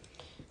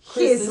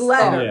his Chris's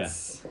letter.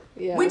 thoughts.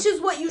 Yeah. Which is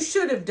what you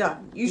should have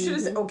done. You should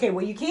have said, okay,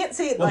 well, you can't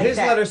say it Well, like his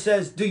that. letter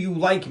says, do you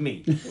like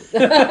me? Check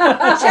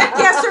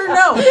yes or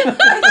no.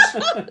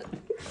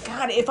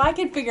 God, if I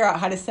could figure out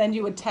how to send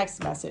you a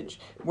text message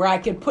where I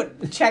could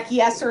put check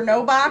yes or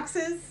no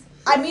boxes,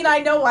 I mean, I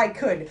know I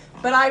could,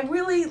 but I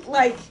really,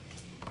 like,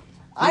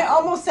 I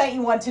almost sent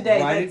you one today.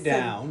 Write that it said-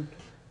 down,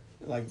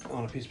 like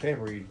on a piece of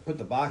paper. You put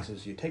the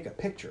boxes, you take a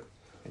picture,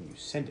 and you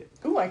send it.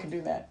 Ooh, I could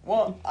do that.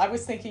 Well, I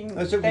was thinking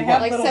That took they me have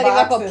like little setting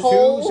up a boxes.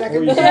 poll. 2 Or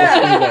seconds. you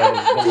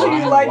Yeah. just Do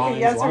you like me,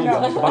 yes or no?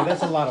 Well,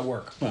 that's a lot of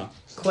work. Well,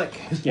 Click.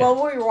 yeah. Well,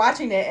 we were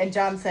watching it, and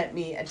John sent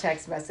me a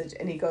text message,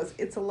 and he goes,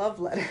 "It's a love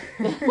letter."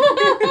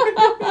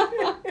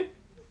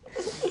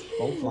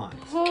 Both lines.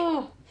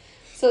 Oh.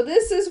 So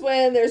this is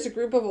when there's a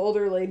group of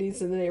older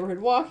ladies in the neighborhood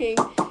walking.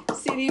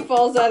 CD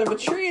falls out of a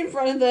tree in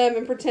front of them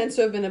and pretends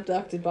to have been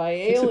abducted by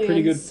aliens. It's a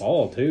pretty good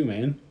fall, too,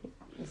 man.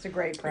 It's a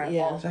great pratfall.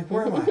 Yeah. It's like,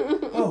 where am I?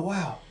 Oh,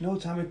 wow. No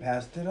time had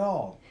passed at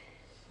all.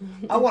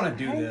 I want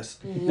to do this.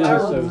 I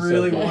So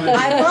really funny. want to do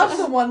I this. love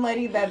the one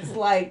lady that's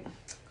like,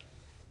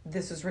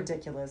 "This is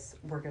ridiculous.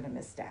 We're gonna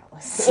miss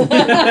Dallas."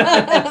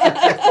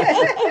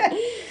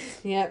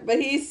 Yeah, but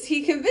he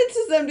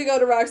convinces them to go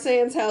to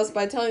Roxanne's house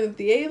by telling them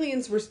the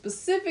aliens were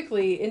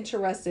specifically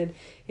interested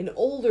in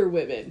older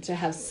women to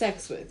have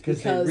sex with.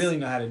 Because they really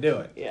know how to do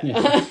it. Yeah.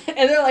 Yeah.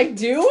 And they're like,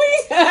 do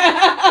we?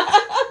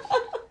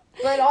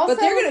 But also, But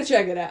they're going to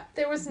check it out.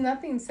 there was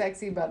nothing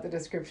sexy about the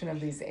description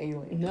of these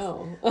aliens.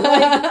 No.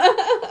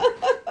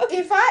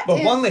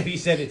 But one lady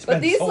said it's been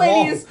But these so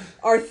ladies long.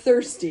 are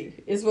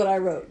thirsty, is what I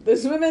wrote.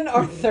 These women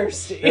are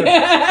thirsty.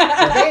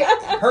 They,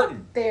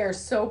 Hurting. they are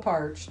so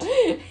parched,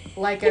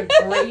 like a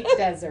great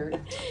desert.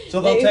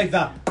 So they'll They- take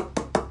the...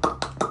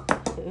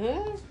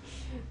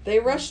 They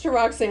rush to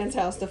Roxanne's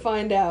house to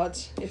find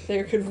out if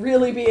there could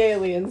really be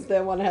aliens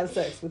that want to have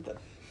sex with them.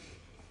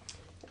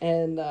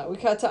 And we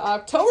cut to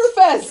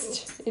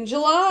Oktoberfest in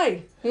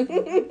July.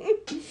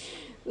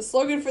 The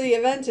slogan for the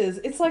event is,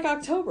 "It's like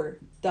October, ...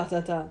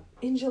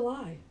 in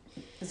July."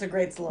 It's a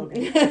great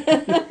slogan.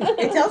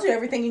 It tells you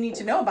everything you need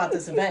to know about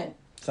this event.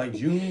 It's like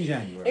June and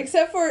January.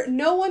 Except for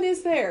no one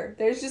is there.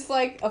 There's just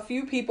like a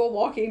few people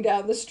walking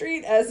down the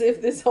street as if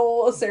this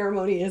whole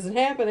ceremony isn't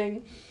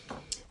happening.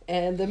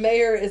 And the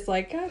mayor is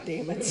like, God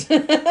damn it.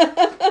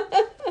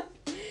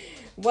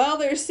 While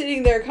they're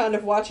sitting there kind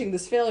of watching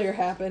this failure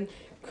happen,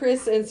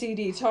 Chris and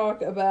CD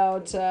talk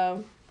about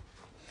how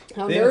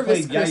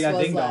nervous Chris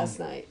was last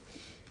night.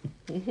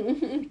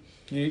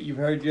 You've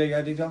heard Yeah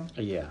Yeah Ding Dong?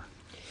 Yeah.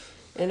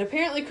 And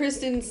apparently Chris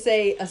didn't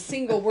say a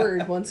single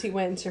word once he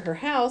went into her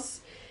house.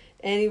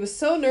 And he was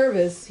so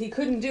nervous, he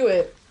couldn't do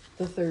it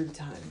the third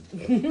time.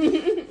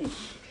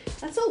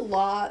 That's a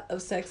lot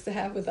of sex to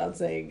have without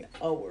saying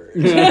a word.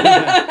 There's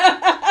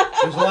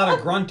a lot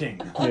of grunting.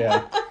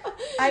 Yeah.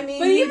 I mean,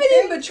 But even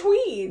in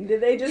between,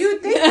 did they just...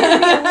 You'd think there'd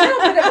be a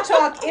little bit of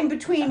talk in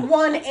between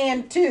 1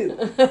 and 2. You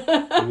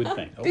would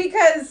think. Oh.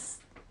 Because,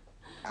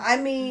 I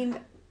mean,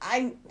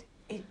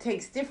 it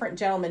takes different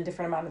gentlemen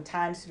different amount of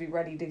times to be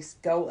ready to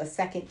go a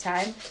second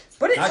time.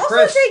 But it Not also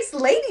Chris. takes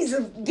ladies,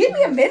 give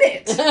me a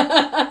minute.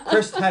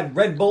 Chris had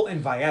Red Bull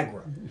and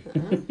Viagra,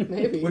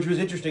 Maybe. which was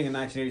interesting in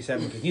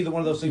 1987 because neither one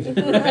of those things had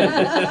been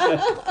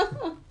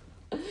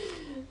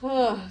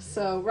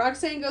So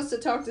Roxanne goes to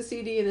talk to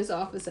CD in his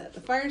office at the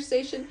fire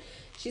station.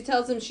 She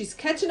tells him she's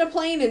catching a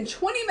plane in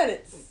 20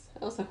 minutes.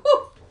 I was like,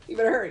 whew, you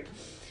better hurry.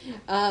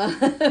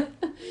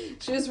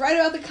 She was right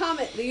about the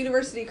comet the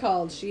university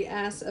called. She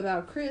asks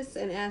about Chris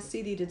and asks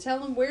CD to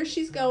tell him where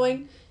she's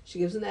going. She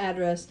gives him the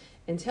address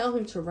and tell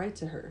him to write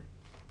to her.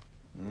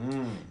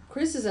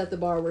 Chris is at the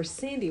bar where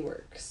Sandy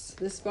works.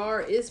 This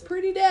bar is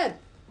pretty dead.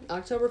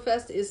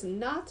 Oktoberfest is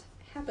not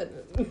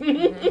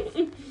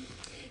happening.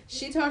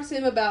 She talks to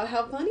him about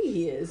how funny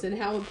he is and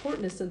how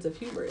important his sense of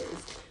humor is.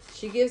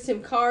 She gives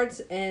him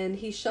cards and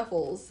he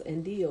shuffles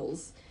and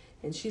deals.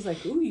 And she's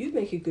like, ooh, you'd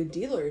make a good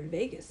dealer in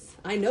Vegas.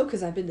 I know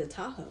because I've been to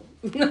Tahoe.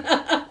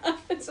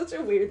 It's such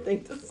a weird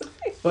thing to say.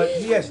 But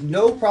he has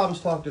no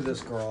problems talking to this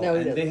girl, No,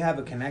 he and doesn't. they have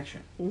a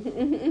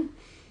connection.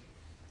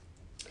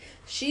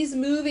 She's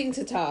moving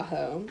to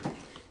Tahoe.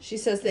 She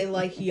says they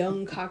like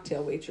young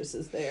cocktail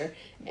waitresses there.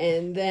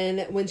 And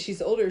then when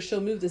she's older,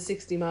 she'll move to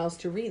 60 miles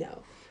to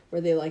Reno,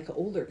 where they like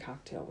older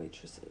cocktail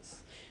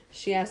waitresses.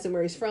 She asks him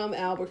where he's from,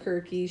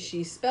 Albuquerque.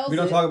 She spells We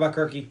don't it, talk about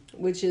Kirky.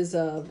 which is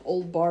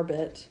old bar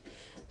bit.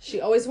 She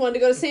always wanted to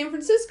go to San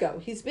Francisco.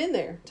 He's been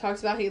there.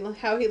 Talks about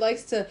how he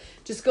likes to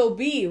just go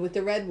be with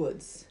the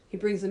redwoods. He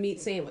brings a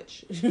meat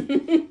sandwich. There's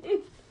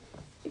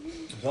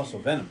also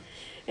Venom.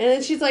 And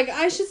then she's like,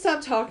 I should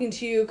stop talking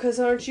to you because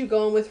aren't you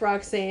going with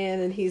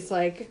Roxanne? And he's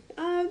like,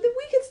 we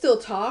can still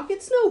talk.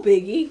 It's no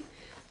biggie.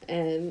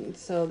 And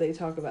so they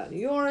talk about New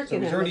York So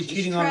and he's how already much he's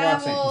cheating on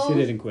Roxanne. traveled. He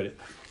didn't quit it.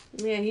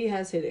 Yeah, he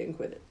has hit it and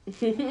quit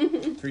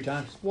it. 3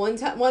 times. One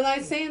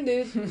night stand,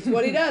 dude. That's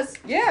what he does.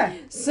 Yeah.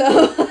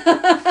 So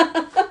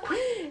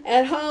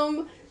at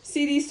home,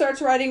 CD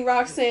starts writing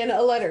Roxanne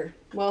a letter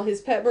while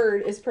his pet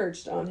bird is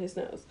perched on his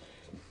nose.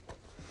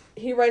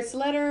 He writes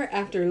letter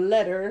after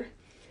letter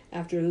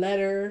after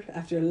letter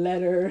after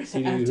letter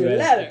See after who has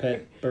letter. a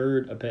pet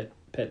bird, a pet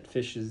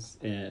fishes,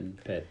 and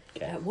pet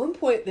cat. At one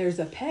point, there's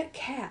a pet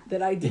cat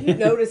that I didn't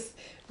notice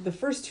the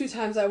first 2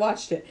 times I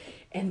watched it,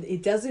 and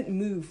it doesn't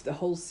move the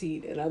whole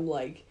scene. And I'm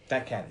like,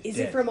 That cat is is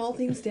dead. it from All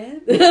Things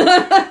Dead? Did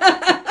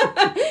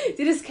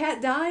his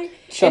cat die?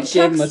 Chuck and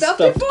gave him a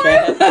stuffed it stuffed for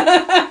him?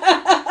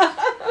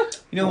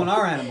 You know, when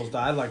our animals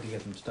die, I'd like to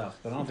get them stuffed,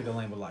 but I don't think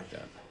Elaine would like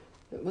that.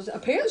 It was,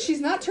 apparently, she's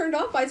not turned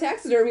off by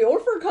taxidermy or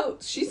fur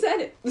coats. She said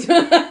it.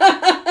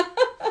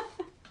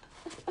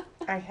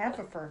 I have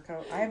a fur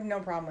coat. I have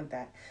no problem with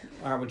that.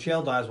 All right, when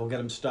Chael dies, we'll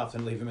get him stuffed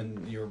and leave him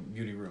in your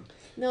beauty room.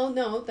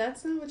 No,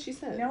 that's not what she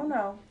said.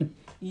 No.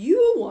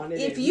 You wanted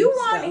If him you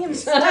want him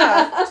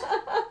stuffed,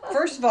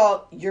 first of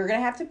all, you're going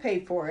to have to pay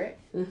for it.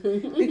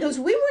 Because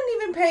we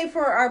wouldn't even pay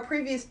for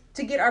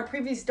to get our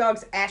previous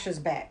dog's ashes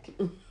back.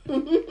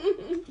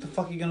 What the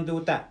fuck are you going to do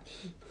with that?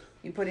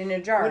 You put it in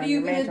a jar. What are you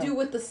going to do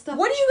with the stuff?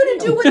 What are you going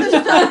to do with the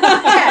stuff?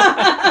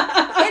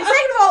 Yeah. And second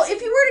of all,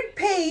 if you were to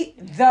pay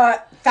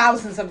the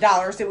thousands of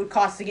dollars it would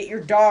cost to get your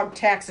dog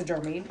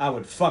taxidermied, I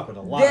would fuck with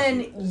a lot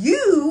then of people.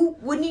 you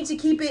would need to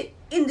keep it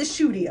in the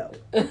studio.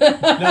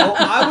 No,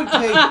 I would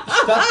take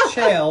stuffed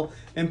Chael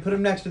and put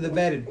him next to the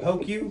bed and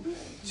poke you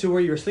to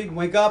where you're asleep and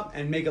wake up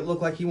and make it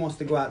look like he wants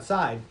to go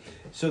outside.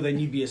 So then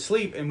you'd be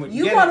asleep and when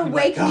You get want it, to you'd be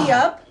wake like, me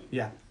 "God." up?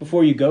 Yeah.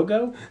 Before you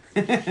go?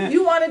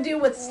 You want to deal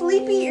with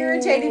sleepy,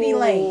 irritated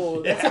Elaine.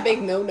 Oh, that's a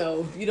big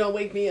no-no. You don't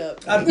wake me up.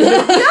 The other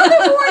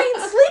morning,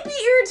 sleepy,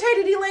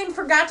 irritated Elaine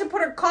forgot to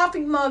put her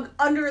coffee mug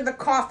under the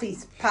coffee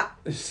pot.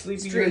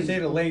 Sleepy Street.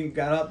 irritated Elaine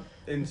got up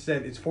and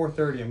said, it's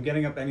 4:30. I'm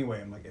getting up anyway.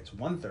 I'm like, it's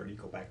 1:30.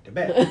 Go back to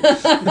bed.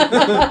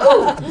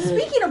 Oh,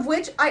 speaking of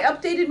which, I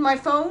updated my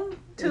phone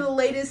to the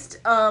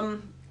latest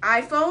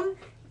iPhone,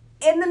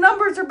 and the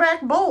numbers are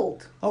back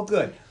bold. Oh,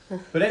 good.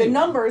 But anyway,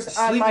 numbers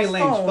on Sleepy my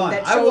Elaine's phone fun.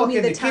 that I showed walk me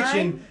in the the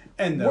kitchen time.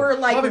 And the were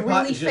like fluffy pot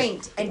really is just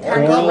faint and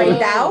kind of orange.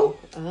 grayed out,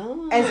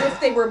 Oh. as if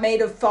they were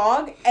made of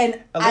fog. And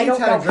I Elaine's don't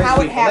had a know great how it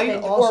week. Elaine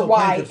happened also or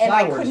why, planted and I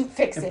flowers couldn't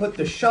fix and it. put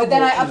the shovel But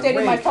then I in the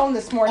updated my rake phone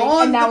this morning,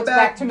 on and now the it's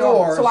back to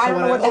normal. door, So I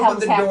don't know when what the hell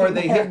opened is the door, happening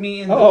they there. hit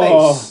me in the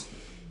Oh. face.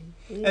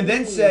 And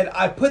then said,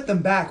 I put them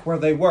back where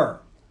they were.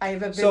 I have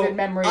a vivid So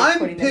memory of I'm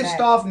putting them pissed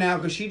back. off now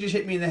because she just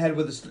hit me in the head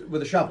with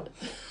a shovel.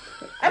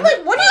 I'm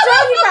like, what are you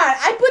talking about?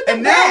 I put them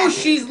And back. now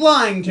she's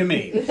lying to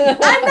me. I'm not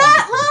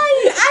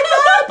lying. I know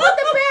I put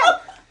them back.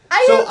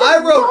 So have the I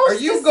wrote, most are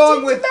you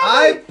going with, distinct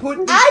I memory. put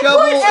the I shovel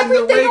put and the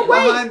everything rake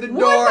away, behind the one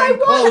door by and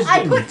one. closed I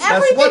it. put That's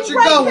everything what you're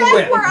right going back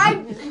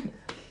with.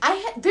 where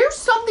there's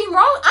something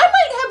wrong. I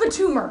might have a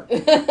tumor.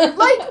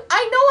 Like,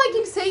 I know I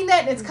keep saying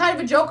that and it's kind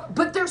of a joke,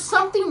 but there's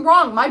something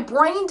wrong. My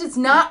brain does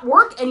not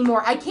work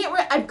anymore. I can't,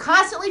 I'm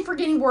constantly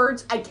forgetting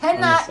words. I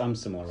cannot, I'm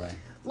similar, right?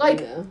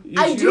 like, Yeah.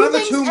 I You do have a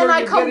things tumor, and I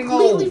you're getting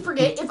completely old.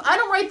 forget. If I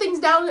don't write things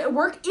down at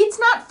work, it's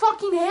not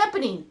fucking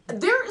happening.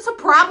 There's a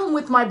problem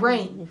with my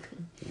brain.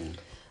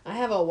 I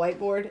have a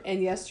whiteboard,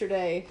 and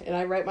yesterday, and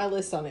I write my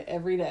list on it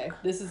every day.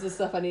 This is the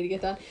stuff I need to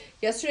get done.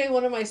 Yesterday,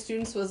 one of my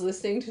students was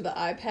listening to the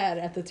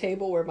iPad at the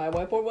table where my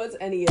whiteboard was,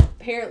 and he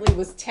apparently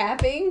was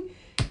tapping.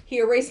 He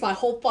erased my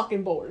whole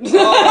fucking board. And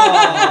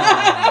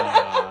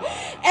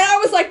I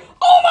was like,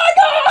 oh my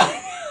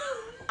god!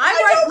 I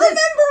don't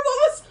remember what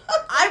was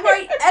I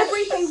write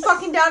everything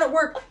fucking down at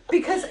work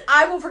because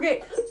I will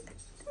forget.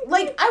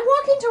 Like, I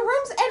walk into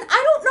rooms and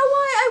I don't know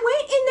why I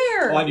went in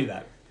there. Oh, I do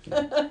that.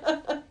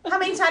 How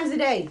many times a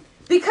day?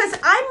 Because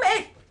I'm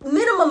at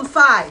minimum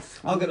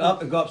 5. I'll get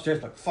up and go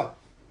upstairs like, fuck.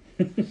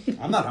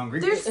 I'm not hungry.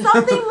 There's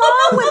something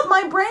wrong with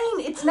my brain.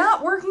 It's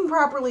not working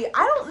properly.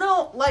 I don't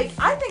know. Like,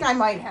 I think I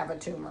might have a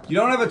tumor. You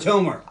don't have a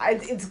tumor.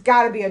 It's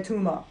got to be a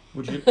tumor.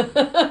 Would you?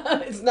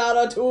 It's not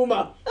a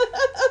tumor.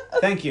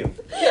 Thank you.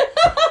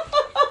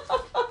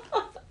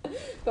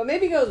 But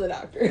maybe go to the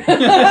doctor. Well,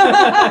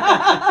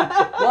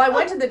 I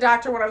went to the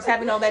doctor when I was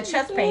having all that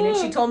chest pain, and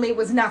she told me it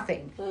was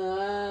nothing.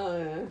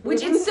 Yeah.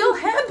 Which it's still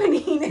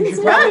happening. It's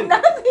should not probably-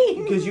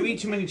 nothing. Because you eat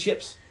too many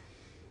chips.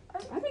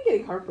 I've been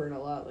getting heartburn a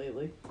lot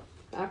lately.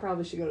 I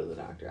probably should go to the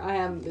doctor. I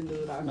haven't been to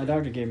the doctor. My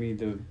doctor gave me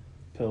the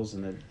pills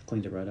and it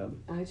cleaned it right up.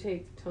 I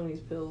take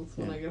Tony's pills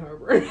when Yeah. I get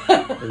heartburn.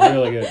 It's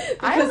really good.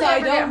 Because I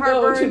only ever get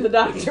don't go to the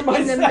doctor in the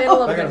myself.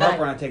 middle of I the got night.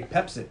 heartburn, I take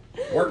Pepsi.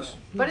 Works.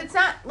 But it's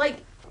not like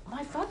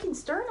my fucking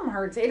sternum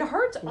hurts. It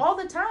hurts all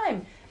the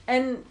time.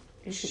 And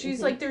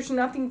she's like, there's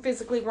nothing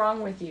physically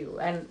wrong with you.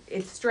 And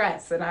it's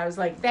stress. And I was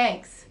like,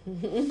 thanks.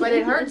 But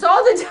it hurts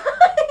all the time.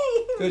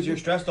 Because you're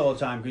stressed all the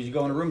time because you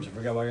go into rooms and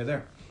forget why you're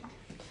there.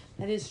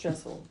 That is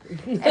stressful.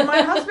 And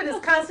my husband is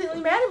constantly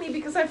mad at me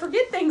because I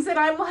forget things. And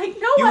I'm like,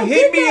 no, You I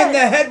hit did me that. in the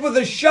head with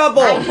a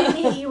shovel. I didn't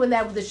hit you in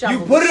that with the shovel.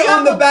 You put it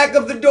on the back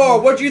of the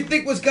door. What do you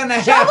think was going to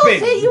Shovels happen?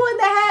 hit you in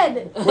the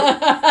head.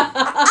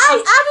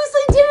 I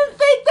obviously didn't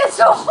think that's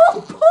the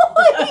whole point.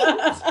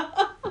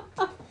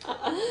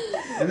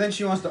 And then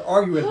she wants to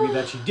argue with me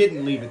that she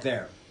didn't leave it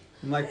there.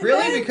 I'm like, really?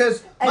 then-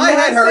 Because and my then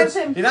I head hurts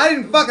sent him- and I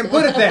didn't fucking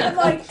put it I'm there.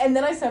 like, and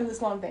then I sent him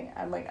this long thing.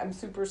 I'm like, I'm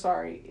super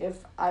sorry if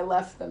I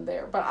left them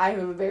there, but I have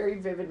a very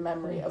vivid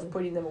memory of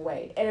putting them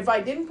away. And if I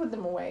didn't put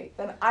them away,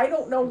 then I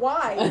don't know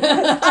why.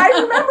 Because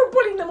I remember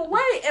putting them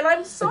away, and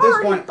I'm At sorry.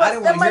 this point, but I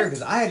didn't then want to hear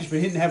because I had just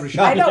been hitting the head with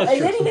a I shovel. know,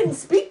 and then he didn't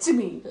speak to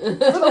me for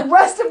the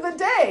rest of the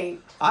day.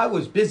 I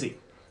was busy.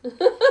 He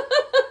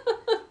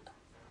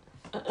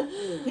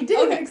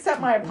didn't even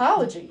accept my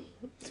apology.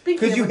 Speaking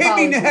Because of you hit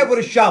me in the head with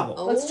a shovel.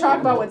 let's talk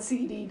about what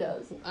CD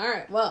does. All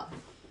right, well.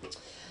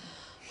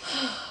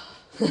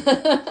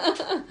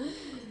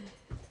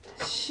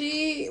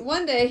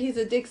 One day he's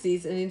at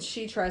Dixie's and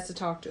she tries to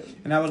talk to him.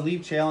 And I would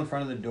leave Chael in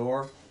front of the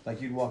door.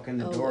 Like you'd walk in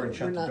the Oh, door and we're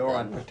shut the not door.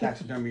 done. I'd put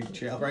taxidermy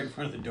Chael right in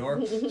front of the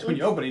door. So when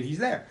you open it, he's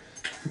there.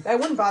 That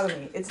wouldn't bother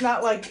me. It's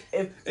not like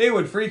if It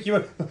would freak you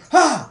out.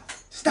 Ah!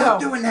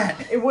 Stop No. doing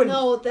that. it wouldn't.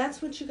 No,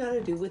 that's what you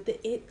gotta do with the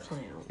It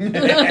Clown.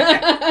 No,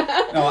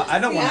 I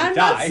don't want to I'm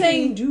die. not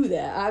saying do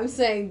that. I'm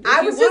saying. I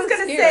if was you just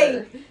wanna gonna scare say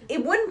her-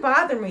 it wouldn't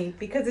bother me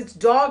because it's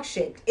dog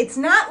shaped. It's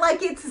not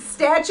like it's a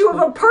statue of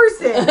a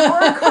person or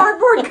a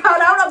cardboard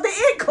cutout of the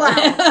It Clown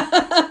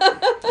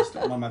That's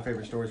one of my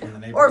favorite stories when the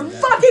neighbor or did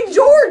that. fucking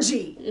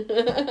Georgie.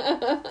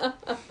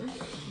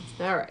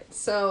 All right,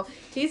 so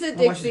he's at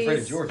How much is afraid of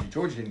Dixie's. Georgie?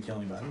 Georgie didn't kill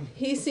anybody.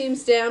 He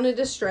seems down and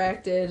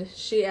distracted.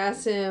 She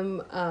asks him,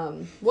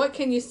 what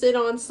can you sit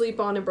on, sleep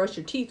on, and brush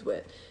your teeth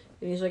with?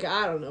 And he's like,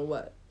 I don't know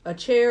what. A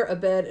chair, a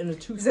bed, and a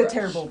It's toothbrush. a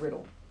terrible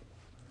riddle.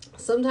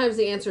 Sometimes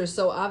the answer is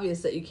so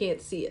obvious that you can't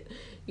see it.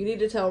 You need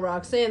to tell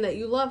Roxanne that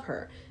you love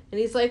her. And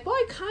he's like, well,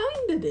 I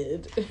kind of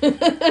did.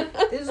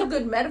 This is a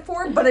good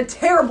metaphor, but a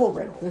terrible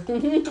riddle.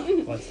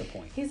 What's the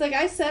point? He's like,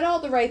 I said all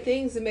the right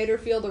things and made her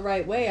feel the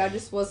right way. I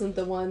just wasn't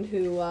the one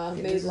who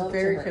made This is love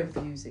very to her.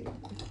 confusing.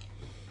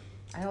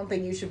 I don't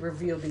think you should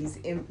reveal this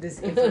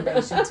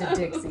information to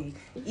Dixie,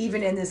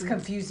 even in this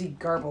confusing,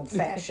 garbled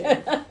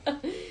fashion.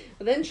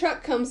 But then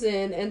Truck comes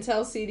in and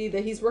tells CD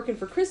that he's working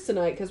for Chris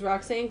tonight because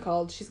Roxanne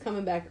called. She's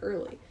coming back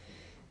early.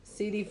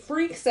 CD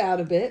freaks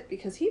out a bit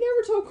because he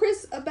never told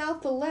Chris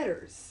about the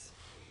letters.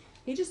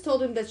 He just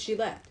told him that she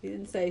left. He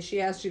didn't say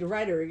she asked you to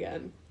write her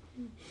again.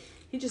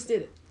 He just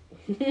did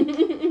it.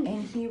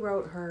 And he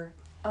wrote her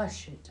a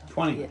shit ton.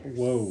 20. Yes.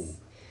 Whoa.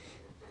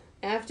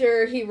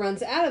 After he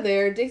runs out of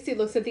there, Dixie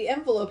looks at the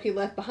envelope he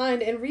left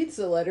behind and reads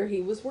the letter he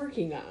was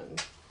working on.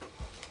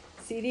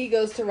 CD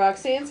goes to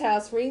Roxanne's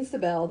house, rings the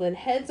bell, then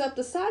heads up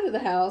the side of the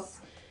house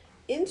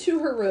into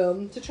her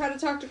room to try to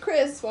talk to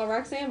Chris while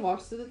Roxanne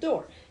walks to the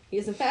door. He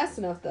isn't fast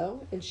enough,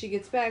 though, and she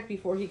gets back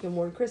before he can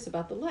warn Chris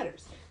about the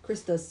letters.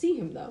 Chris does see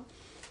him, though.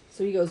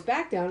 So he goes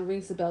back down and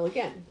rings the bell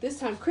again. This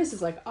time, Chris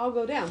is like, I'll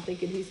go down,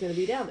 thinking he's going to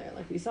be down there,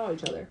 like we saw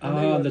each other.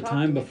 The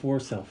time before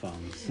cell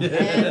phones.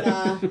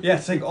 And, Yeah,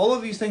 it's like all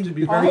of these things would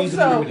be very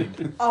easily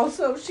avoided.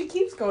 Also, she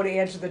keeps going to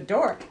answer the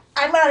door.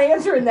 I'm not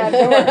answering that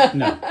door.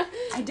 No.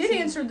 I did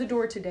answer the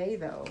door today,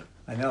 though.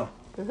 I know.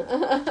 So,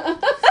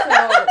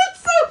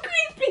 That's so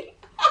creepy.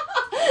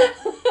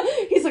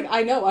 He's like,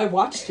 I know, I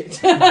watched it.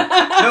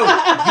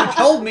 No, you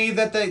told me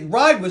that the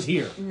ride was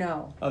here.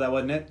 no. Oh, that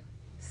wasn't it?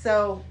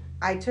 So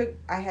I took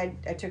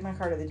my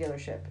car to the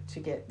dealership to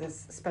get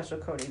this special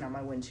coating on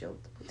my windshield,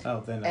 Oh,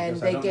 then I and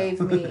guess I they don't gave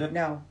know. me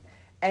no,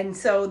 and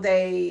so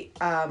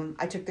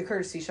I took the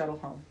courtesy shuttle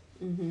home,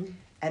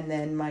 and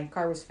then my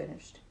car was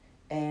finished,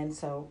 and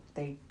so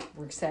they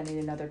were sending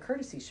another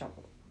courtesy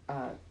shuttle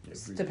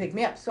to pick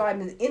me up. So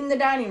I'm in the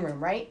dining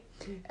room, right,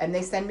 and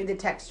they send me the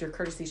text, your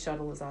courtesy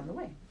shuttle is on the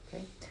way.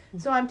 Okay,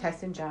 so I'm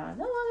texting John,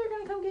 oh, they're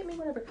gonna come get me,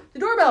 whatever. The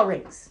doorbell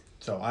rings,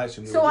 So I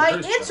assume. so I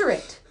answer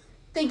it,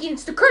 thinking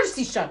it's the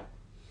courtesy shuttle.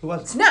 Who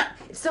was It's not.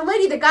 It's the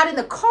lady that got in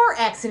the car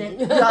accident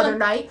the other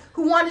night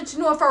who wanted to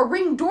know if our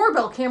Ring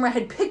doorbell camera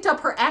had picked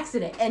up her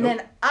accident. And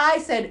then I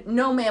said,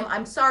 no, ma'am,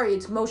 I'm sorry.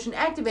 It's motion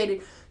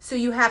activated. So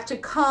you have to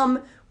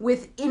come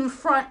in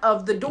front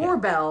of the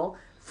doorbell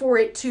for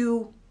it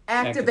to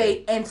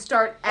activate and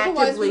start Otherwise,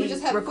 we actively would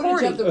just have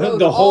recording. footage of the road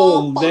The whole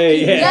all day,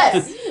 fucking- yeah.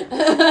 Yes.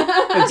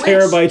 And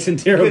terabytes and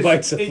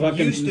terabytes of It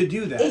fucking. used to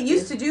do that. It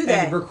used to do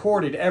that. And it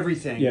recorded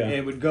everything. Yeah.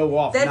 It would go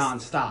off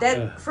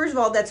nonstop. First of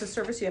all, that's a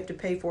service you have to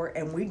pay for,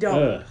 and we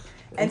don't. Ugh.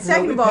 And No,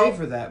 second we of all, pay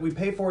for that. We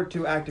pay for it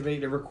to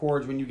activate. It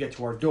records when you get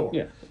to our door.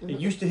 Yeah. It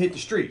used to hit the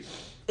street.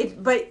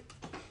 but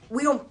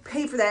we don't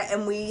pay for that,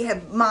 and we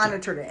have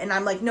monitored it. And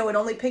I'm like, no, it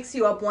only picks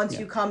you up once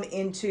you come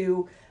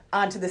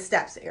onto the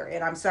steps area.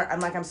 And I'm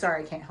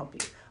sorry, I can't help you.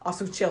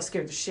 Also, Jill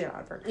scared the shit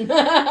out of her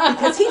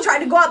because he tried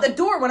to go out the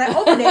door when I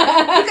opened it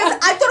because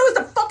I thought it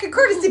was a fucking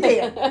courtesy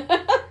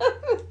van.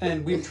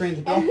 And we've trained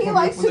the dog. And he when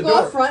likes open to the go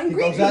door. out front and He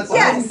greet goes outside.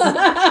 Yes,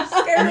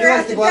 scared And her he ass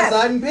likes to to go death.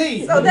 outside and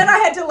pee. So then I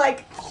had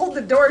to hold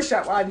the door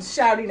shut while I'm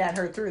shouting at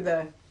her through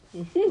the,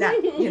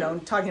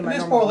 talking And about this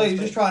normal poor lady's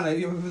voice, just trying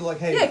to, like,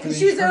 hey. yeah, because the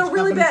she was in a insurance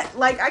really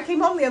company- bad. I came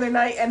home the other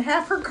night and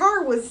half her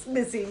car was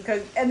missing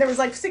and there was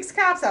 6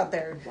 cops out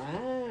there.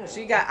 Wow.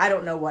 I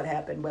don't know what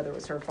happened, whether it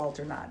was her fault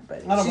or not,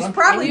 but I don't she's know. And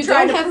probably you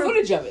trying don't to have prove.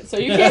 footage of it, so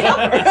you can't help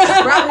her.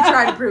 She's probably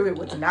trying to prove it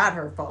was not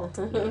her fault.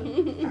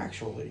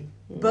 Actually.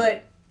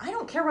 But I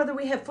don't care whether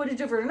we have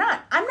footage of it or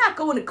not. I'm not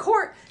going to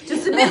court to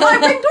submit my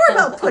Ring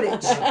doorbell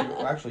footage.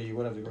 Actually, you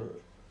would have to go.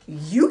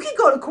 You can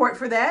go to court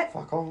for that.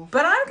 Fuck off.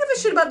 But I don't give a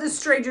shit about this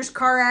stranger's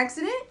car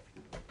accident.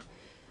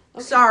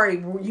 Sorry,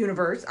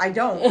 universe. I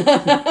don't.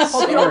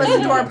 Hope you don't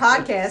listen to our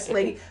podcast,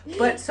 lady.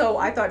 But so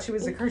I thought she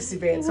was a courtesy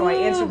van, so I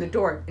answered the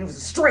door, and it was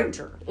a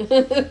stranger. And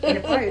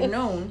if I had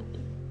known,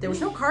 there was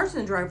no cars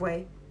in the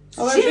driveway.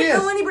 Oh, there She she didn't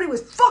is. know anybody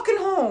was fucking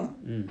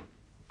home.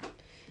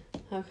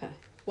 Okay.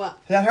 Well,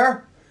 Is that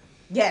her?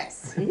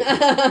 Yes.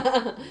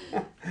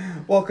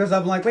 Well, because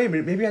I'm like, wait a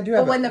minute, maybe I do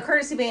have. But when the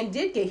courtesy van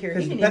did get here, he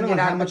 'Cause didn't depending even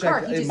get on out how of the much car.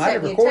 I- He it just might sent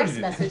have me a recorded text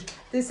it. message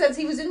that says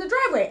he was in the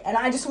driveway, and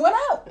I just went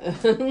out.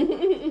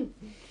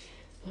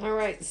 all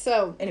right.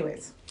 So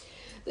Anyways.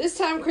 this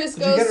time Chris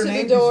Did you get goes her to the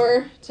name?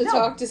 door to No.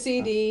 talk to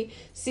CD.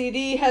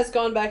 CD has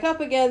gone back up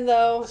again,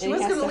 though. She and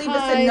was he has going to to leave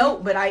us a hide.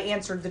 note, but I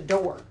answered the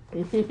door.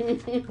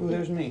 Ooh,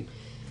 there's me.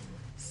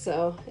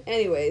 So,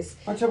 anyways,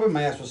 I tell you,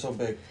 my ass was so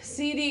big.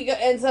 CD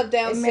ends up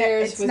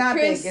downstairs It's with not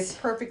Chris. big. It's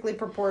perfectly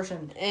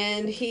proportioned.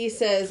 And he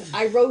says,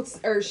 I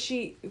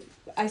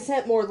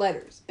sent more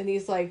letters. And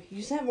he's like,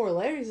 you sent more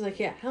letters? He's like,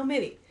 yeah, how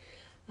many?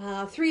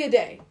 3 a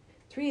day.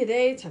 3 a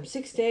day times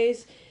 6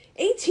 days.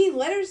 18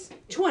 letters?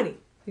 20.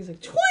 He's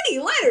like, 20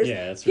 letters?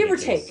 Yeah, that's give or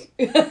ridiculous.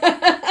 take.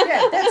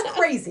 Yeah, that's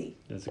crazy.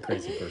 That's a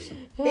crazy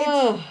person.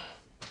 It's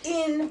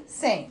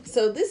insane.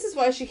 So this is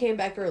why she came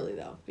back early,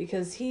 though.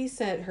 Because he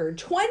sent her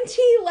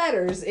 20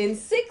 letters in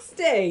 6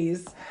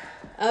 days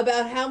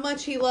about how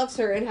much he loves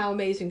her and how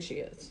amazing she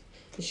is.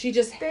 She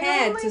just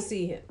had to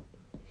see him.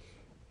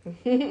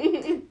 They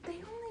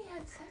only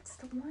had sex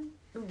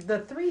the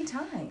 3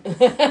 times.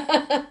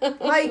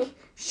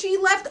 She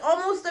left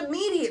almost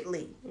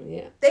immediately.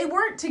 Yeah. They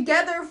weren't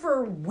together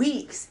for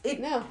weeks.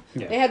 No.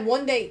 Yeah. They had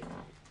one date.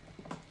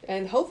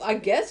 And I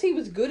guess he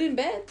was good in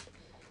bed.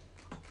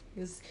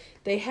 Because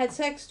they had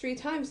sex 3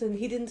 times and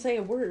he didn't say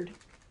a word.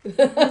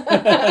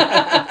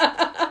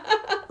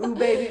 Ooh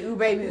baby, ooh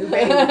baby, ooh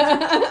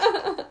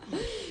baby.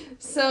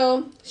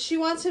 So she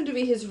wants him to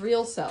be his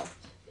real self.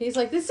 He's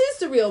like, this is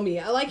the real me.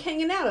 I like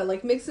hanging out. I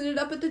like mixing it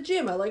up at the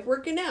gym. I like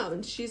working out.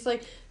 And she's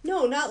like,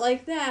 no, not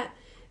like that.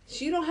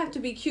 you don't have to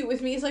be cute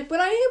with me. He's like, but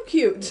I am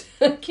cute.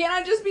 Can't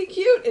I just be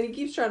cute? And he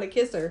keeps trying to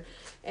kiss her.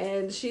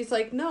 And she's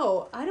like,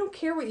 no, I don't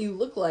care what you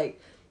look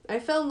like. I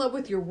fell in love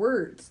with your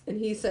words. And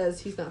he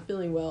says he's not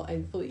feeling well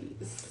and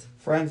flees.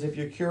 Friends, if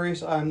you're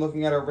curious, I'm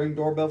looking at our Ring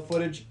doorbell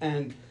footage,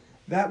 and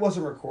that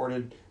wasn't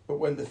recorded. But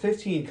when the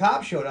 15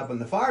 cops showed up in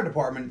the fire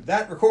department,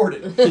 that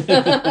recorded.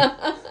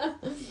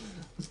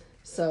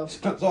 So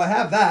I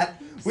have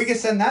that. We can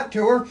send that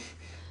to her.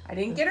 I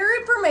didn't get her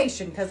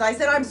information because I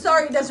said, I'm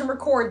sorry it doesn't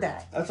record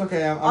that. That's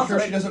okay. I'm sure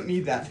she doesn't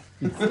need that.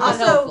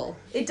 Also, helpful.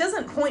 it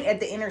doesn't point at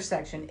the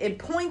intersection. It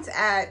points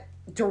at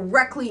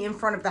directly in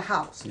front of the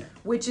house,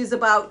 which is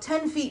about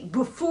 10 feet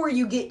before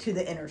you get to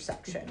the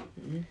intersection.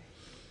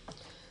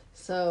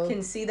 So You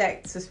can see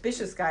that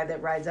suspicious guy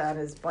that rides on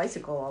his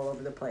bicycle all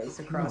over the place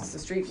across the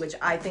street, which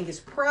I think is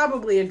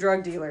probably a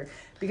drug dealer,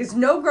 because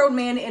no grown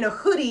man in a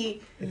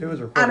hoodie If it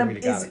was recorded,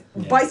 we'd have got is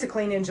it.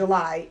 bicycling in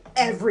July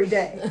every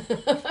day.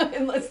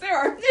 unless they're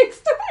our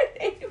next door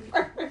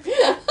neighbor.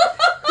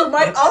 Who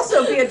might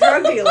also be a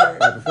drug dealer.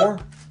 Right before?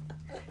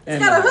 He's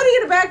got a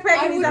hoodie and a backpack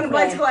I and he's on a wouldn't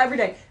bicycle every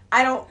day.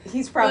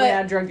 He's probably But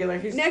not a drug dealer.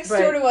 Next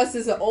door to us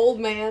is an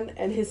old man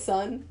and his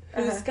son,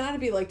 who's Uh-huh. got to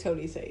be like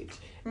Tony's age.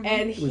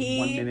 And With 1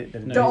 he, minute to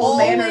The know. old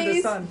man or the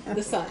always- son?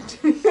 the son,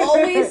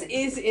 always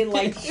is in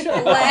like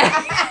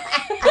black.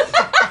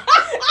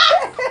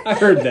 I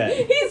heard that.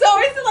 He's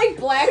always in like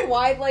black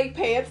wide leg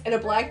pants and a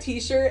black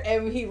t-shirt,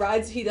 and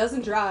he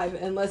doesn't drive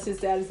unless his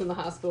dad is in the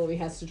hospital and he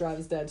has to drive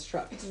his dad's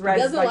truck. He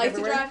rides his doesn't bike like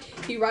everywhere? to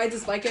drive. He rides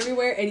his bike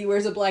everywhere, and he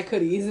wears a black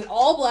hoodie. He's in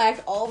all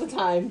black all the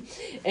time,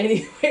 and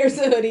he wears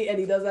a hoodie, and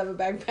he does have a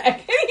backpack,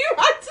 and he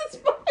rides his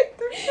bike.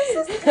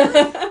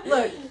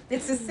 Look,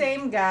 it's the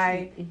same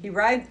guy.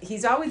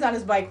 He's always on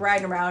his bike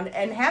riding around,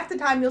 and half the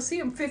time you'll see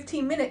him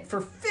 15 minutes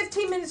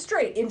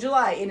straight in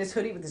July in his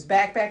hoodie with his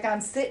backpack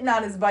on, sitting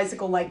on his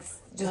bicycle like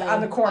just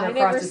on the corner I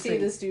across never the see street.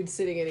 this dude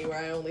sitting anywhere.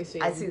 I only see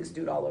him. I see this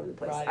dude all over the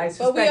place. riding. I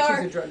But we suspect are,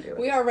 he's a drug dealer.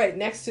 we are right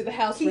next to the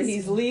house where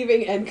he's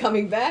leaving and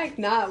coming back,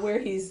 not where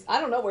I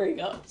don't know where he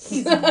goes.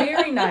 He's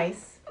very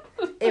nice.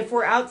 If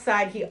we're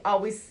outside, he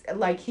always,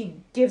 he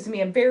gives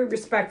me a very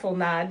respectful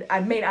nod.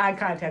 I've made eye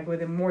contact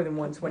with him more than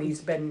once when he's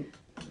been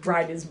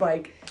riding his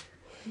bike.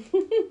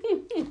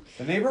 The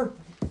neighbor?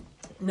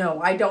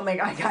 No, I don't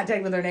make eye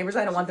contact with our neighbors.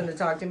 I don't want them to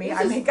talk to me.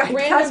 I This make is eye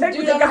random contact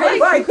dude with the on a guy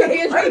bike. who He could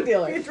be a drug might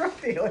dealer. be a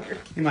drug dealer.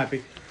 He might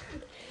be.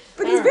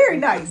 But he's very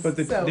nice. But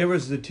so. there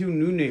was the 2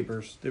 new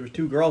neighbors. There was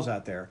 2 girls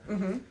out there.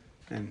 Mm-hmm.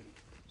 And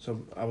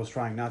so I was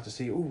trying not to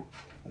see, are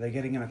they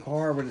getting in a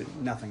car? Or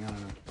nothing, I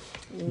don't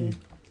know. Okay.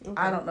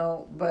 I don't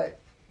know, but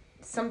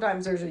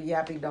sometimes there's a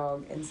yappy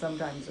dog and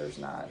sometimes there's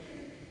not.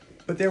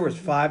 But there was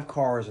 5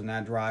 cars in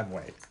that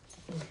driveway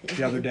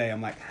the other day.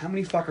 I'm like, how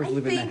many fuckers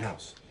live in that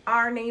house?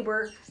 Our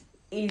neighbor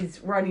is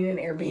running an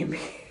Airbnb.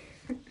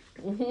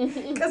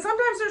 Because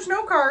sometimes there's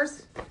no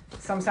cars.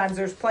 Sometimes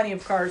there's plenty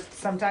of cars.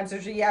 Sometimes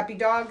there's a yappy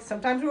dog.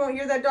 Sometimes we won't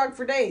hear that dog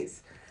for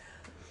days.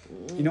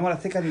 You know what? I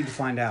think I need to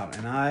find out.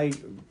 And I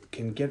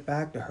can get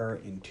back to her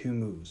in 2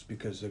 moves.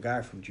 Because the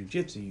guy from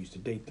jiu-jitsu used to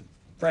date the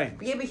friend.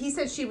 Yeah, but he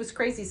said she was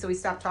crazy, so he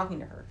stopped talking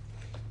to her.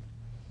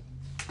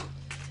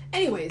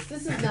 Anyways,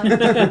 this is nothing.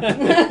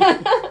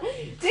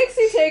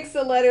 Dixie takes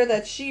the letter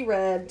that she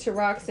read to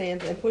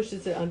Roxanne and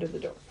pushes it under the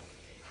door.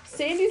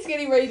 Sandy's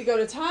getting ready to go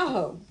to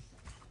Tahoe.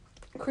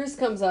 Chris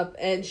comes up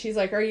and she's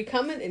like, "Are you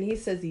coming?" And he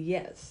says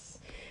yes.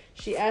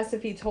 She asks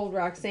if he told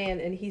Roxanne,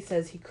 and he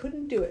says he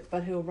couldn't do it,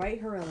 but he'll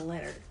write her a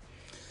letter.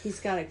 He's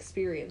got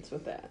experience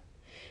with that.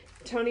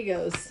 Tony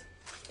goes,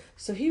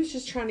 "So he was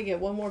just trying to get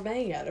one more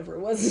bang out of her,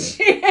 wasn't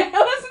she?"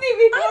 Wasn't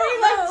he before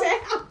he left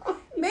town?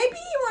 Maybe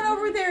he went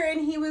over there and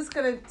he was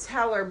going to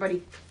tell her, but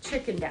he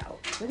chickened out.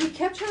 But he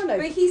kept trying to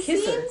But he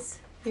kiss her. seems...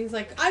 He's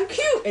like, "I'm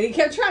cute," and he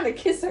kept trying to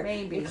kiss her.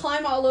 Maybe. And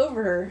climb all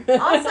over her.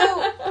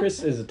 Also,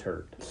 Chris is a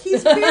turd.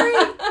 he's very...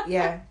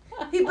 Yeah.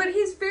 But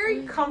he's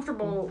very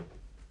comfortable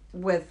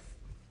with...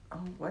 Oh,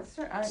 what's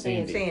her...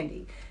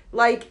 Sandy.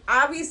 Like,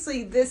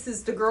 obviously, this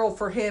is the girl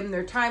for him.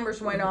 Their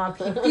timers went off.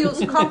 He feels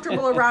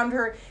comfortable around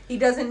her. He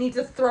doesn't need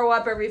to throw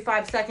up every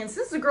 5 seconds.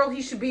 This is the girl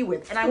he should be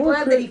with, and I'm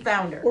glad that he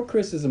found her. Or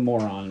Chris is a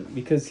moron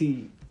because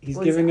he's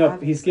Well, giving he's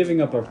up. He's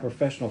giving up a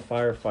professional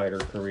firefighter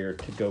career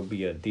to go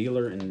be a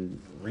dealer in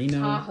Reno.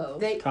 Tahoe.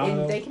 They Tahoe.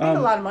 can make a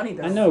lot of money,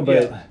 though. I know,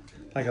 but Yeah,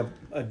 like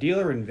a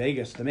dealer in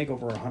Vegas, they make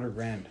over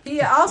 $100,000.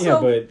 He also...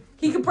 yeah, but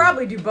He could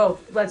probably do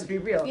both, let's be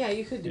real. Yeah,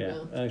 you could do yeah,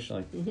 both.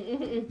 actually,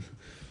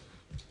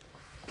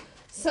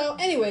 So,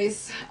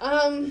 anyways,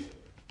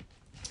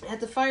 at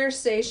the fire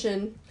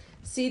station,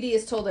 CD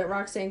is told that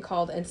Roxanne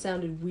called and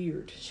sounded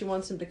weird. She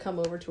wants him to come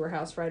over to her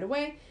house right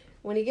away.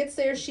 When he gets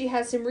there, she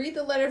has him read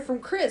the letter from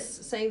Chris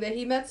saying that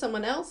he met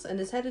someone else and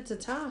is headed to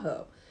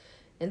Tahoe,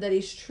 and that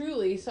he's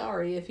truly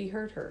sorry if he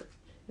hurt her.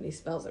 And he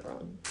spells it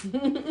wrong.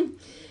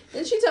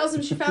 Then she tells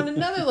him she found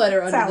another letter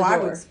under That's the how I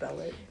door. would spell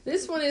it.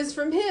 This one is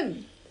from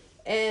him.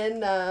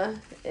 And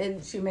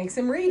She makes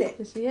him read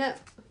it. yeah,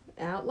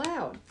 out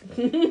loud.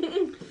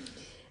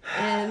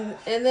 and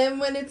then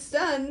when it's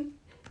done,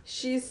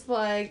 she's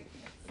like,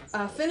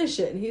 finish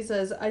it. And he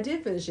says, I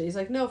did finish it. He's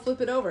like, no,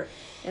 flip it over.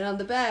 And on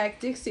the back,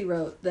 Dixie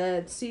wrote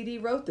that CD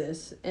wrote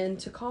this and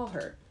to call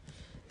her.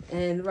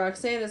 And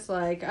Roxanne is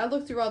like, I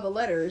looked through all the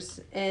letters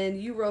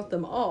and you wrote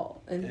them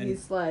all. And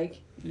he's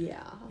like,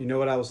 yeah. You know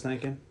what I was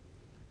thinking?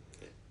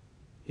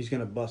 He's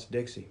going to bust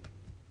Dixie.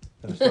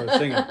 I started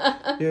singing,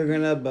 you're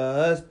going to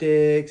bust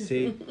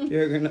Dixie.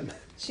 You're going to...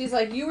 She's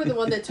like, you were the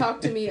one that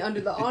talked to me under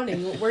the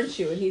awning, weren't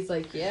you? And he's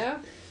like, yeah.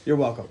 You're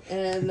welcome.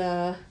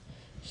 And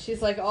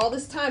she's like, all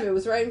this time it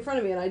was right in front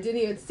of me and I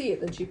didn't even see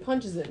it. Then she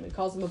punches him and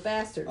calls him a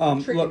bastard.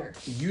 Tricking her.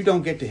 You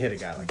don't get to hit a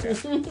guy like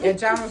that. Yeah,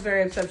 John was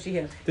very upset she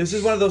hit him. This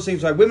is one of those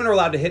things like women are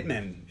allowed to hit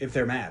men if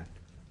they're mad.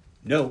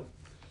 No.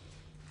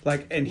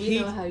 Like, and we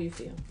know how you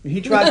feel.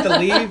 he tries to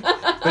leave,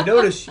 but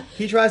notice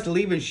he tries to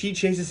leave and she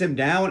chases him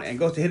down and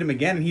goes to hit him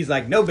again and he's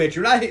like, no bitch,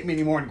 you're not hitting me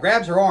anymore, and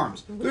grabs her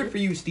arms. Good for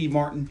you, Steve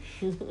Martin.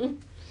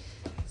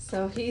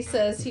 So he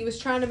says he was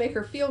trying to make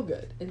her feel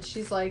good. And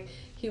she's like,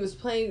 she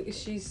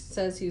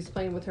says he was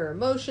playing with her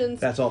emotions.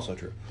 That's also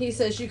true. He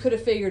says you could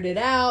have figured it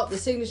out. The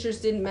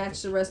signatures didn't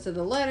match the rest of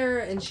the letter.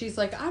 And she's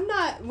like,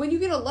 when you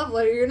get a love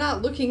letter, you're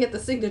not looking at the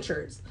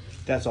signatures.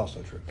 That's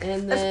also true.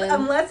 And then,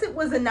 unless it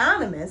was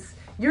anonymous,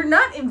 you're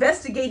not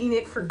investigating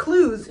it for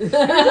clues. You're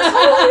just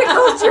holding it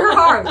close to your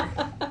heart.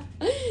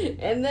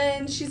 And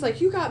then she's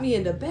like, you got me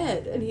into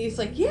bed. And he's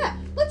like, yeah,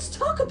 let's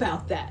talk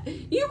about that.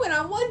 You went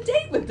on one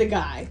date with the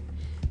guy.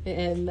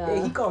 And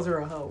he calls her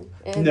a hoe.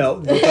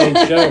 No,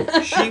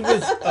 she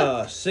was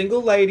a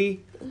single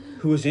lady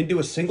who was into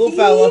a single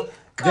fella.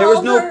 There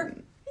was no...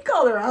 He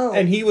called her a hoe.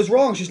 And he was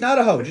wrong. She's not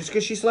a hoe. Just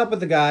because she slept with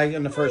the guy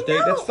on the first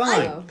date, that's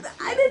fine.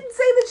 I didn't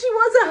say that she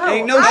was a hoe.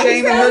 Ain't no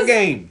shame in her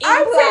game.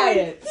 I'm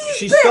saying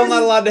She's still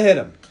not allowed to hit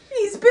him.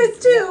 He's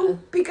pissed too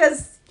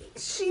because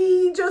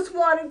she just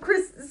wanted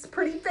Chris's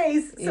pretty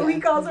face, so he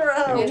calls her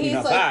a hoe. And he's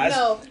like,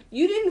 no,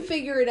 you didn't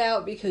figure it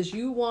out because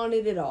you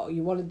wanted it all.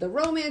 You wanted the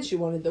romance, you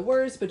wanted the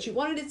words, but you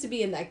wanted it to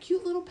be in that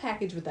cute little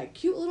package with that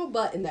cute little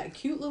butt and that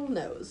cute little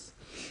nose.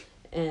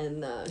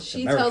 And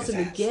she tells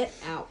him to get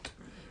out.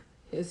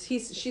 She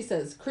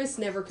says, Chris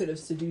never could have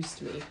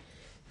seduced me.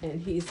 And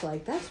he's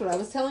like, that's what I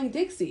was telling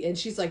Dixie. And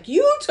she's like,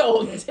 you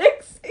told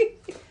Dixie.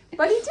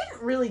 But he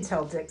didn't really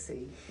tell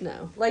Dixie.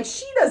 No. Like,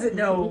 she doesn't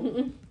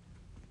know.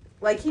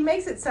 Like, he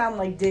makes it sound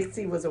like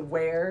Dixie was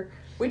aware,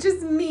 which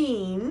is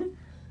mean.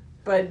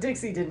 But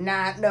Dixie did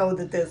not know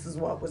that this is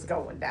what was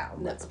going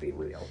down. Let's be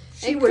real.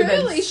 She would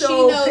have been so she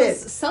knows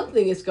pissed.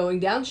 Something is going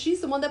down.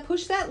 She's the one that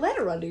pushed that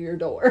letter under your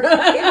door.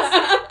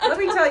 Let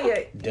me tell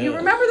you. You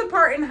remember the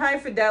part in High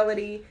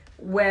Fidelity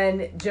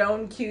when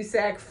Joan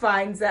Cusack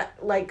finds that,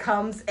 like,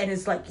 comes and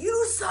is like,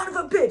 you son of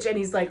a bitch. And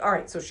he's like, all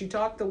right, so she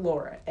talked to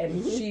Laura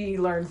and she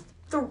learned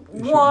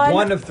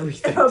one of three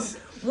things.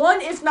 One,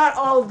 if not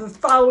all, of the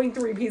following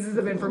three pieces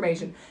of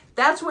information.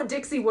 That's what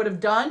Dixie would have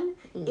done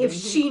if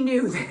she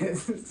knew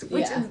this.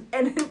 Which is,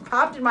 and it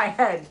popped in my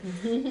head.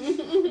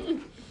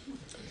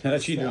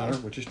 That she on her,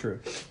 which is true.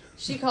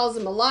 She calls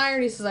him a liar,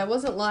 and he says, I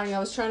wasn't lying. I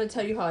was trying to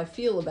tell you how I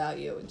feel about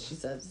you. And she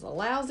says, it's a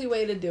lousy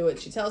way to do it.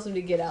 She tells him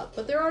to get out,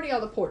 but they're already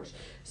on the porch.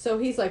 So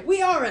he's like,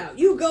 we are out.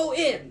 You go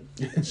in.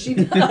 And she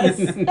does.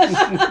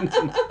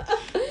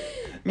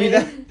 I mean,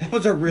 that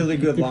was a really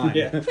good line.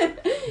 Yeah.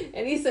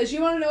 And he says,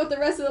 you want to know what the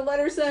rest of the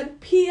letter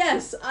said?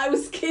 P.S. I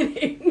was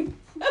kidding.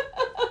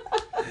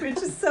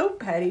 Which is so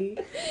petty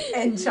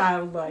and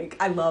childlike.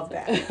 I love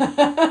that.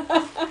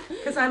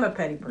 Because I'm a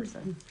petty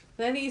person.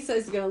 Then he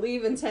says he's going to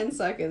leave in 10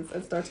 seconds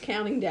and starts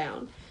counting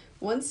down.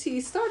 Once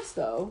he starts,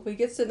 though, he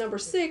gets to number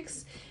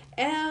 6,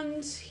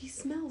 and he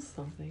smells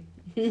something.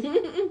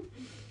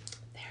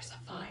 There's a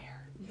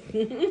fire.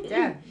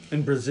 Yeah.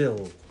 In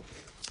Brazil.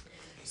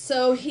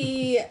 So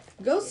he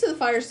goes to the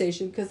fire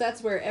station, because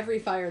that's where every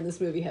fire in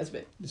this movie has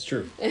been. It's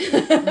true. I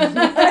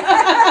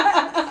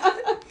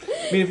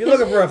mean, if you're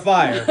looking for a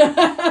fire.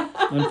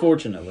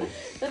 Unfortunately.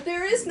 But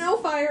there is no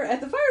fire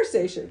at the fire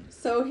station.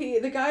 So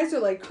the guys are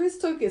like, Chris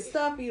took his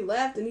stuff, he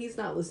left, and he's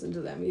not listening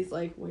to them. He's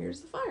like,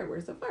 where's the fire?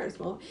 Where's the fire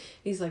smoke?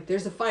 He's like,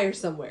 there's a fire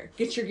somewhere.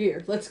 Get your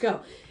gear. Let's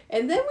go.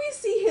 And then we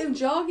see him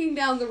jogging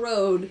down the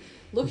road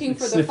looking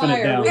for the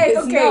fire with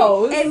his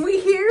nose. And we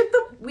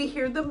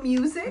hear the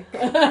music,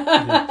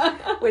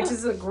 which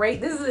is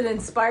this is an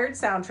inspired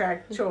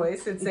soundtrack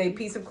choice. It's a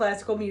piece of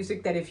classical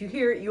music that if you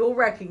hear it, you'll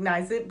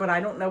recognize it, but I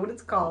don't know what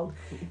it's called.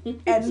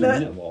 And it's a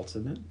minute waltz,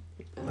 isn't it?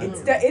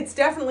 It's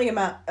definitely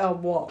a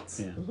waltz.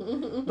 Yeah.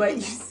 But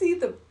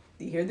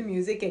you hear the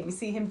music and you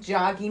see him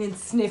jogging and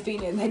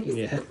sniffing, and then you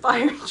see the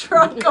fire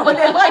truck going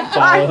at like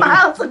 5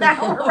 miles an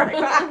hour right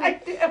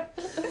behind him.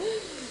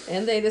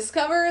 And they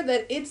discover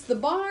that it's the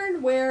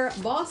barn where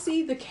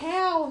Bossy the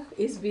cow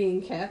is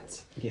being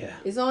kept. Yeah.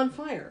 Is on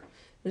fire.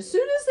 As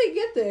soon as they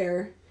get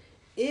there,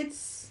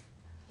 it's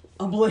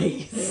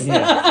ablaze.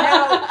 Yeah.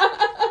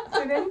 Now,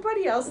 did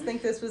anybody else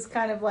think this was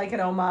kind of like an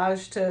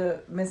homage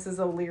to Mrs.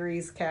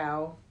 O'Leary's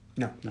cow?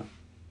 No.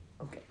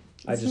 Okay.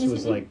 I just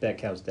was like, that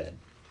cow's dead.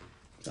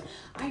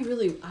 I It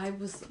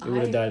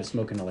would have died of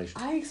smoke inhalation.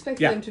 I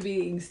expected Yeah. them to be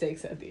eating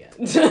steaks at the end.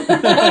 They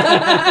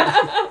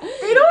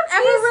don't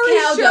ever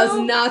really Cow show. does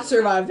not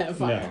survive that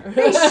fire.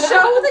 They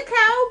show the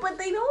cow, but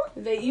they don't.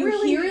 You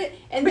really, hear it,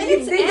 and but then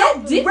it's they at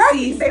don't.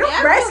 Dixie's. They don't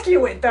after-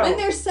 rescue it though. When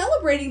they're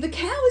celebrating, the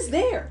cow is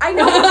there. I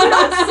know, but you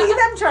don't see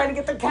them trying to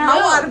get the cow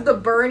No. out of the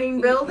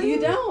burning building. You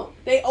don't.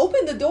 They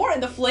open the door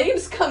and the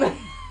flames come out.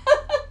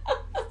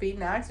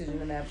 Feeding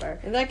oxygen in that fire.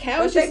 And that cow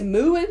But is just they-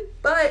 mooing.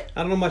 But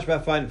I don't know much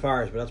about fighting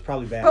fires, but that's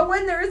probably bad.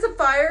 when there is a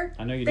fire,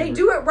 I know you they never-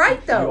 do it right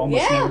You though.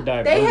 almost Yeah, never die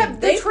of They burning. have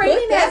the They training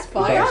put that that's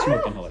fire- Die of fire.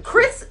 smoke inhalation.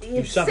 Chris,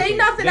 You say suffocate,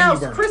 nothing then you else.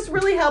 burn. Chris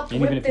really helped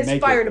And even with if you this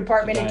make fire it,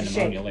 department you die into of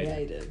shape. pneumonia Yeah,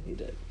 later. he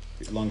did.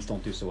 Your lungs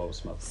don't do so well with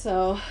smoke.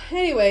 So,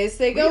 anyways,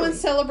 they go Really? and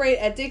celebrate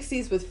at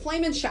Dixie's with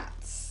flaming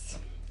shots.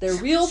 They're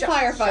real Shots,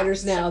 firefighters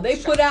shots, now. shots, They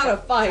put shots, out a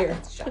shots, fire.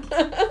 shots.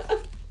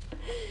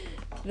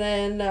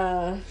 Then,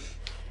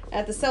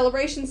 at the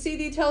celebration,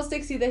 CD tells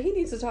Dixie that he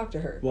needs to talk to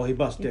her. Well, he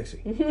busts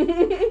Dixie.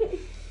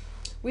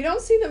 We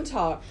don't see them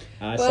talk.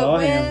 I But saw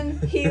when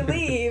him. he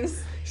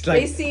leaves, He's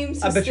they like, seem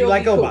to I bet still you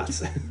like be cool.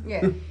 Obots.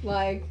 Yeah.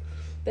 Like,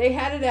 they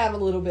had it out a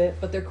little bit,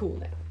 but they're cool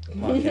now.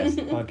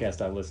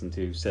 podcast I listened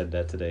to said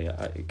that today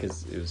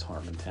because it was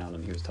Harmontown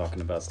and he was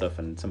talking about stuff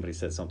and somebody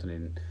said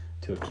something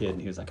to a kid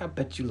and he was like, I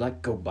bet you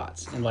like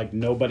GoBots, and like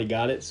nobody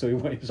got it, so he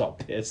was all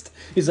pissed.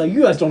 He's like,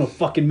 you guys don't know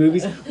fucking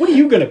movies. What are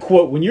you gonna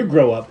quote when you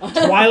grow up?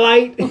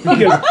 Twilight? He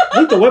goes,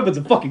 Lethal Weapon's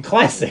a fucking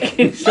classic.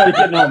 And he started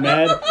getting all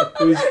mad.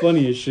 It was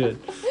funny as shit.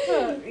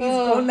 He's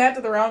going that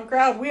to the wrong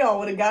crowd. We all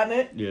would have gotten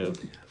it. Yeah.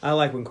 I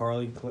like when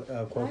Carly quotes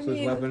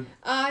his weapon.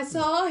 I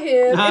saw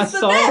him. I It's the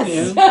saw best.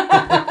 him.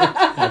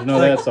 I know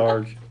that,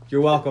 Sarge.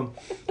 You're welcome.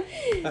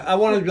 I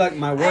want to be like,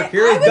 my work I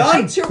here is would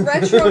done. like to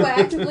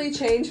retroactively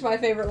change my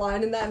favorite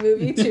line in that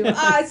movie to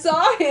I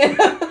saw him.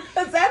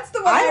 'Cause that's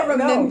the one I don't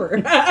know.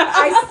 remember.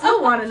 I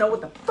still want to know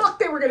what the fuck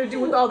they were going to do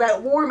with all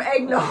that warm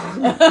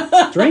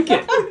eggnog. Drink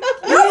it.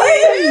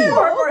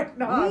 Warm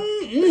eggnog.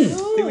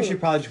 I think we should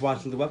probably just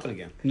watch the weapon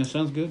again. That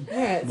sounds good.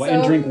 Alright,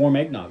 And drink warm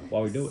eggnog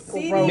while we do it.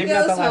 CD Maybe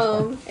not goes the last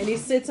home and he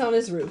sits on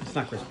his roof. It's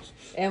not Christmas.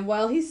 And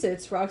while he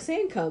sits,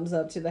 Roxanne comes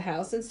up to the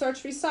house and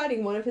starts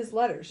reciting one of his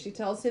letters. She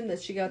tells him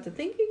that she got to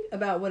thinking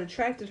about what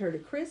attracted her to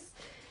Chris.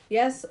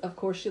 Yes, of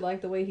course she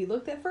liked the way he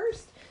looked at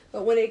first,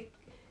 but when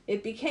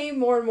it became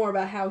more and more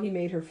about how he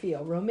made her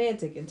feel.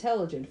 Romantic,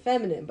 intelligent,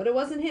 feminine, but it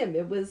wasn't him.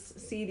 It was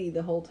CD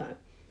the whole time.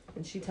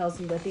 And she tells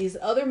him that these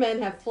other men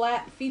have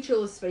flat,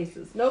 featureless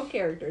faces. No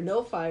character,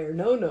 no fire,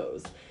 no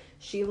nose.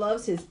 She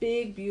loves his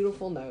big,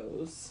 beautiful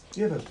nose.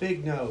 You have a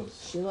big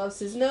nose. She loves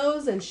his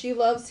nose, and she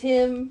loves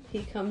him.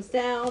 He comes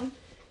down.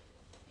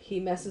 He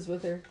messes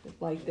with her.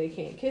 Like, they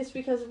can't kiss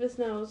because of his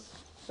nose.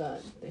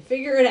 But they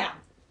figure it out.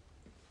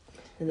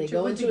 And they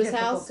go into his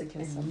house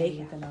and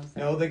make out.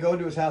 No, they go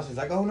into his house. He's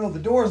like, oh no, the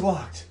door's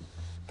locked.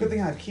 Good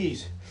thing I have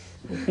keys.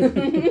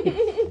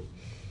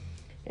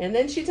 And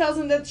then she tells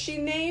him that she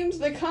named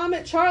the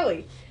comet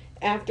Charlie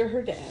after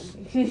her dad.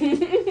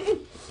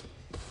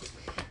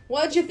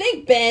 What'd you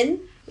think,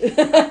 Ben?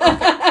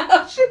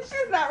 Oh, shit,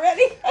 she's not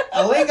ready.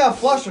 Elaine got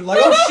flustered, like,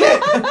 oh shit!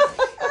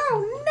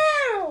 Oh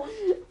no!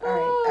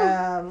 All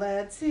right,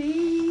 let's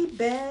see,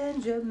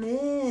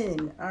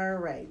 Benjamin. All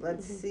right,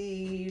 let's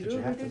see. Did you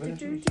have to finish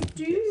them?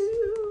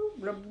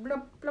 Blah,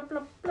 blah, blah,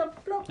 blah, blah,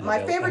 blah. I My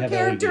have favorite LED.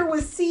 character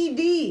was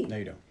CD. No,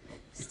 you don't.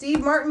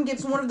 Steve Martin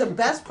gives one of the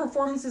best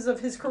performances of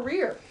his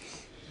career.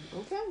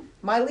 Okay.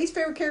 My least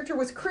favorite character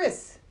was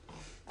Chris.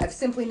 I've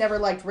simply never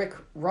liked Rick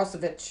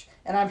Rossovich,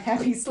 and I'm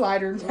happy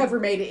Slider never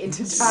made it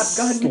into Top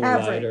Gun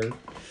Maverick, Slider.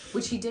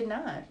 which he did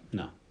not.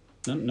 No.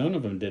 None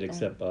of them did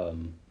except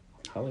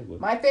Hollywood.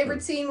 My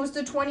favorite scene was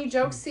the 20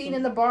 jokes scene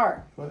in the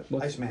bar. What?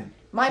 What? Iceman.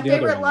 My The other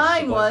favorite one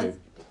line the black was,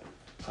 dude.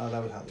 Oh,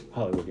 that was Hollywood.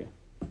 Hollywood,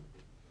 yeah.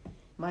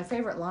 my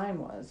favorite line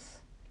was,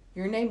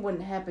 your name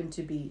wouldn't happen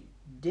to be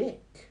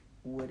Dick,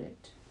 would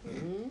it?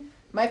 Mm-hmm.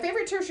 My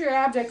favorite tertiary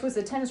object was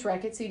the tennis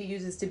racket CD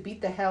uses to beat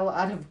the hell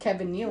out of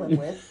Kevin Nealon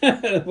with.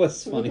 That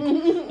was funny.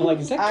 I'm like,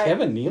 is that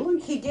Kevin Nealon?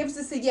 He gives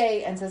us a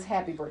yay and says,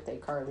 happy birthday,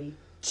 Carly.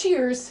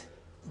 Cheers,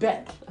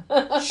 Ben.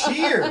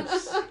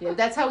 Cheers! Yeah,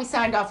 that's how he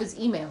signed off his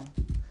email.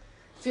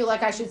 Feel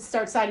like I should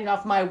start signing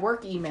off my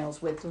work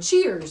emails with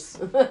cheers,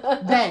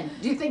 Ben.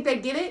 Do you think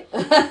they'd get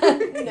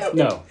it?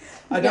 No.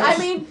 I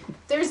mean,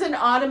 there's an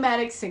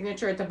automatic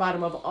signature at the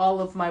bottom of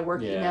all of my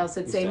work Yeah, emails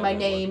that you say said my that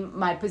name,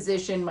 my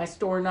position, my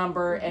store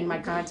number, and my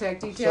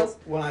contact details. So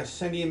when I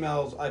send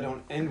emails, I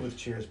don't end with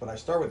cheers, but I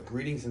start with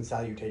greetings and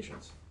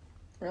salutations.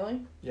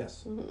 Really?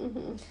 Yes.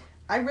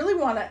 I really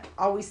want to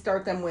always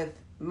start them with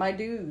my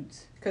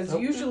dudes. Because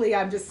Nope. usually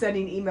I'm just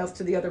sending emails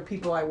to the other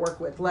people I work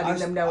with, letting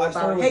them know I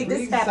started about, with hey, this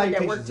greetings and happened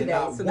at work salutations,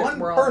 today. and So not that one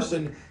we're all...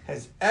 person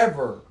has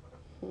ever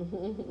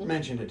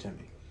mentioned it to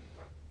me.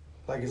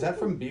 Like, is that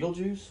from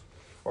Beetlejuice?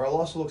 Or I'll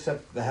also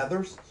accept the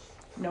Heathers?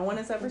 No one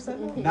has ever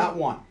said that? Not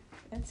one.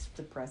 That's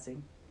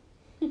depressing.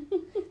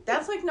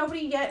 That's like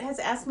nobody yet has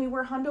asked me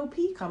where Hundo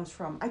P comes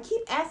from. I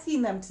keep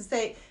asking them to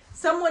say,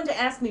 someone to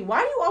ask me,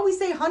 why do you always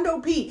say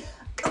Hundo P?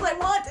 Because I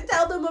want to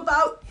tell them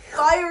about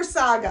Fire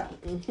Saga.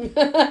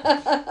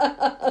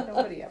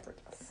 Nobody ever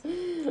does.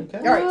 Okay.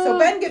 All right, so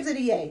Ben gives it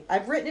a yay.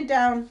 I've written it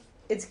down.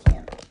 It's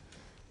canon.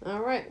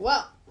 All right.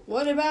 Well,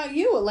 what about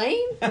you,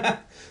 Elaine?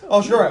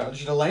 Oh, sure.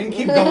 Should Elaine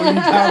keep going?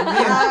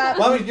 Why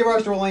don't we give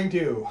ours to Elaine,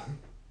 too?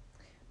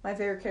 My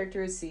favorite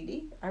character is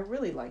CD. I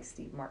really like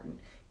Steve Martin.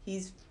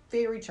 He's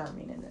very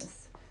charming in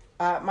this.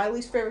 My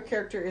least favorite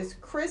character is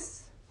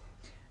Chris.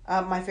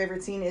 My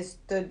favorite scene is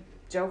the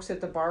jokes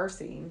at the bar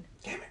scene.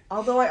 Damn it.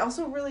 Although I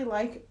also really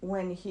like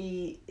when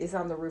he is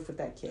on the roof with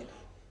that kid.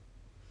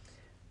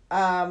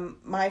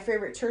 My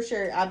favorite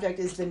tertiary object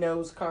is the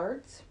nose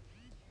cards.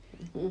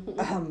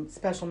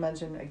 Special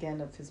mention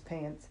again of his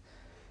pants.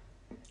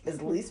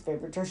 His least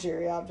favorite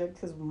tertiary object,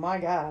 because my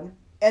God.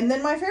 And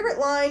then my favorite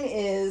line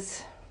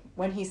is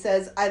when he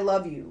says, "I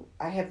love you.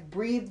 I have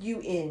breathed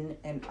you in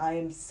and I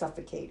am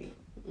suffocating."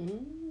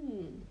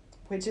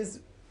 Which is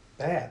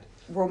Bad.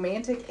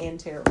 romantic and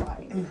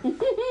terrifying.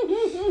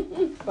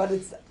 But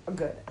it's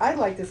good. I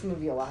like this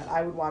movie a lot.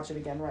 I would watch it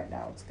again right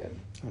now. It's good.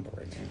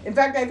 In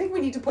fact, I think we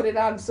need to put it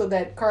on so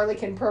that Carly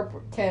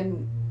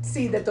can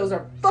see that those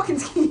are fucking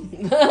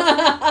skis.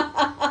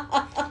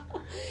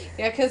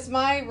 Yeah, because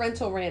my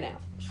rental ran out.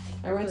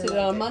 I rented it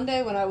on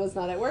Monday when I was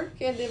not at work,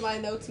 and did my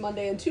notes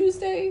Monday and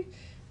Tuesday,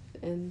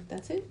 and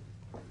that's it.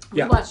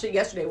 We watched it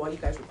yesterday while you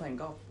guys were playing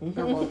golf.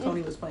 Or while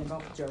Tony was playing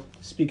golf with Joe.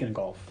 Speaking of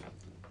golf,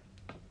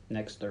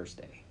 next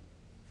Thursday,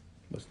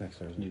 What's next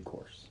Thursday? new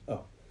course.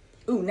 Oh.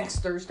 Ooh, next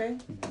Thursday?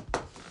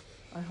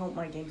 I hope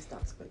my game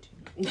stops glitching.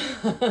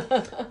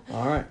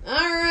 All right.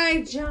 All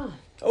right, John.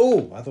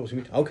 Oh, I thought it was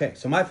me. Okay,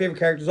 so my favorite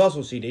character is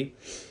also CD,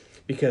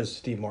 because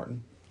Steve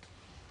Martin.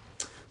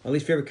 My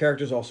least favorite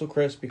character is also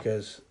Chris,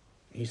 because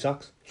he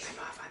sucks. I'm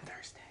off on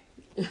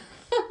Thursday.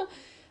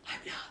 I'm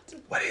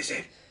not. What is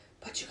it?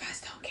 But you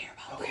guys don't care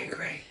about Okay,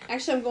 great.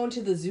 Actually, I'm going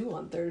to the zoo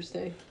on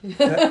Thursday. Ooh,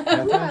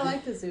 I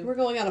like the zoo. We're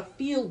going on a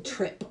field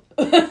trip.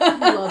 I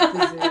love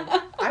the zoo.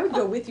 I would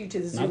go with you to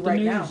the zoo Not the right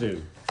new now.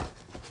 zoo.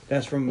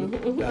 That's from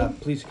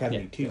Police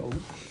Academy 2.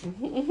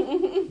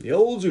 The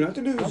old zoo, not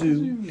the new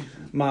zoo.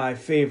 My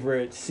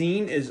favorite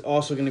scene is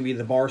also going to be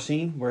the bar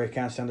scene, where he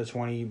counts down to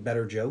 20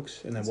 better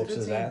jokes and then That's a whoops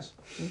good his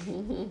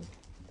scene.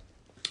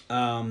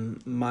 ass.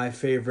 My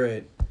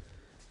favorite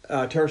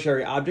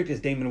tertiary object is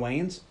Damon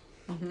Wayans.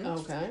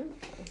 Okay.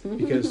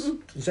 Because,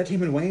 is that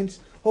Damon Wayans?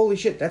 Holy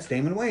shit, that's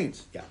Damon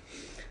Wayans. Yeah.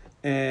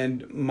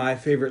 And my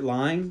favorite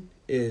line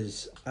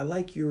is, "I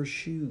like your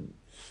shoes."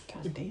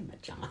 God damn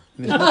it, John.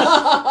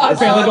 I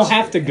Apparently don't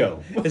have to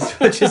go. As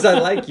much as I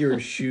like your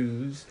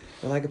shoes,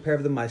 I like a pair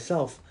of them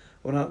myself.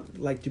 I would not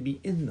like to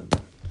be in them.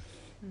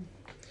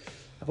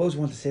 I've always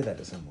wanted to say that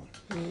to someone.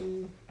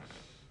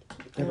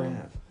 Never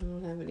have. I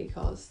don't have any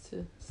cause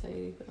to say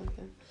anything like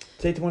that.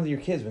 Say it to one of your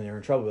kids when they're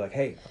in trouble. Be like,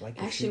 "Hey, I like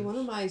your Actually, shoes." one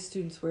of my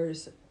students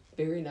wears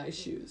very nice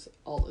shoes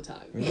all the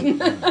time.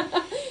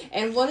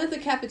 And one of the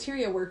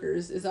cafeteria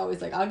workers is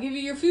always like, "I'll give you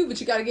your food, but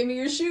you got to give me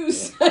your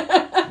shoes."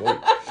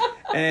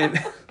 And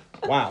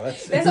wow,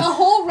 that's It's a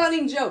whole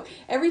running joke.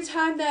 Every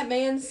time that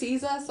man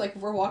sees us, like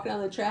if we're walking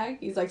on the track,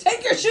 he's like,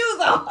 "Take your shoes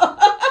off."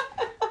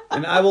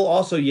 And I will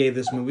also yay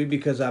this movie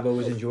because I've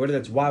always enjoyed it.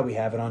 That's why we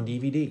have it on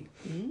DVD.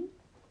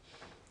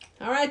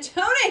 All right,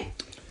 Tony.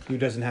 Who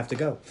doesn't have to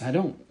go? I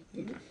don't.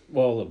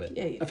 Well, a little bit.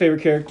 Yeah. My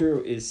favorite character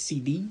is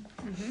CD.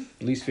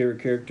 Least favorite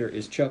character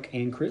is Chuck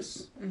and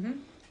Chris.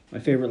 My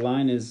favorite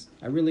line is,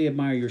 "I really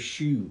admire your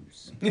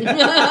shoes."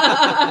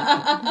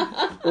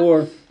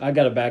 Or, I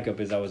got a backup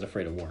is, "I was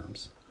afraid of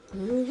worms."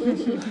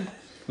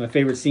 My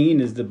favorite scene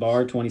is the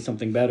bar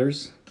 20-something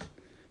betters.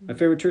 My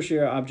favorite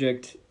tertiary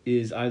object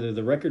is either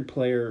the record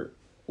player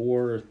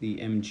or the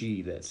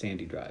MG that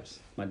Sandy drives.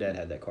 My dad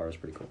had that car. It was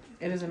pretty cool.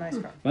 It is a nice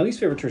car. My least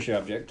favorite tertiary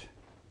object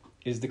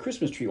is the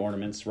Christmas tree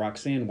ornaments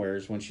Roxanne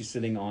wears when she's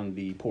sitting on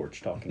the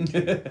porch talking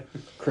to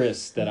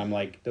Chris, that I'm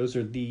like, those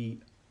are the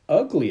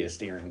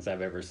ugliest earrings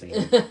I've ever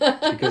seen.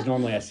 Because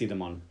normally I see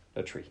them on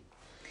a tree.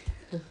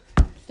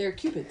 They're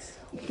cupids.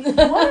 One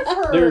of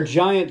her... They're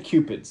giant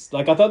cupids.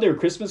 Like, I thought they were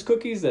Christmas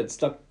cookies that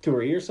stuck to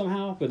her ear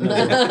somehow, but no.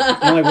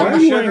 I'm like, why are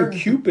you wearing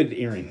cupid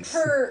earrings?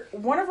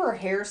 One of her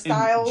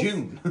hairstyles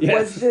June.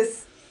 was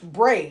this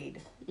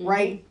braid,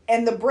 right?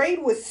 And the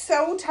braid was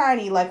so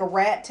tiny, like a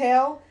rat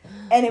tail,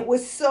 and it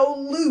was so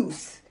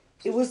loose.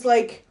 It was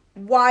like,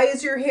 why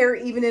is your hair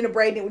even in a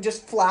braid? And it would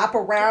just flop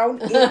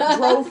around. It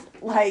drove,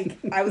 like,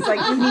 I was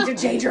like, you need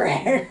to change your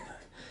hair.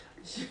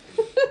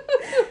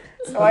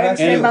 So I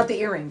understand about the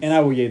earrings. And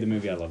I will yay the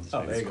movie. I love this Oh,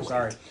 movie. there you go.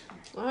 Sorry.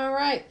 All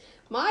right.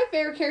 My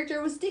favorite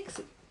character was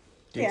Dixie.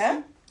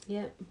 Yeah?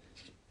 Yeah.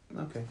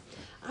 Okay.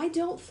 I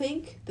don't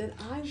think that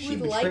I She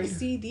would like betrayed her.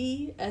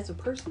 CD as a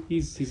person.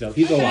 He's I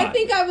alive.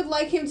 think I would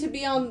like him to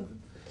be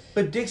on...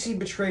 But Dixie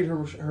betrayed her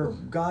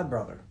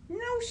godbrother. No,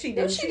 she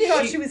No, didn't. she She thought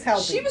didn't. she was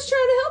helping. She was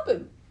trying to help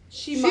him.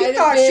 She She might have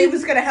thought been, she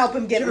was going to help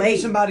him get Should it be laid.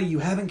 somebody you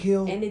haven't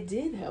killed? and it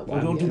did help. Well,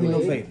 him don't get do me no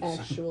laid, favors.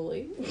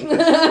 Actually.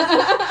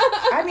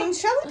 I mean,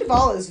 Shelley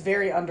Duvall is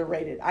very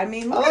underrated. I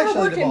mean, look I at like her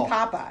Shelley work in Duvall.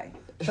 Popeye.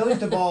 Shelley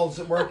Duvall's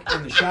work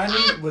in The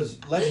Shining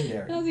was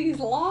legendary. Because he's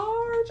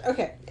large.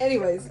 Okay.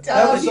 Anyways.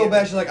 That was so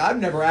bad. She's like, I'm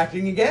never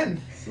acting again.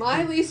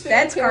 My least favorite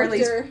That's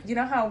Carly's. character. You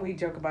know how we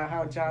joke about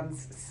how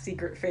John's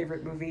secret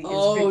favorite movie is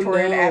Oh,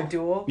 Victoria and no.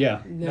 Abdul?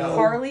 Yeah. No.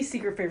 Carly's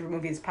secret favorite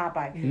movie is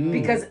Popeye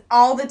because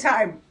all the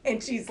time,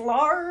 and she's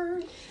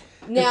large.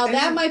 Now,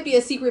 that might be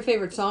a secret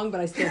favorite song,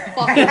 but I still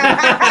fucking And if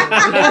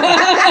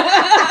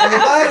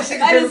I had a secret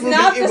That favorite is movie,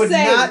 not it the would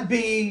same. not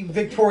be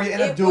Victoria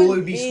and Abdul. It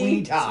would be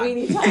Sweeney Todd.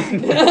 Sweeney Todd. Now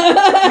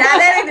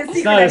that ain't a secret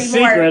It's not a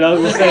anymore. secret. I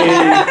was gonna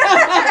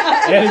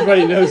say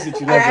anybody knows that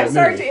you love I'm that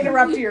sorry movie. to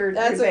interrupt your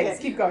That's things. okay.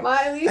 Keep going.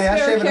 My least Hey, I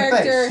favorite shaved her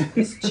character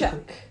is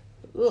Chuck.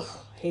 Ugh,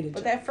 hated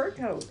But Chuck. that fur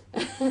coat.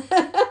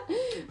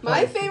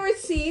 My favorite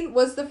scene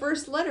was the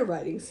first letter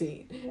writing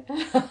scene.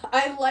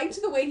 I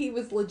liked the way he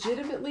was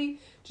legitimately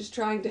just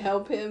trying to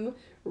help him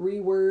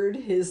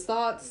reword his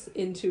thoughts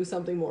into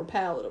something more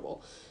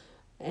palatable.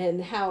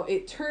 And how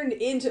it turned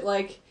into,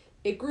 like,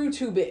 it grew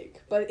too big.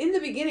 But in the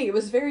beginning, it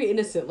was very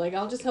innocent. Like,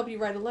 I'll just help you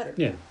write a letter.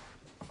 Yeah.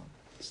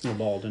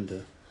 Snowballed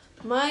into.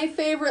 My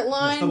favorite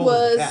line snowball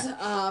was, was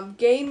a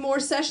gain more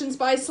sessions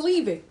by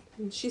sleeving.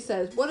 And she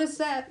says, what is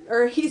that?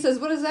 Or he says,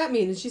 what does that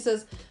mean? And she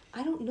says,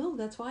 I don't know.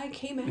 That's why I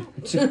came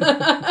out.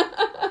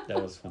 That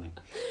was funny.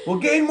 We'll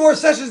gain more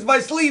sessions by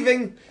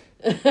sleeving.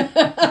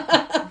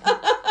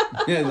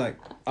 Yeah, like,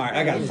 all right,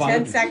 I got to 10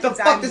 find. The seconds,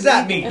 fuck I'm does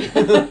that mean?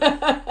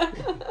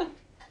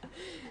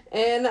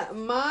 And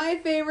my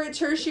favorite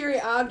tertiary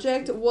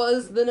object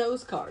was the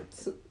nose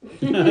cards.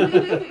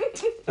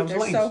 That was They're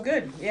lame. so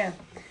good. Yeah.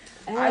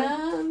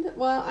 And,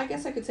 well, I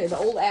guess I could say the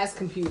old ass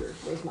computer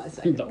was my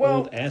second. The Well-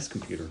 old ass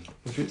computer.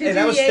 Did Hey, you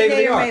that was yay, state of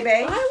nay, the or art.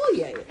 maybe? I will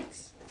yay it.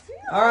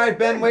 All right,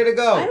 Ben, way to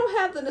go. I don't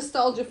have the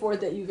nostalgia for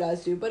it that you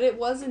guys do, but it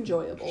was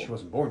enjoyable. She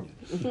wasn't born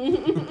yet.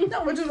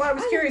 No, which is why I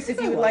was curious if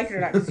you would like it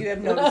or not, because you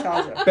have no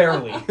nostalgia.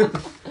 Barely.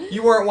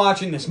 You weren't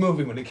watching this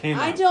movie when it came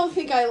out. I don't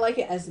think I like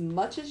it as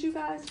much as you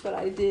guys, but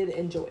I did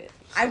enjoy it.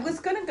 I was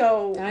gonna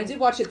go. And I did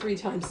watch it 3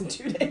 times in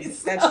 2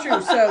 days. That's true.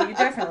 So you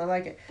definitely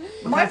like it.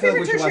 My I feel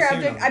favorite we should watch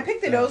tertiary Cyrano. object. I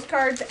picked the nose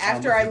cards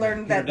after I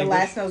learned that the Peter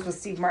last Dinklage? nose was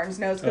Steve Martin's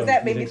nose, because Oh,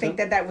 that you made me think think so?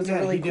 that that was a Yeah,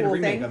 really he did a cool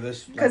remake thing. of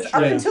this. Because like,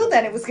 up Yeah. until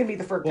then, it was gonna be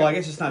the fur coat. well, I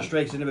guess it's not straight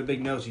because he didn't have a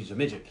big nose. He's a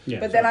midget.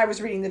 Yeah. But then I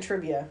was reading the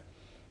trivia,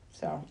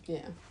 so Yeah.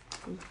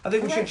 I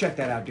think we Okay. should check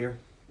that out, dear.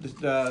 This,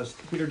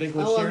 Peter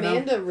Dinklage Oh, Cyrano.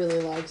 Amanda really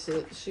likes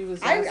it. She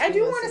was. I asking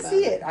do us want to about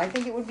see it. I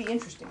think it would be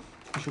interesting.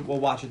 We'll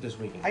watch it this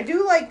weekend. I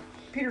do like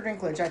Peter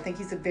Dinklage. I think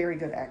he's a very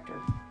good actor.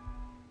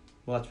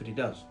 Well, that's what he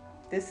does.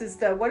 This is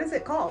the what is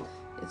it called?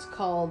 It's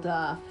called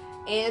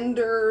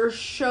Ander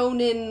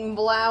Shonen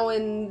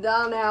Blauen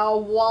Donau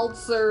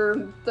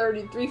Waltzer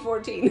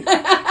 3314.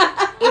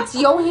 It's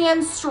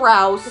Johann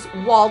Strauss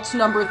Waltz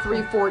number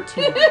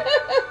 314.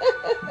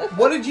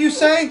 What did you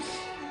say?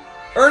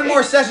 Earn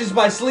more sessions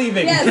by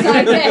sleeving. Yes,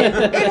 I did.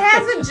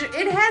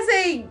 It has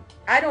a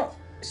I don't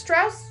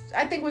Strauss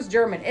I think was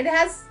German. It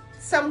has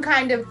some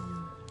kind of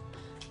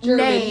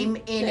German name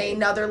in name.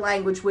 another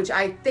language, which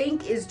I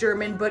think is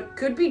German, but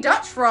could be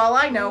Dutch for all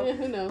I know. Yeah,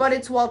 who knows? But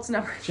it's waltz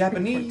number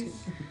Japanese.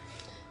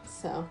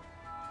 So,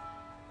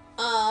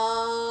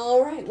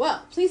 all right.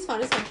 Well, please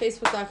find us on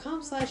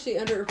Facebook.com/the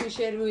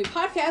Underappreciated Movie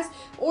Podcast,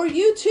 or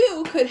you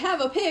too could have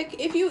a pick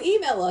if you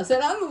email us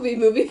at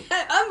unmoviepodcast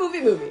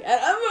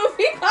At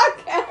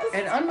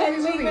at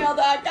unmoviemovie.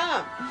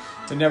 gmail.com.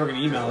 They're never going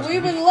to email us. We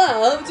would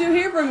love to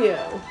hear from you.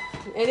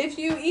 And if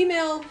you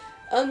email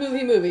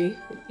unmoviemovie,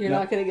 you're No.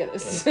 not going to get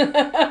us. You're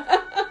going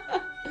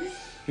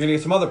to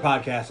get some other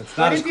podcasts. It's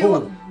not But as if you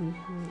cool.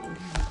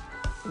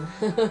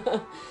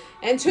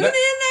 And tune in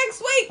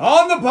next week.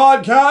 On the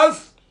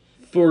podcast.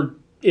 For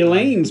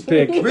Elaine's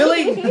pick.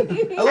 Really?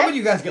 I love when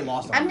you guys get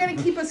lost on I'm it. going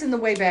to keep us in the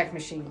Wayback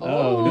Machine.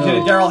 Oh, Is it a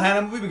no. Daryl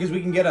Hannah movie? Because we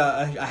can get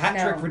a hat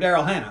No. trick for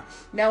Daryl Hannah.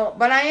 No,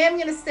 but I am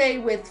going to stay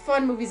with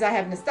fun movies I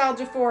have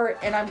nostalgia for,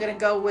 and I'm going to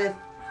go with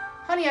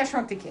Honey, I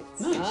Shrunk the Kids.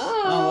 Nice.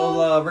 Oh,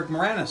 well, Rick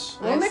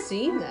Moranis. I've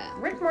seen that.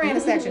 Rick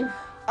Moranis action.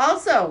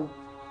 Also,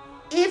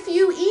 if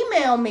you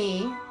email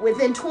me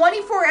within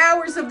 24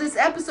 hours of this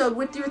episode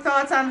with your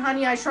thoughts on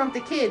Honey, I Shrunk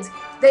the Kids,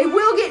 they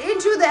will get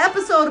into the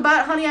episode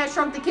about Honey, I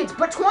Shrunk the Kids.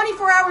 But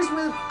 24 hours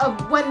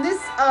of when this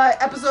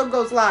episode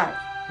goes live.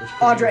 Which could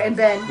Audra be, and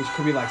Ben. Which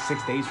could be like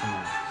 6 days from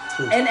now.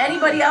 And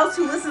anybody else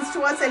who listens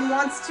to us and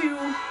wants to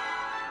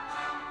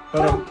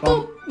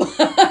Ba-dum-bum.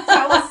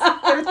 tell us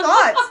their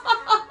thoughts.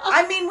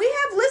 I mean, we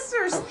have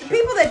listeners,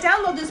 people that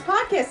download this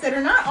podcast that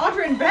are not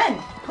Audra and Ben.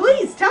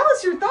 Please tell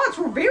us your thoughts.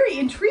 We're very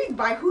intrigued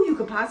by who you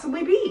could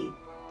possibly be.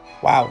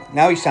 Wow,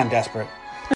 now you sound desperate.